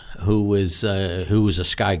Bramstead, who was a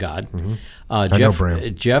sky god. Mm-hmm. I know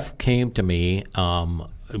Bram. Jeff came to me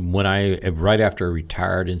right after I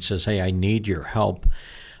retired and says, "Hey, I need your help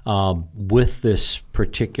with this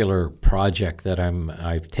particular project that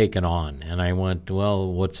I've taken on." And I went,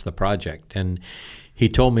 "Well, what's the project?" And he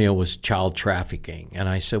told me it was child trafficking. And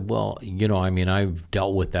I said, "Well, I've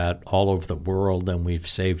dealt with that all over the world, and we've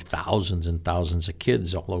saved thousands and thousands of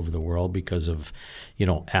kids all over the world because of,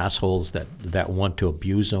 assholes that want to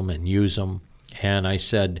abuse them and use them." And I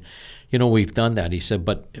said, "We've done that." He said,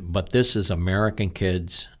 but this is American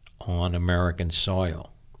kids on American soil.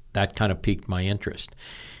 That kind of piqued my interest.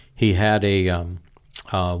 He had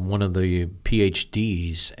one of the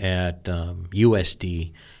PhDs at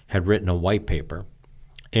USD had written a white paper.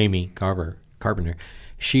 Amy Carpenter,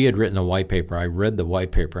 she had written a white paper. I read the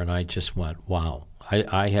white paper and I just went, wow.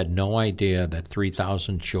 I had no idea that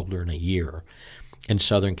 3,000 children a year in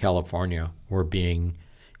Southern California were being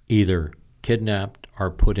either kidnapped or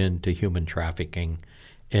put into human trafficking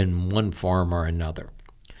in one form or another.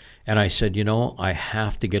 And I said, I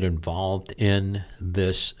have to get involved in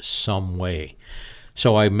this some way.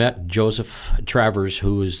 So I met Joseph Travers,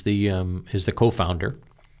 who is the co-founder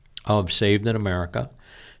of Saved in America.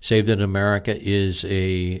 Saved in America is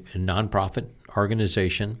a nonprofit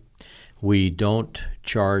organization. We don't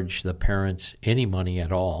charge the parents any money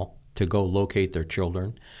at all to go locate their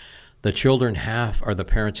children. The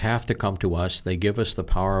parents have to come to us. They give us the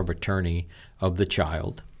power of attorney of the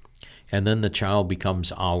child. And then the child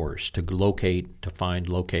becomes ours to locate,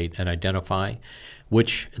 and identify,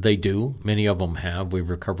 which they do. Many of them have. We've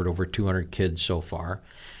recovered over 200 kids so far.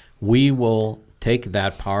 We will take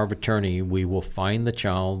that power of attorney, we will find the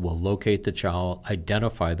child, we'll locate the child,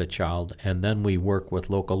 identify the child, and then we work with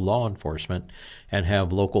local law enforcement and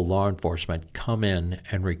have local law enforcement come in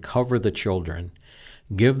and recover the children,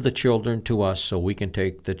 give the children to us so we can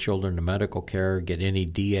take the children to medical care, get any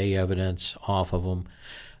DA evidence off of them,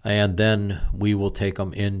 and then we will take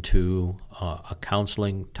them into a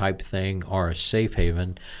counseling type thing or a safe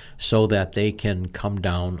haven so that they can come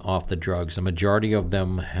down off the drugs. The majority of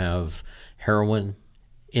them have heroin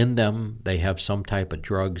in them. They have some type of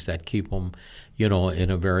drugs that keep them, in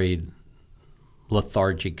a very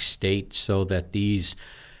lethargic state so that these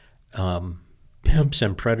pimps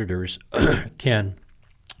and predators can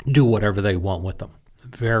do whatever they want with them.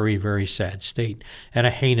 Very, very sad state and a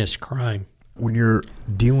heinous crime. When you're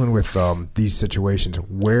dealing with these situations,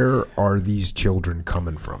 where are these children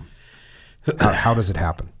coming from? How does it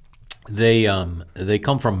happen? They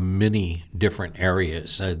come from many different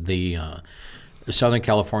areas. Southern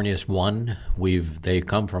California is one. They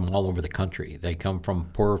come from all over the country. They come from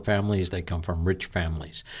poorer families. They come from rich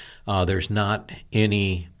families. There's not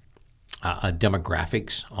any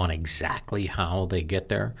demographics on exactly how they get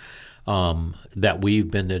there that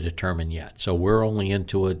we've been to determine yet. So we're only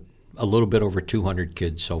into a little bit over 200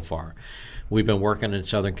 kids so far. We've been working in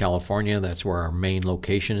Southern California. That's where our main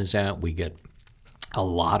location is at. We get a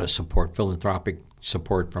lot of support, philanthropic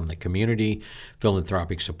support from the community,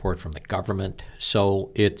 philanthropic support from the government.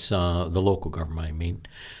 So it's the local government, I mean.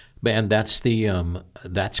 And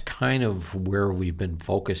that's kind of where we've been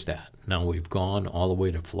focused at. Now we've gone all the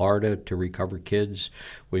way to Florida to recover kids.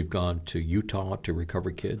 We've gone to Utah to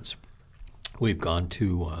recover kids. We've gone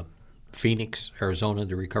to Phoenix, Arizona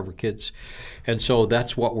to recover kids. And so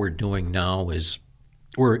that's what we're doing now is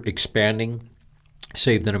we're expanding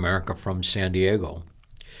Saved in America from San Diego.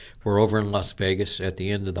 We're over in Las Vegas at the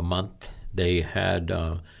end of the month. They had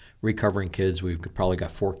recovering kids. We've probably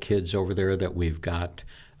got 4 kids over there that we've got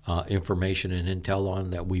information and intel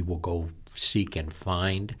on that we will go seek and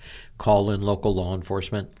find, call in local law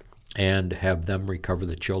enforcement, and have them recover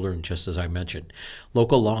the children, just as I mentioned.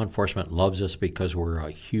 Local law enforcement loves us because we're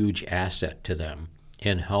a huge asset to them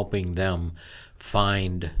in helping them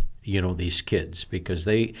find these kids, because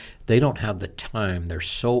they don't have the time. They're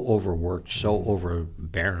so overworked, so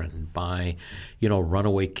overbearing by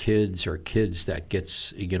runaway kids or kids that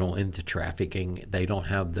gets into trafficking. They don't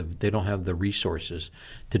have the resources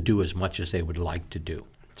to do as much as they would like to do.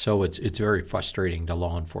 So it's very frustrating to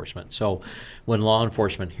law enforcement. So when law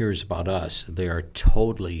enforcement hears about us, they are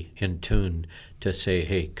totally in tune to say,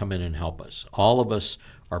 hey, come in and help us. All of us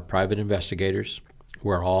are private investigators.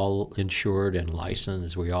 We're all insured and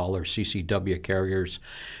licensed. We all are CCW carriers.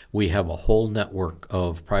 We have a whole network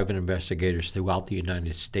of private investigators throughout the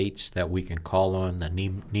United States that we can call on, the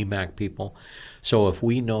NEMAC people. So if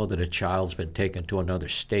we know that a child's been taken to another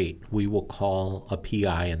state, we will call a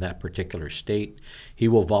PI in that particular state. He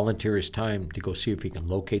will volunteer his time to go see if he can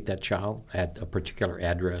locate that child at a particular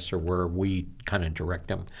address or where we kind of direct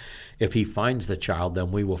him. If he finds the child,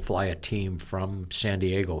 then we will fly a team from San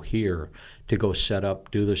Diego here to go set up,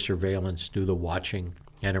 do the surveillance, do the watching,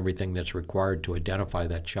 and everything that's required to identify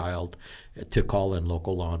that child, to call in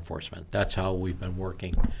local law enforcement. That's how we've been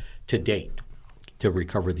working to date to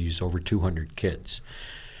recover these over 200 kids.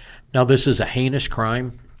 Now, this is a heinous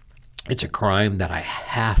crime. It's a crime that I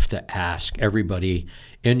have to ask everybody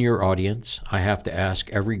in your audience. I have to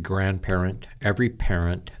ask every grandparent, every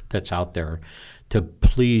parent that's out there to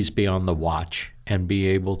please be on the watch and be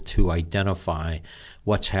able to identify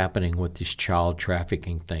what's happening with these child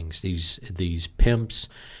trafficking things. These pimps,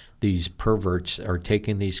 these perverts are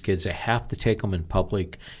taking these kids. They have to take them in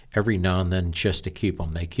public every now and then just to keep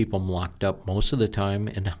them. They keep them locked up most of the time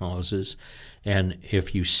in houses. And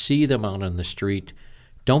if you see them out on the street,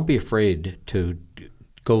 don't be afraid to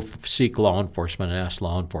go seek law enforcement and ask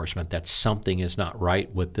law enforcement that something is not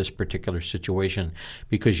right with this particular situation,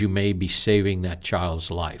 because you may be saving that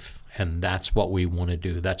child's life. And that's what we want to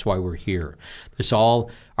do. That's why we're here.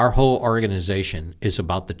 Our whole organization is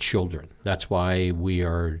about the children. That's why we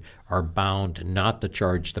are bound not to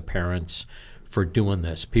charge the parents for doing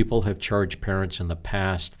this. People have charged parents in the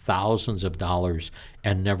past thousands of dollars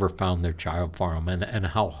and never found their child for them. And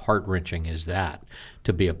how heart-wrenching is that?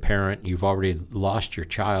 To be a parent, you've already lost your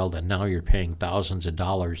child, and now you're paying thousands of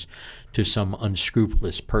dollars to some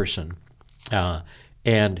unscrupulous person.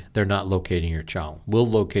 And they're not locating your child. We'll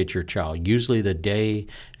locate your child. Usually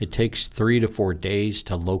it takes 3 to 4 days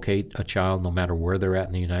to locate a child, no matter where they're at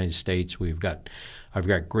in the United States. I've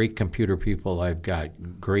got great computer people. I've got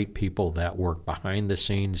great people that work behind the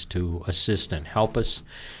scenes to assist and help us,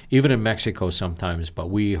 even in Mexico sometimes, but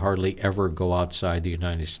we hardly ever go outside the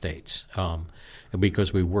United States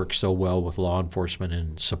because we work so well with law enforcement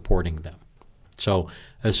and supporting them. So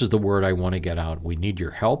this is the word I want to get out. We need your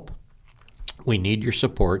help. We need your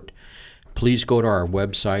support. Please go to our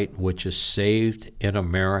website, which is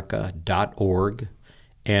savedinamerica.org,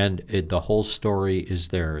 and the whole story is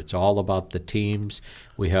there. It's all about the teams.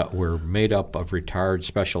 We're made up of retired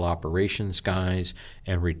special operations guys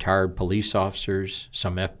and retired police officers,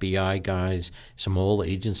 some FBI guys, some old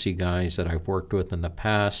agency guys that I've worked with in the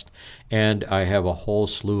past, and I have a whole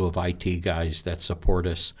slew of IT guys that support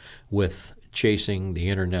us with chasing the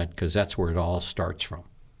internet, because that's where it all starts from.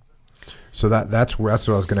 So that's what I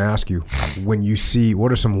was going to ask you. When you see,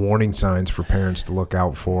 what are some warning signs for parents to look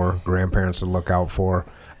out for, grandparents to look out for?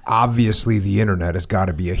 Obviously, the internet has got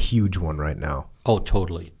to be a huge one right now. Oh,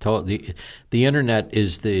 totally. The internet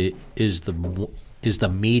is the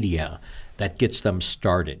media that gets them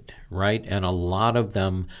started, right? And a lot of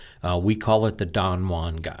them, we call it the Don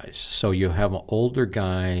Juan guys. So you have an older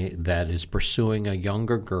guy that is pursuing a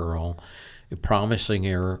younger girl, promising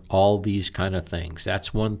her all these kind of things.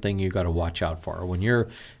 That's one thing you got to watch out for.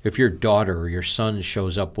 If your daughter or your son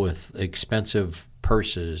shows up with expensive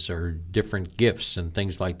purses or different gifts and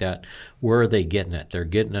things like that, where are they getting it? They're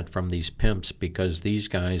getting it from these pimps, because these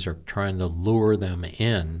guys are trying to lure them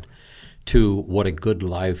in to what a good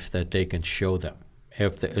life that they can show them,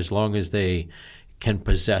 as long as they can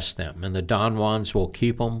possess them. And the Don Juans will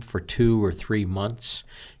keep them for 2 or 3 months,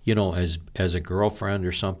 as a girlfriend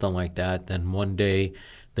or something like that. Then one day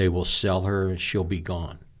they will sell her and she'll be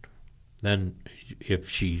gone. Then if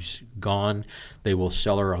she's gone, they will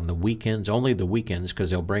sell her on the weekends, only the weekends, because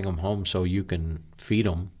they'll bring them home so you can feed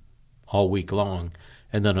them all week long.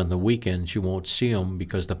 And then on the weekends you won't see them,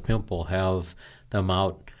 because the pimp will have them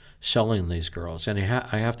out selling these girls. And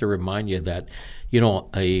I have to remind you that,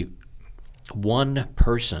 one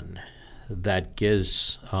person that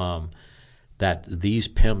gives that these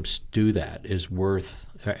pimps do that is worth,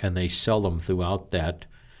 and they sell them throughout that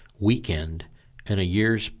weekend in a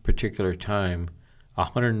year's particular time,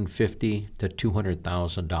 $150,000 to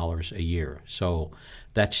 $200,000 a year. So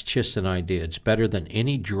that's just an idea. It's better than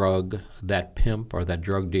any drug that pimp or that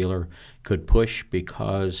drug dealer could push,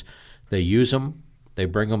 because they use them, they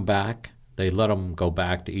bring them back, they let them go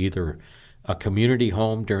back to either a community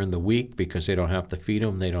home during the week because they don't have to feed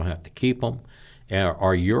them, they don't have to keep them,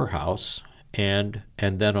 or your house. And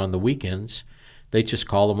then on the weekends, they just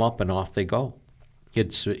call them up and off they go.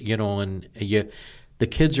 It's, the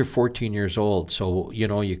kids are 14 years old, so,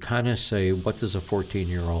 you kind of say, what does a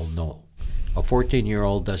 14-year-old know? A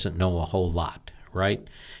 14-year-old doesn't know a whole lot, right?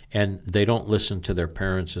 And they don't listen to their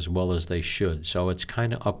parents as well as they should. So it's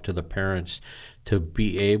kind of up to the parents to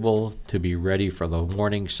be able to be ready for the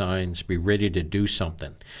warning signs, be ready to do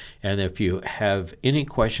something. And if you have any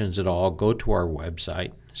questions at all, go to our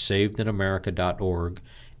website, savedinamerica.org,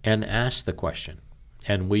 and ask the question.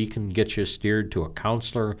 And we can get you steered to a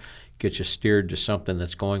counselor, get you steered to something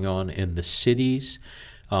that's going on in the cities.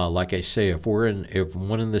 Like I say, if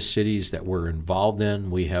one of the cities that we're involved in,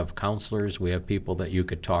 we have counselors, we have people that you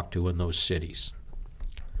could talk to in those cities.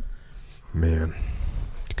 Man,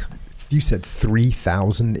 you said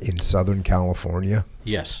 3,000 in Southern California?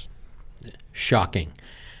 Yes, shocking.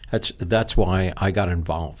 That's why I got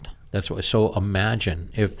involved. So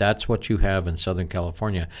imagine if that's what you have in Southern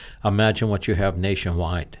California. Imagine what you have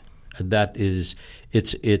nationwide.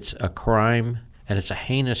 It's a crime. And it's a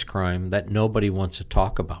heinous crime that nobody wants to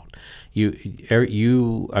talk about.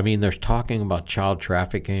 They're talking about child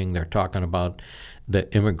trafficking. They're talking about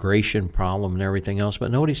the immigration problem and everything else,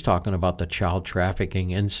 but nobody's talking about the child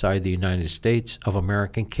trafficking inside the United States of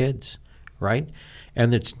American kids, right?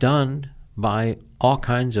 And it's done by all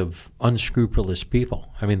kinds of unscrupulous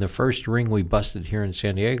people. I mean, the first ring we busted here in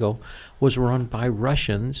San Diego was run by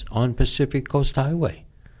Russians on Pacific Coast Highway.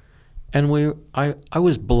 And I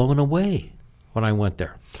was blown away when I went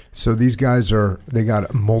there. So these guys they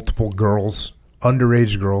got multiple girls,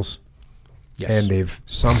 underage girls, yes. And they've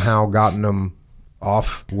somehow gotten them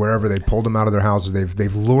off wherever they pulled them out of their houses.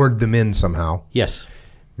 They've lured them in somehow. Yes.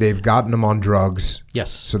 They've gotten them on drugs. Yes.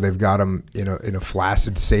 So they've got them in a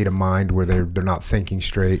flaccid state of mind where they're not thinking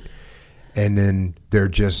straight, and then they're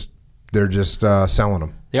just selling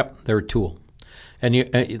them. Yep, they're a tool.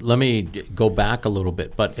 And let me go back a little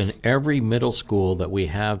bit, but in every middle school that we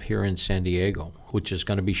have here in San Diego, which is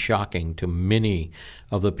going to be shocking to many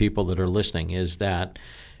of the people that are listening, is that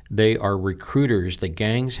they are recruiters. The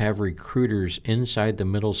gangs have recruiters inside the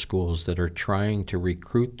middle schools that are trying to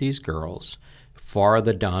recruit these girls for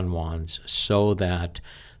the Don Juans so that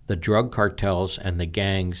the drug cartels and the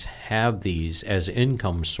gangs have these as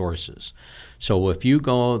income sources. So if you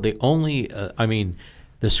go, the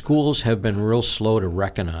schools have been real slow to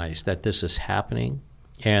recognize that this is happening,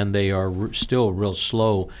 and they are still real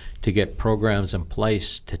slow to get programs in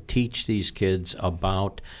place to teach these kids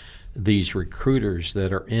about these recruiters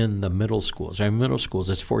that are in the middle schools. Middle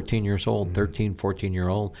schools, it's 14 years old, 13,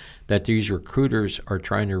 14-year-old, that these recruiters are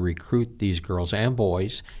trying to recruit these girls and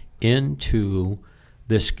boys into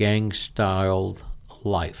this gang-styled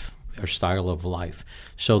life, or style of life,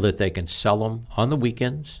 so that they can sell them on the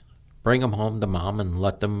weekends, bring them home to mom and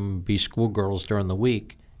let them be schoolgirls during the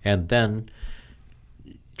week, and then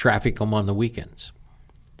traffic them on the weekends.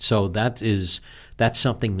 So that's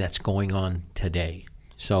something that's going on today.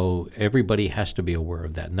 So everybody has to be aware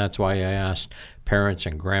of that. And that's why I asked parents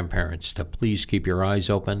and grandparents to please keep your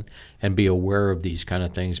eyes open and be aware of these kind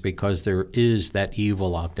of things, because there is that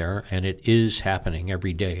evil out there, and it is happening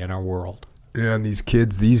every day in our world. Yeah, and these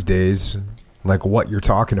kids these days, like what you're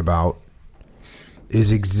talking about,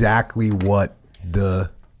 is exactly what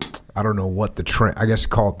the trend, I guess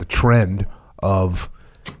call it the trend of,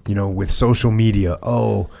 with social media.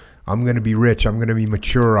 Oh, I'm going to be rich. I'm going to be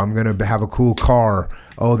mature. I'm going to have a cool car.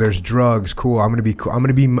 Oh, there's drugs. Cool. I'm going to be cool. I'm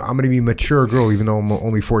going to be a mature girl, even though I'm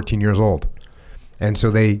only 14 years old. And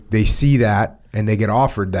so they see that and they get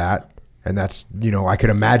offered that. And that's, I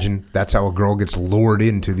could imagine that's how a girl gets lured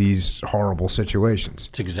into these horrible situations.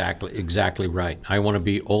 It's exactly right. I want to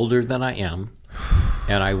be older than I am,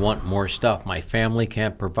 and I want more stuff. My family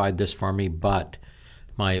can't provide this for me, but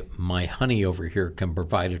my honey over here can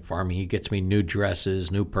provide it for me. He gets me new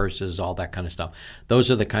dresses, new purses, all that kind of stuff.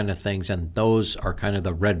 Those are the kind of things, and those are kind of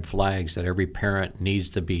the red flags that every parent needs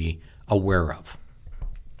to be aware of.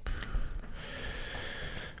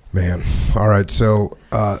 Man. All right. So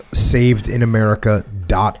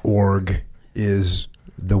savedinamerica.org is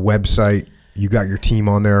the website. You got your team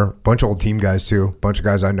on there. Bunch of old team guys too. Bunch of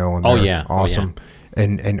guys I know on there. Oh yeah. Awesome. Oh,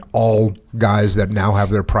 yeah. And all guys that now have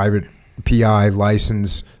their private PI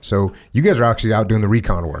license. So you guys are actually out doing the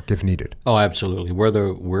recon work if needed. Oh, absolutely.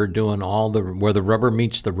 We're doing where the rubber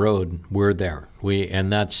meets the road, we're there.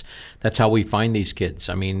 And that's how we find these kids.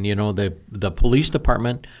 I mean, the police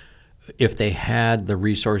department, if they had the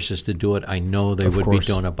resources to do it, I know they would be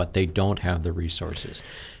doing it, but they don't have the resources.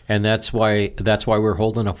 And that's why we're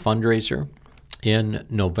holding a fundraiser in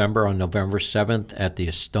November, on November 7th at the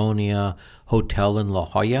Estonia Hotel in La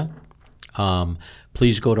Jolla.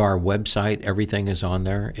 Please go to our website. Everything is on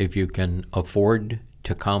there. If you can afford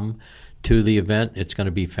to come to the event, it's going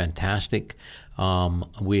to be fantastic.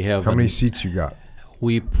 We have How many seats you got?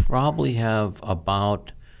 We probably have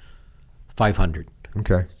about 500.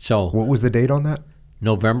 Okay. So What was the date on that?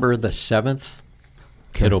 November the 7th.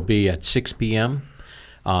 Okay. It'll be at 6 p.m.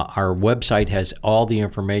 Our website has all the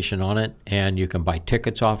information on it, and you can buy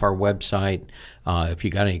tickets off our website. If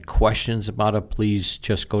you got any questions about it, please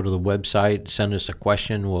just go to the website, send us a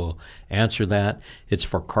question. We'll answer that. It's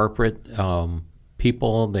for corporate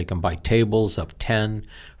people. They can buy tables of 10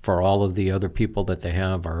 for all of the other people that they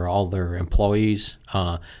have or all their employees.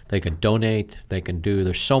 They can donate. They can do.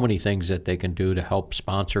 There's so many things that they can do to help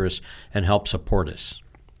sponsor us and help support us.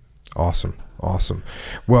 Awesome.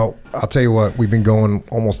 Well, I'll tell you what, we've been going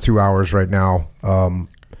almost 2 hours right now.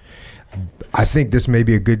 I think this may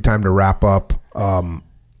be a good time to wrap up.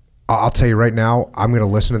 I'll tell you right now, I'm going to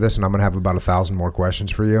listen to this and I'm going to have about 1,000 more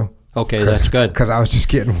questions for you. Okay, that's good. Because I was just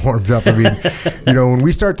getting warmed up. I mean, when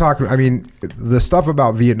we start talking, I mean, the stuff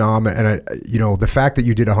about Vietnam and, the fact that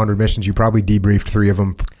you did 100 missions, you probably debriefed 3 of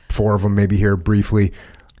them, 4 of them maybe here briefly.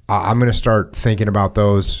 I'm going to start thinking about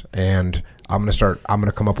those, and I'm going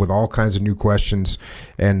to come up with all kinds of new questions,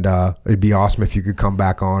 and it'd be awesome if you could come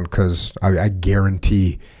back on, because I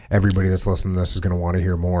guarantee everybody that's listening to this is going to want to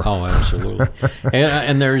hear more. Oh, absolutely.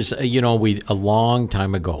 and there's, a long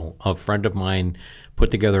time ago, a friend of mine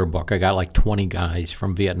put together a book. I got like 20 guys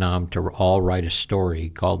from Vietnam to all write a story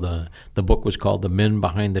called the book was called The Men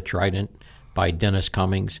Behind the Trident by Dennis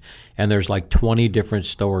Cummings. And there's like 20 different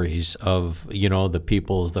stories of, the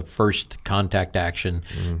people's, the first contact action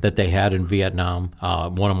that they had in Vietnam.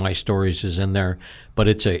 One of my stories is in there, but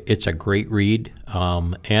it's a great read.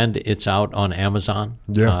 And it's out on Amazon.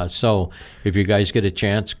 Yeah. So if you guys get a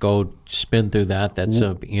chance, go spin through that. That's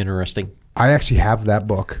interesting. I actually have that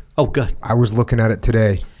book. Oh, good. I was looking at it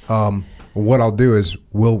today. What I'll do is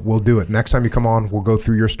we'll do it. Next time you come on, we'll go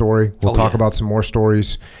through your story. We'll talk about some more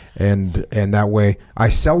stories, and that way, I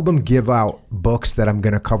seldom give out books that I'm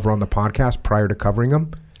going to cover on the podcast prior to covering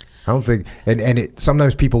them. I don't think,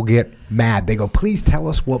 sometimes people get mad. They go, "Please tell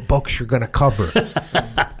us what books you're going to cover,"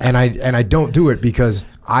 and I don't do it because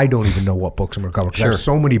I don't even know what books I'm going to cover. Because I have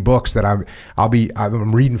so many books that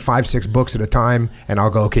I'm reading 5-6 books at a time, and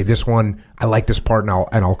I'll go, okay, this one I like this part, and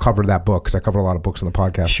I'll cover that book because I cover a lot of books on the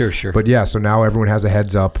podcast. Sure. But yeah, so now everyone has a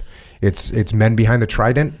heads up. It's Men Behind the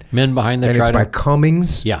Trident. Men Behind the Trident. And it's by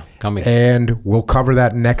Cummings. Yeah, Cummings. And we'll cover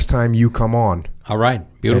that next time you come on. All right,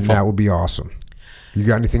 beautiful. And that would be awesome. You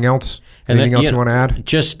got anything else? Anything else you want to add?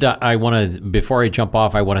 Just I want to, before I jump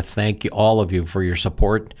off, I want to thank all of you for your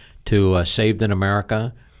support to Saved in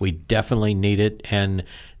America. We definitely need it, and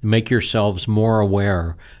make yourselves more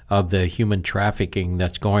aware of the human trafficking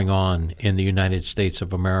that's going on in the United States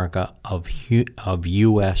of America of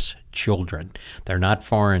U.S. children. They're not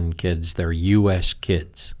foreign kids; they're U.S.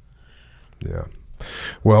 kids. Yeah.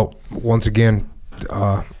 Well, once again,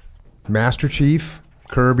 Master Chief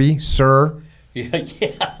Kirby, sir.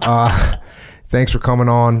 Yeah. Thanks for coming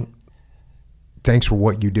on. Thanks for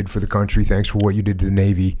what you did for the country. Thanks for what you did to the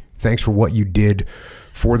Navy. Thanks for what you did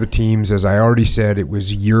for the teams. As I already said, it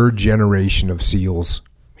was your generation of SEALs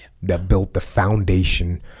that built the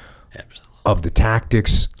foundation of the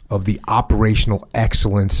tactics, of the operational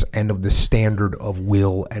excellence, and of the standard of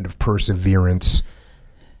will and of perseverance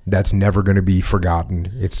that's never going to be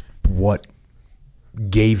forgotten. It's what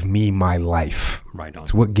gave me my life. Right on.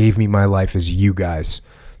 It's what gave me my life is you guys.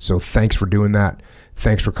 So thanks for doing that.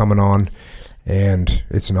 Thanks for coming on. And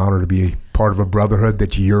it's an honor to be part of a brotherhood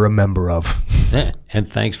that you're a member of. And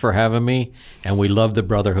thanks for having me. And we love the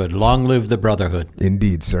brotherhood. Long live the brotherhood.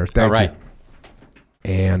 Indeed, sir. Thank All right. you.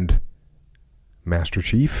 And Master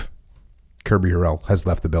Chief Kirby Horrell has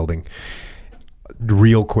left the building.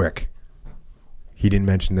 Real quick, he didn't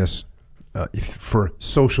mention this. For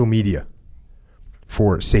social media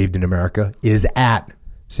for Saved in America is at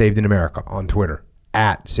Saved in America on Twitter,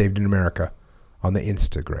 at Saved in America on the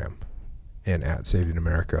Instagram, and at Saved in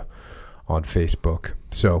America on Facebook.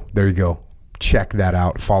 So there you go. Check that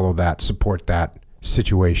out. Follow that. Support that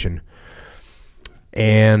situation.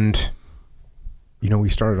 And, I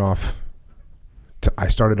started off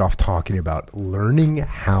talking about learning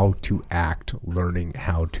how to act, learning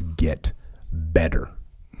how to get better.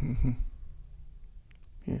 Mm-hmm.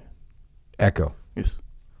 Yeah. Echo. Yes.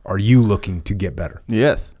 Are you looking to get better?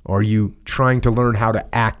 Yes. Are you trying to learn how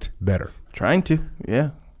to act better? Trying to.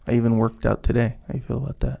 Yeah. I even worked out today. How you feel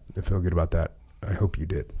about that? I feel good about that. I hope you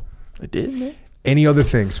did. I did, man. Any other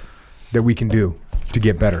things that we can do to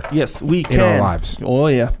get better? Yes, we can. In our lives. Oh,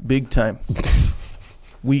 yeah. Big time.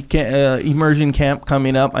 We can. Immersion camp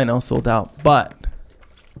coming up. I know, sold out. But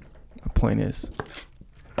my point is,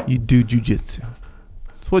 you do jujitsu.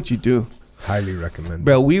 It's what you do. Highly recommend.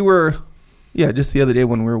 Bro, we were Yeah, just the other day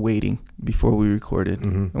when we were waiting before we recorded,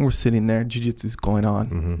 and we're sitting there, jiu-jitsu's going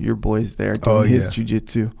on. Your boy's there doing his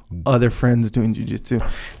jiu-jitsu, other friends doing jiu-jitsu,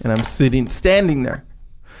 and I'm standing there,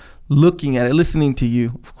 looking at it, listening to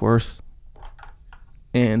you, of course,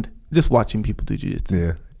 and just watching people do jiu-jitsu.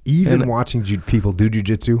 Yeah. Even watching people do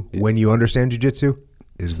jiu-jitsu, when you understand jiu-jitsu,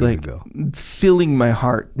 is good like to go. Filling my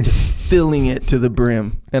heart, just filling it to the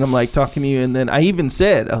brim. And I'm like talking to you, and then I even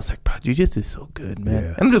said, I was like, bro, jiu-jitsu is so good, man.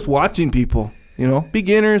 Yeah. And I'm just watching people,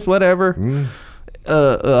 beginners, whatever,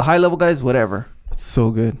 high level guys, whatever. It's so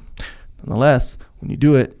good. Nonetheless, when you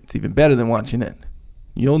do it, it's even better than watching it.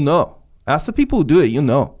 You'll know. Ask the people who do it, you'll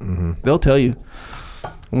know. They'll tell you.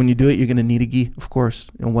 When you do it, you're going to need a gi, of course.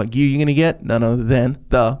 And what gi are you going to get? None other than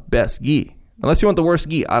the best gi. Unless you want the worst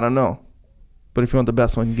gi, I don't know. But if you want the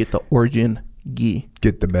best one, you get the Origin gi.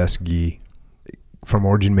 Get the best gi from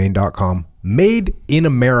originmain.com. Made in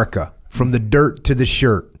America. From the dirt to the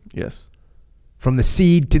shirt. Yes. From the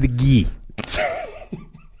seed to the gi.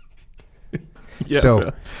 So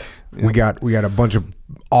we got a bunch of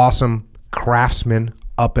awesome craftsmen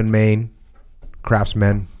up in Maine.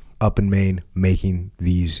 Making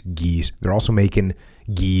these gis. They're also making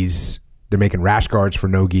gis. They're making rash guards for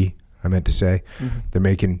no gi, I meant to say. They're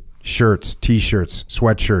making shirts, t-shirts,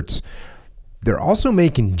 sweatshirts. They're also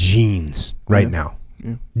making jeans right now.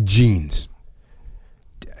 Yeah. Jeans.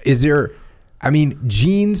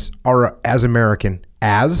 Jeans are as American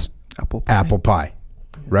as apple pie,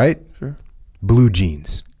 right? Sure. Blue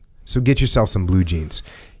jeans. So get yourself some blue jeans.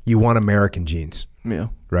 You want American jeans. Yeah.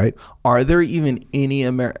 Right? Are there even any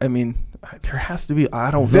there has to be.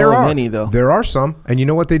 I don't know many, though. There are some. And you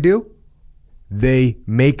know what they do? They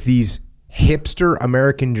make these hipster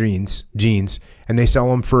American jeans, and they sell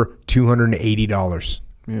them for $280.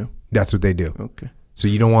 Yeah. That's what they do. Okay. So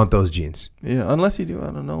you don't want those jeans. Yeah, unless you do.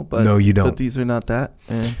 I don't know. But no, you don't. But these are not that.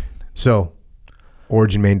 So,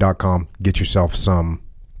 originmain.com. Get yourself some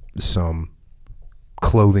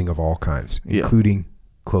clothing of all kinds, including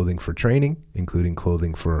clothing for training, including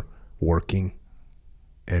clothing for working,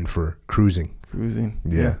 and for cruising.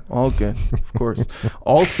 Yeah. All good, of course.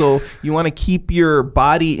 Also, you want to keep your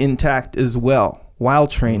body intact as well while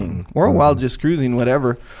training or while just cruising,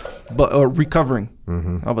 whatever, or recovering.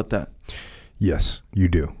 How about that? Yes, you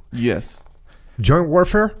do. Yes. Joint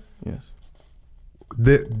warfare? Yes.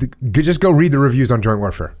 Just go read the reviews on joint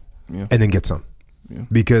warfare and then get some. Yeah.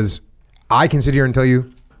 Because I can sit here and tell you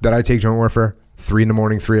that I take joint warfare 3 in the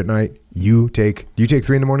morning, 3 at night. Do you take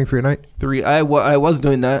 3 in the morning, 3 at night? 3. I was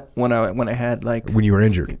doing that when I had when you were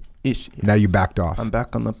injured. Yes. Now you backed off. I'm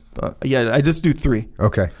back on the I just do 3.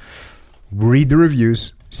 Okay. Read the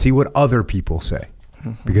reviews, see what other people say.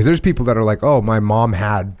 Because there's people that are like, "Oh, my mom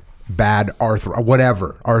had bad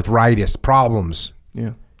arthritis problems."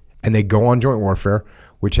 Yeah. And they go on joint warfare,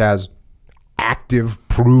 which has active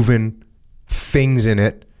proven things in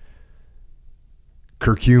it.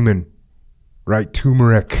 Curcumin, right?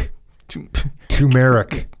 Turmeric.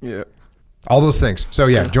 Yeah. All those things. So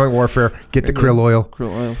joint warfare. Get the krill oil. Krill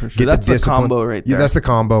oil for sure. That's the combo right there. Yeah, that's the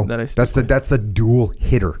combo. That's the dual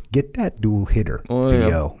hitter. Get that dual hitter. Oh,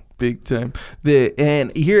 yeah. Big time.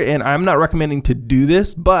 And I'm not recommending to do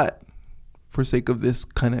this, but for sake of this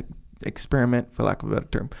kind of experiment, for lack of a better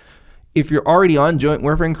term, if you're already on joint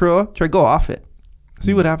warfare and krill oil, try go off it.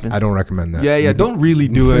 See what happens. I don't recommend that. Yeah. Don't really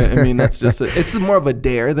do it. That's just it's more of a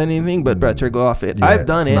dare than anything. But try go off it. Yeah, I've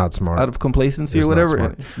done it. Not smart. Out of complacency or whatever.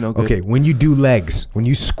 And it's no good. Okay, when you do legs, when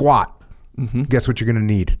you squat, guess what you're gonna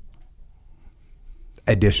need?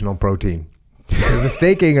 Additional protein. Because the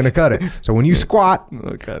steak ain't gonna cut it. So when you squat,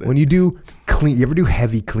 when you do clean, you ever do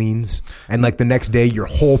heavy cleans, and like the next day your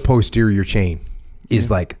whole posterior chain is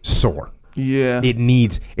like sore. Yeah.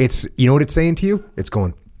 It's you know what it's saying to you? It's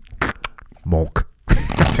going milk.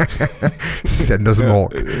 Send us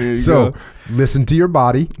milk. So listen to your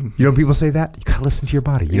body. You know when people say that? You gotta listen to your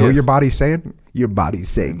body. You know what your body's saying? Your body's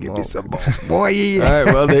saying, give me some milk. Boy. All right,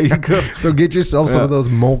 well there you go. So get yourself some of those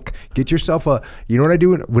milk. Get yourself you know what I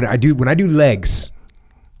do when I do legs?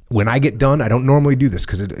 When I get done, I don't normally do this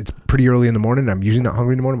because it's pretty early in the morning. I'm usually not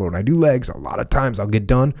hungry in the morning, but when I do legs, a lot of times I'll get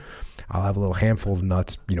done. I'll have a little handful of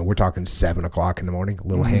nuts. We're talking 7 o'clock in the morning. A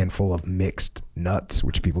little handful of mixed nuts,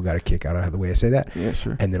 which people got a kick out of the way I say that. Yeah,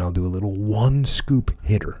 sure. And then I'll do a little 1 scoop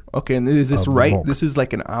hitter. Okay, and is this right? Milk. This is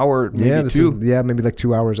like an hour, maybe 2. Maybe like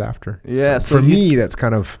 2 hours after. Yeah. So for me, that's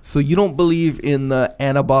kind of. So you don't believe in the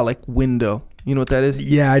anabolic window? You know what that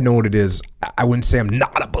is? Yeah, I know what it is. I wouldn't say I'm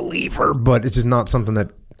not a believer, but it's just not something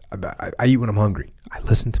that I eat when I'm hungry. I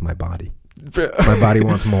listen to my body. My body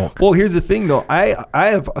wants milk. Well, here's the thing, though. I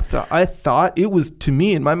thought it was, to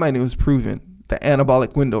me, in my mind, it was proven the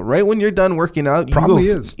anabolic window. Right when you're done working out, you Probably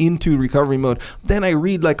go is. into recovery mode. Then I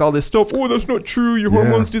read like all this stuff. Oh, that's not true. Your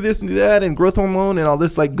hormones do this and do that, and growth hormone and all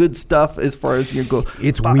this like good stuff as far as you go.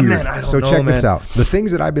 It's But, weird. man, I don't So know, check this man. out. The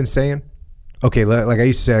things that I've been saying. Okay, like I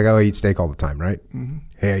used to say, I go eat steak all the time, right? Mm-hmm.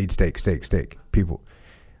 Hey, I eat steak. People,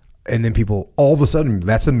 and then people all of a sudden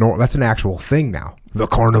that's an actual thing now. The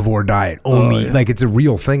carnivore diet only, like it's a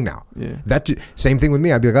real thing now. Yeah. Same thing with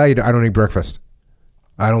me. I'd be like, I don't eat breakfast.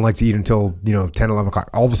 I don't like to eat until 10, 11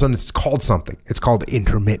 o'clock. All of a sudden, it's called something. It's called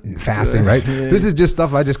intermittent fasting, right? Yeah. This is just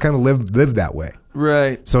stuff I just kind of live that way.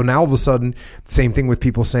 Right. So now all of a sudden, same thing with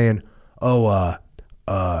people saying,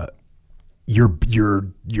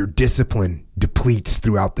 your discipline depletes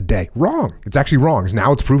throughout the day. Wrong. It's actually wrong.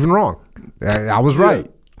 Now it's proven wrong. I was right.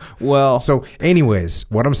 Well, So anyways,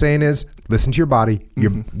 what I'm saying is listen to your body.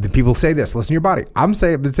 The people say this, listen to your body. I've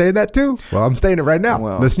been saying that too. Well, I'm saying it right now.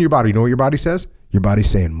 Well. Listen to your body. You know what your body says? Your body's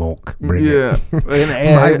saying milk. Bring yeah.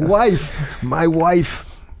 it. My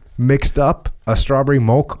wife mixed up a strawberry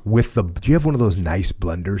milk with do you have one of those nice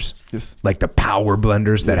blenders? Yes. Like the power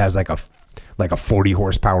blenders that has like a 40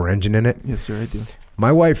 horsepower engine in it? Yes, sir, I do.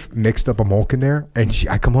 My wife mixed up a milk in there, and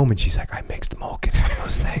I come home and she's like, I mixed milk in one of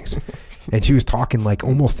those things. And she was talking like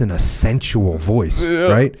almost in a sensual voice,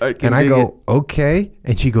 right? And I go, okay.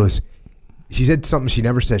 And she goes, she said something she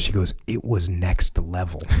never said. She goes, it was next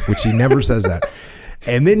level, which she never says that.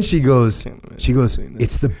 And then she goes,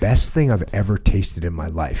 it's the best thing I've ever tasted in my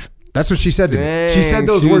life. That's what she said to me. She said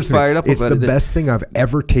those she was words to me. fired up It's about the it. best thing I've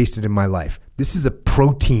ever tasted in my life. This is a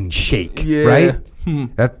protein shake, Yeah. right?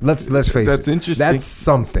 Let's face it. That's interesting. That's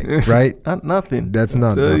something, right? Not nothing. That's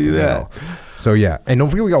not I'll tell you nothing at that. all. So yeah, and don't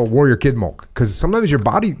forget we got Warrior Kid milk, because sometimes your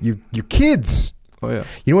body, your kids, Oh yeah.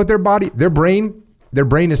 you know what their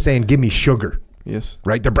brain is saying, give me sugar, Yes.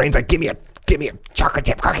 right? Their brain's like, give me a chocolate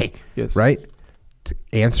chip cookie, Yes. right? To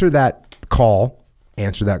answer that call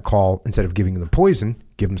instead of giving them the poison,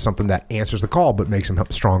 give them something that answers the call but makes them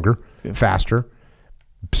stronger, faster,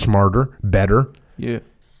 smarter, better. Yeah.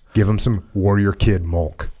 Give them some Warrior Kid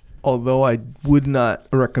milk. Although I would not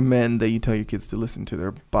recommend that you tell your kids to listen to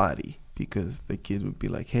their body, because the kid would be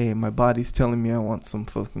like, hey, my body's telling me I want some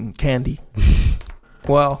fucking candy.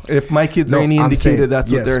 Well, if my kids are any I'm indicator, saying,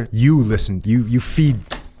 that's what they're... You listen. You feed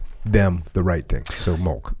them the right thing. So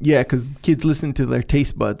milk. Yeah, because kids listen to their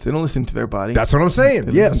taste buds. They don't listen to their body. That's what I'm saying.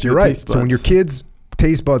 They Yes, listen to you're their right. taste So when your buds. kids'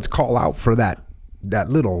 taste buds call out for that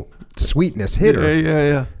little sweetness hitter,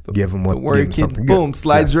 Yeah. give them The Warrior Kid, something boom, good.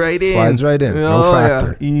 slides Yes, right in. Slides right in. No Oh,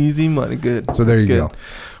 factor. Yeah. Easy money. Good. So there That's you good. go.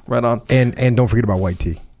 Right on. And don't forget about white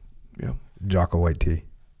tea. Yeah. Jocko white tea.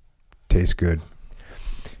 Tastes good.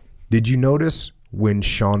 Did you notice when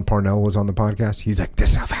Sean Parnell was on the podcast? He's like,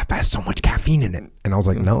 this stuff has so much caffeine in it. And I was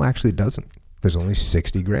like, no, actually it doesn't. There's only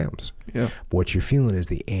 60 grams. Yeah. What you're feeling is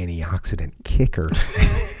the antioxidant kicker.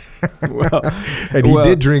 Well, And he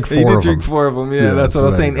did drink four He did of drink them. 4 of them. Yeah, Yeah, that's so what I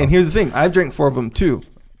was there saying. you And go. here's the thing: I've drank 4 of them too.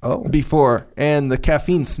 Oh. Before, and the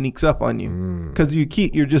caffeine sneaks up on you because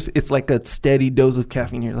it's like a steady dose of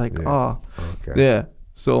caffeine. You're like, Okay. yeah.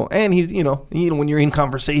 So, and he's, when you're in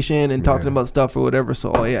conversation and talking about stuff or whatever.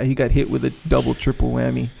 So, he got hit with a double, triple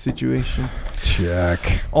whammy situation.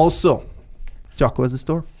 Check. Also, Jocko has a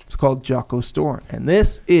store. It's called Jocko Store, and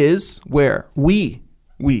this is where we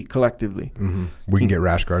collectively. We can get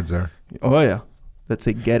rash guards there. Oh yeah, let's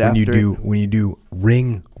say get When after you it. do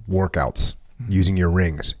ring workouts using your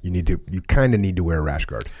rings, you kind of need to wear a rash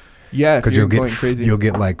guard. Yeah, if Because you're going crazy. you'll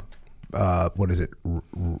get like what is it,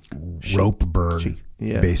 rope burn,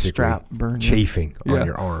 basically strap burn, chafing on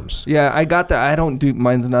your arms. Yeah, I got that. I don't do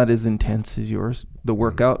mine's not as intense as yours, the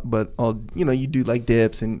workout, but you do like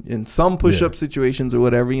dips and some push-up situations or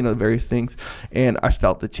whatever, various things, and I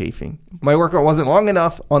felt the chafing. My workout wasn't long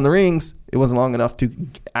enough on the rings. It wasn't long enough to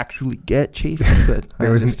actually get chafing, but I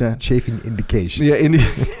There was understand. a chafing indication. Yeah,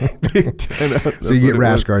 So you get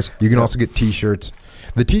rash guards. You can also get T-shirts.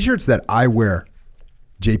 The T-shirts that I wear,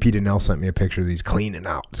 JP Donnell sent me a picture that he's cleaning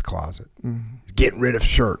out his closet. He's getting rid of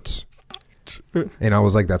shirts. And I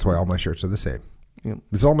was like, that's why all my shirts are the same. Yep.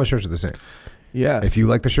 It's all my shirts are the same. Yeah. If you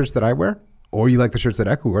like the shirts that I wear, or you like the shirts that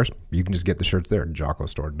Echo wears, you can just get the shirts there at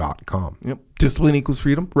jockostore.com. Yep. Discipline equals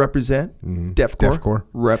freedom. Represent. Deafcore.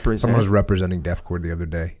 Represent. Someone was representing Deafcore the other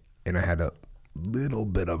day, and I had a little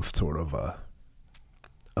bit of sort of a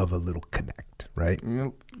little connect, right?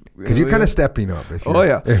 Because you're kind of stepping up. Bro,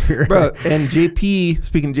 and JP,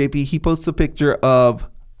 speaking of JP, he posts a picture of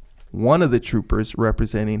one of the troopers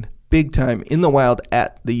representing big time in the wild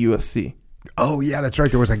at the UFC. Oh, yeah, that's right.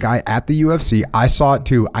 There was a guy at the UFC. I saw it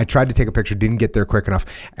too. I tried to take a picture, didn't get there quick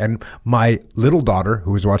enough. And my little daughter,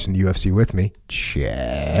 who was watching the UFC with me, she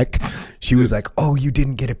was like, oh, you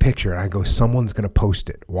didn't get a picture. And I go, someone's going to post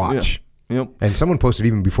it. Watch. Yeah. Yep. And someone posted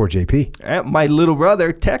even before JP. My little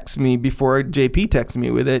brother texts me before JP texts me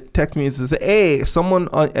with it. Text me and says, hey, someone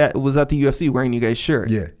was at the UFC wearing you guys' shirt.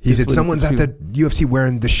 Yeah. He said, someone's at the UFC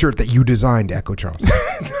wearing the shirt that you designed, Echo Charles.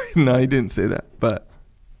 No, he didn't say that. But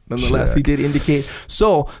nonetheless, he did indicate.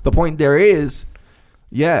 So the point there is,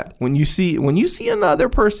 yeah, when you see another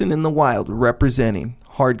person in the wild representing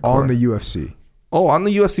hardcore. On the UFC. Oh, on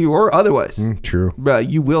the UFC or otherwise. True. But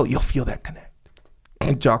you'll feel that connect.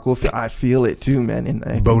 And Jocko, I feel it too, man.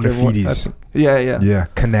 And Bona fides. Yeah.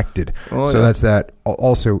 Connected. Oh, so yeah. that's that.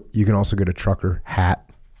 Also, you can also get a trucker hat.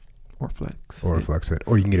 Or flex. Or a flex hat.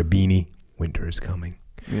 Or you can get a beanie. Winter is coming.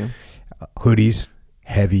 Yeah. Hoodies.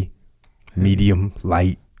 Heavy. Medium.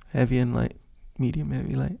 Light. Heavy and light. Medium,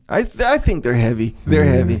 heavy, light. I think they're heavy. They're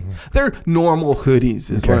heavy. They're normal hoodies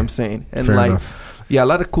is what I'm saying. And fair light. Enough. Yeah, a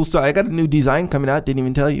lot of cool stuff. I got a new design coming out. Didn't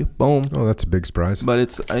even tell you. Boom. Oh, that's a big surprise. But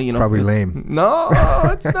it's probably lame. No,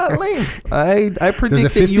 it's not lame. I predict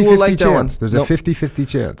There's a that you will like chance. that one. There's a 50-50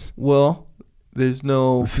 chance. Well, there's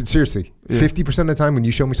no. Seriously, 50% of the time when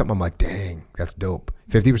you show me something, I'm like, dang, that's dope.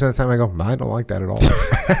 50% of the time I go, I don't like that at all.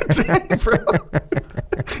 Dang, bro.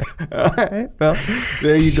 All right. Well,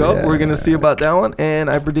 there you go. We're gonna see about that one, and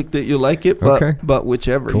I predict that you'll like it. But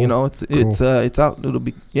whichever, Cool. it's out. It'll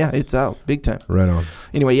be it's out big time. Right on.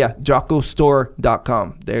 Anyway,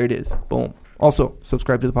 JockoStore.com. There it is. Boom. Also,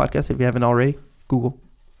 subscribe to the podcast if you haven't already. Google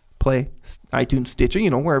Play, iTunes, Stitcher,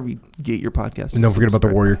 wherever you get your podcast. And don't forget about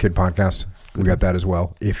the Warrior Kid podcast. We got that as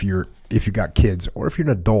well. If you got kids, or if you're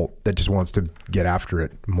an adult that just wants to get after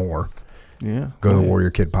it more, go to the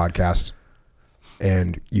Warrior Kid podcast.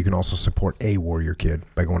 And you can also support a Warrior Kid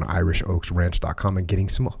by going to IrishOaksRanch.com and getting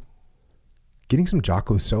some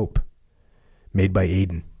Jocko soap made by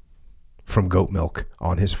Aiden from goat milk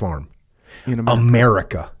on his farm in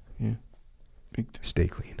America. Yeah, big time. Stay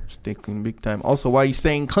clean. Stay clean, big time. Also, while you're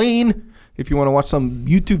staying clean, if you want to watch some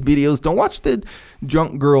YouTube videos, don't watch the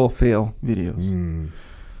drunk girl fail videos.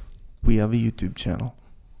 We have a YouTube channel.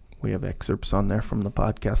 We have excerpts on there from the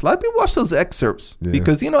podcast. A lot of people watch those excerpts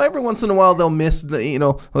because, every once in a while they'll miss,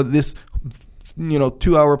 this,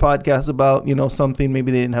 2-hour podcast about, something.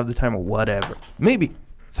 Maybe they didn't have the time or whatever. Maybe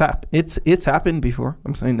it's happened before.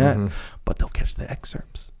 I'm saying that. But they'll catch the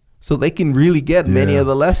excerpts. So they can really get many of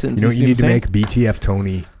the lessons. You need to make BTF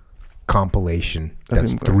Tony compilation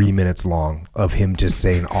that's 3 minutes long of him just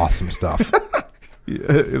saying awesome stuff.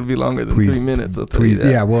 It'll be longer than 3 minutes. I'll tell you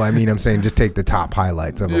that. Yeah. Well, I'm saying just take the top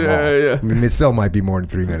highlights of them all. Yeah. I mean, it still might be more than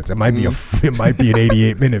 3 minutes. It might be an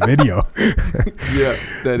 88-minute video. Yeah,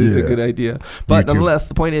 that is a good idea. But nonetheless,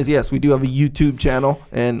 the point is, yes, we do have a YouTube channel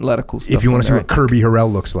and a lot of cool stuff. If you want to see what Kirby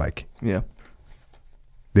Horrell looks like,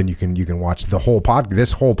 then you can watch the whole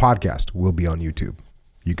this whole podcast will be on YouTube.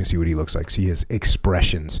 You can see what he looks like, see his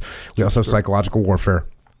expressions. We also have Psychological Warfare,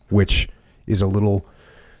 which is a little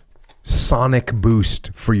sonic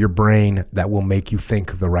boost for your brain that will make you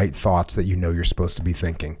think the right thoughts that you're supposed to be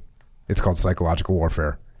thinking. It's called Psychological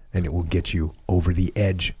Warfare, and it will get you over the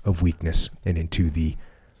edge of weakness and into the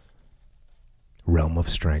realm of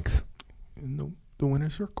strength. In the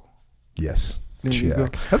winner's circle. Yes. There you go.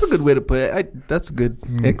 That's a good way to put it. That's a good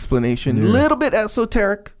explanation. A little bit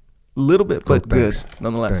esoteric. A little bit, but good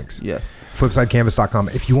nonetheless. Thanks. Yes. FlipsideCanvas.com.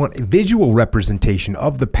 If you want a visual representation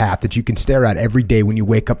of the path that you can stare at every day when you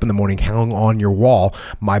wake up in the morning, hung on your wall,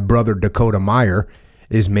 my brother Dakota Meyer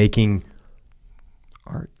is making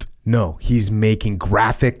art. No, he's making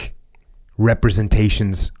graphic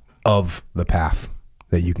representations of the path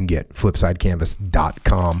that you can get.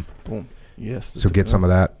 FlipsideCanvas.com. Boom. Yes. So get some of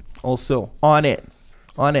that. Also,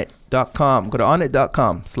 onit.com. Go to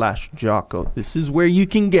onit.com/Jocko. This is where you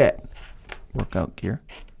can get workout gear,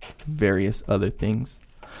 various other things,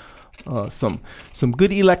 some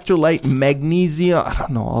good electrolyte, magnesium. I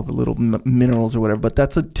don't know all the little minerals or whatever, but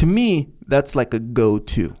to me that's like a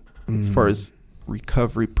go-to as far as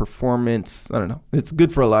recovery, performance. I don't know. It's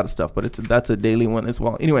good for a lot of stuff, but that's a daily one as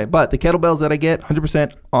well. Anyway, but the kettlebells that I get,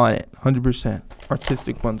 100% on it, 100%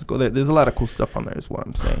 artistic ones. Go there. There's a lot of cool stuff on there, is what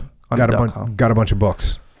I'm saying. Got a bunch of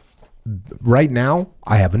books. Right now,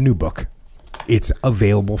 I have a new book. It's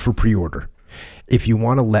available for pre-order. If you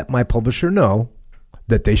want to let my publisher know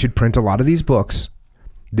that they should print a lot of these books,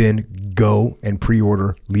 then go and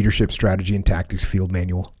pre-order Leadership Strategy and Tactics Field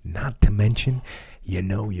Manual. Not to mention, you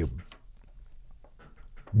don't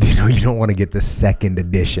want to get the second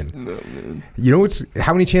edition. No, man.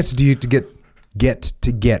 How many chances do you get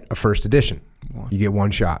a first edition? One. You get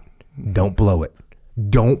one shot. Don't blow it.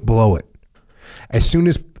 Don't blow it. As soon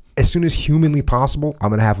as humanly possible, I'm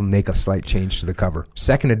going to have them make a slight change to the cover.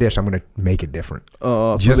 Second edition, I'm going to make it different.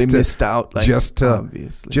 Oh, so they missed out. Like, just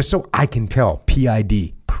obviously. so I can tell.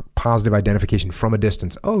 PID, positive identification from a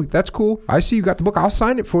distance. Oh, that's cool. I see you got the book. I'll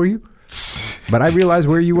sign it for you. But I realized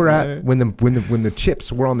where you were at when the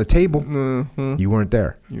chips were on the table. Mm-hmm. You weren't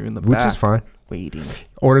there. You're in the which back, is fine. waiting.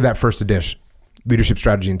 Order that first edition, Leadership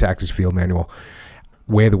Strategy and Tactics Field Manual.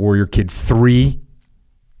 Way of the Warrior Kid 3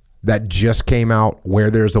 that just came out. Where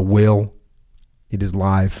there's a will, it is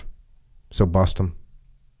live. So bust them.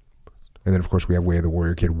 And then of course we have Way of the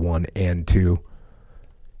Warrior Kid 1 and 2.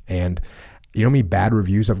 And you know how many bad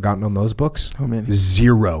reviews I've gotten on those books? How many?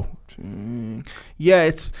 0. Yeah,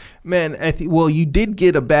 it's, man, well, you did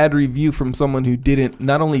get a bad review from someone who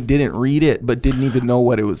not only didn't read it, but didn't even know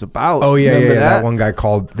what it was about. Oh yeah, yeah. That one guy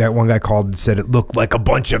called and said it looked like a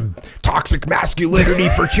bunch of toxic masculinity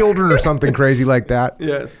for children or something crazy like that.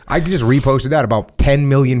 Yes. I just reposted that. About 10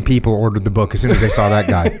 million people ordered the book as soon as they saw that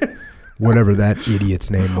guy. Whatever that idiot's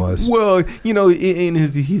name was. Well, you know, in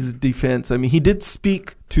his defense, I mean, he did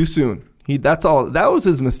speak too soon. That was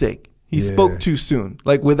his mistake. He spoke too soon,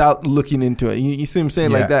 like without looking into it. You see what I'm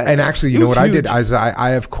saying, like that. And actually, you know what I did? I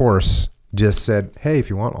of course just said, "Hey, if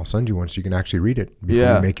you want, I'll send you one so you can actually read it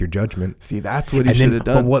before you make your judgment." See, that's what he should have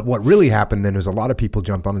done. But what really happened then was a lot of people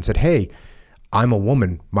jumped on and said, "Hey, I'm a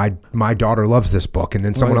woman. My daughter loves this book." And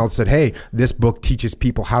then someone else said, "Hey, this book teaches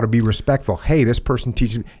people how to be respectful. Hey, this person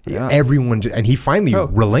teaches everyone." And he finally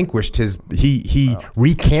relinquished he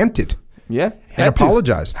recanted. Yeah, and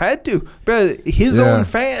apologized. Had to, but his own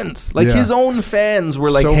fans, his own fans were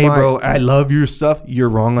like, "Hey, bro, I love your stuff. You're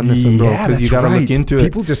wrong on this one, bro, because you got to look into it."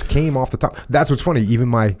 People just came off the top. That's what's funny. Even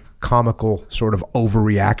my comical sort of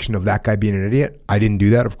overreaction of that guy being an idiot, I didn't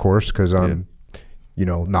do that, of course, because I'm,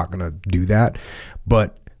 not going to do that.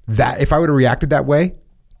 But that if I would have reacted that way,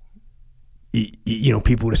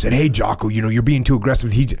 people would have said, "Hey, Jocko, you're being too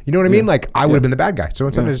aggressive." You know what I mean? Like I would have been the bad guy. So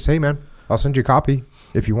instead, I just, "Hey, man, I'll send you a copy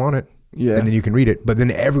if you want it." Yeah. And then you can read it. But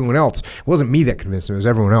then everyone else, it wasn't me that convinced him, it was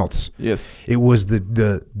everyone else. Yes. It was the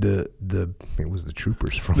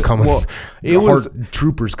troopers from coming. Well,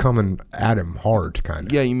 troopers coming at him hard, kind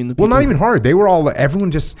of. Yeah, you mean the people? Well, not even hard. They were all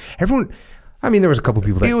everyone. I mean, there was a couple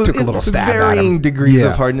people that took a little stab at him. Varying degrees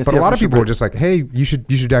of hardness. But a lot of people were just like, "Hey, you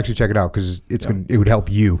should actually check it out because it would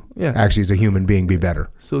help you actually as a human being be better."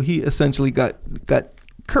 So he essentially got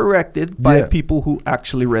corrected by people who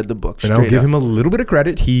actually read the book. And I'll give him a little bit of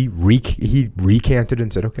credit. He recanted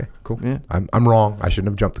and said, "Okay, cool. Yeah. I'm wrong. I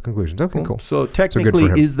shouldn't have jumped to conclusions." Okay, cool. So technically,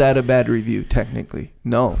 is that a bad review? Technically,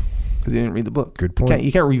 no, because he didn't read the book. Good point.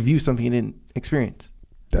 You can't review something you didn't experience.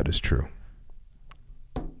 That is true.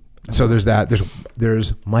 So there's that.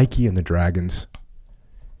 There's Mikey and the Dragons.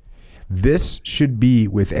 This should be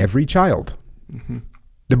with every child. Mm-hmm.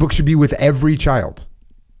 The book should be with every child.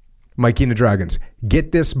 Mikey and the Dragons.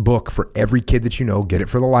 Get this book for every kid that you know. Get it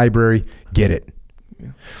for the library. Get it.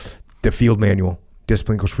 Yeah. The field manual,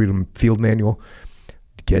 Discipline Equals Freedom field manual.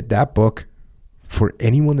 Get that book for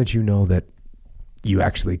anyone that you know that you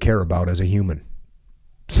actually care about as a human,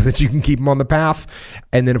 so that you can keep them on the path.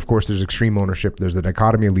 And then, of course, there's Extreme Ownership. There's The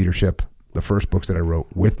Dichotomy of Leadership, the first books that I wrote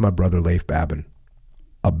with my brother Leif Babin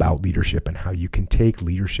about leadership and how you can take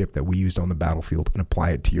leadership that we used on the battlefield and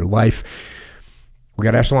apply it to your life. We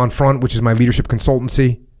got Echelon Front, which is my leadership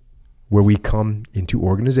consultancy, where we come into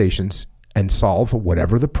organizations and solve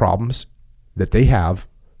whatever the problems that they have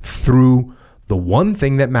through the one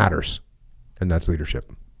thing that matters, and that's leadership.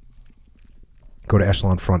 Go to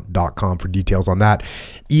echelonfront.com for details on that.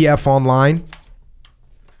 EF Online,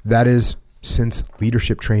 that is, since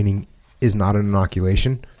leadership training is not an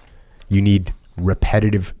inoculation, you need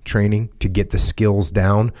repetitive training to get the skills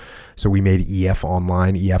down. So we made EF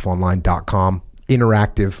Online, efonline.com.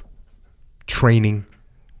 Interactive training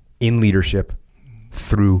in leadership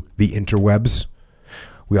through the interwebs.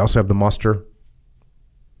 We also have the muster.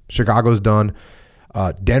 Chicago's done.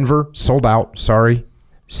 Denver sold out. Sorry.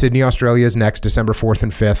 Sydney, Australia is next, December 4th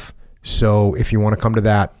and 5th. So if you want to come to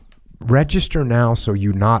that, register now so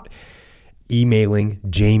you're not emailing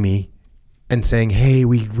Jamie and saying, "Hey,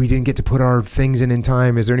 we didn't get to put our things in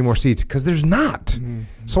time. Is there any more seats?" Because there's not. Mm-hmm.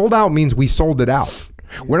 Sold out means we sold it out.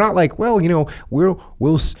 We're not like, "Well,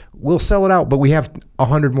 we'll sell it out, but we have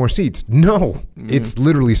 100 more seats." No, it's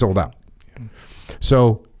literally sold out.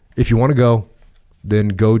 So if you want to go, then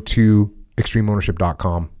go to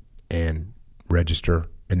extremeownership.com and register.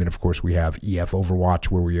 And then, of course, we have EF Overwatch,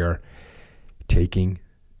 where we are taking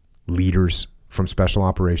leaders from special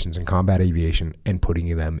operations and combat aviation and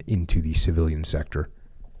putting them into the civilian sector.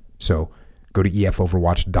 So go to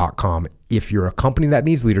efoverwatch.com if you're a company that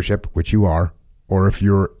needs leadership, which you are, or if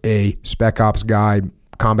you're a spec ops guy,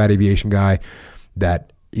 combat aviation guy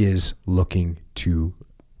that is looking to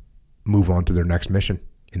move on to their next mission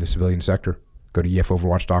in the civilian sector, go to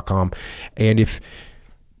efoverwatch.com. And if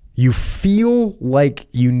you feel like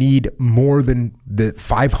you need more than the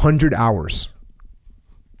 500 hours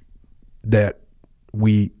that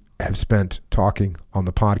we have spent talking on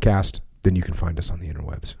the podcast, then you can find us on the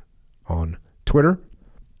interwebs, on Twitter,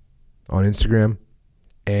 on Instagram,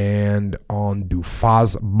 and on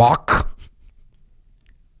Dufazbach.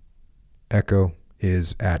 Echo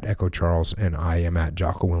is at Echo Charles, and I am at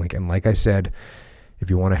Jocko Willink. And like I said, if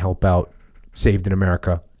you want to help out Saved in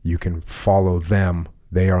America, you can follow them.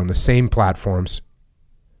 They are on the same platforms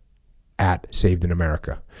at Saved in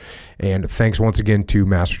America. And thanks once again to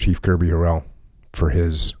Master Chief Kirby Horrell for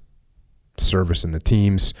his service in the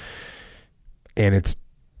teams. And it's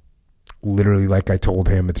literally, like I told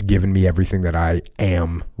him, it's given me everything that I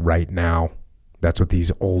am right now. That's what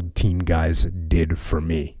these old team guys did for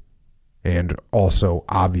me. And also,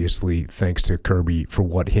 obviously, thanks to Kirby for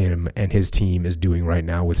what him and his team is doing right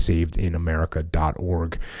now with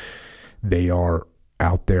SavedInAmerica.org. They are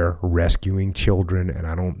out there rescuing children, and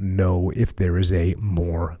I don't know if there is a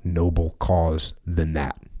more noble cause than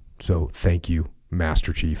that. So thank you,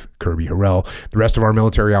 Master Chief Kirby Horrell. The rest of our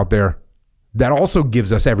military out there, that also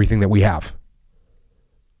gives us everything that we have.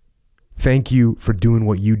 Thank you for doing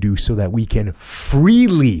what you do so that we can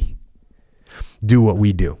freely do what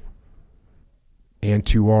we do. And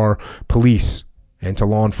to our police and to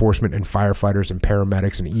law enforcement and firefighters and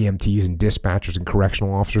paramedics and EMTs and dispatchers and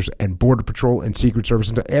correctional officers and Border Patrol and Secret Service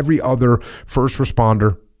and to every other first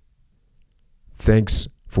responder, thanks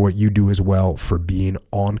for what you do as well, for being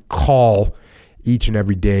on call each and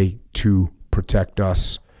every day to protect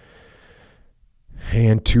us.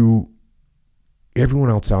 And to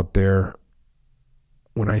everyone else out there,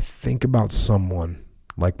 when I think about someone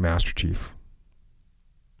like Master Chief,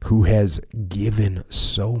 who has given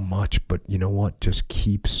so much, but you know what? Just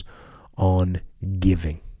keeps on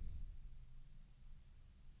giving.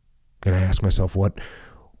 And I ask myself, what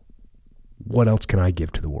else can I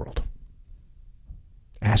give to the world?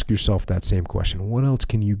 Ask yourself that same question. What else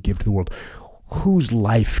can you give to the world? Whose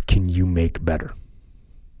life can you make better?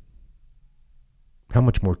 How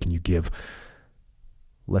much more can you give?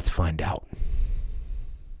 Let's find out.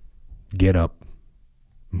 Get up,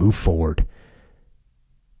 move forward,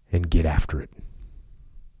 and get after it.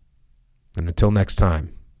 And until next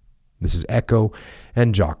time, this is Echo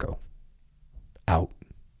and Jocko, out.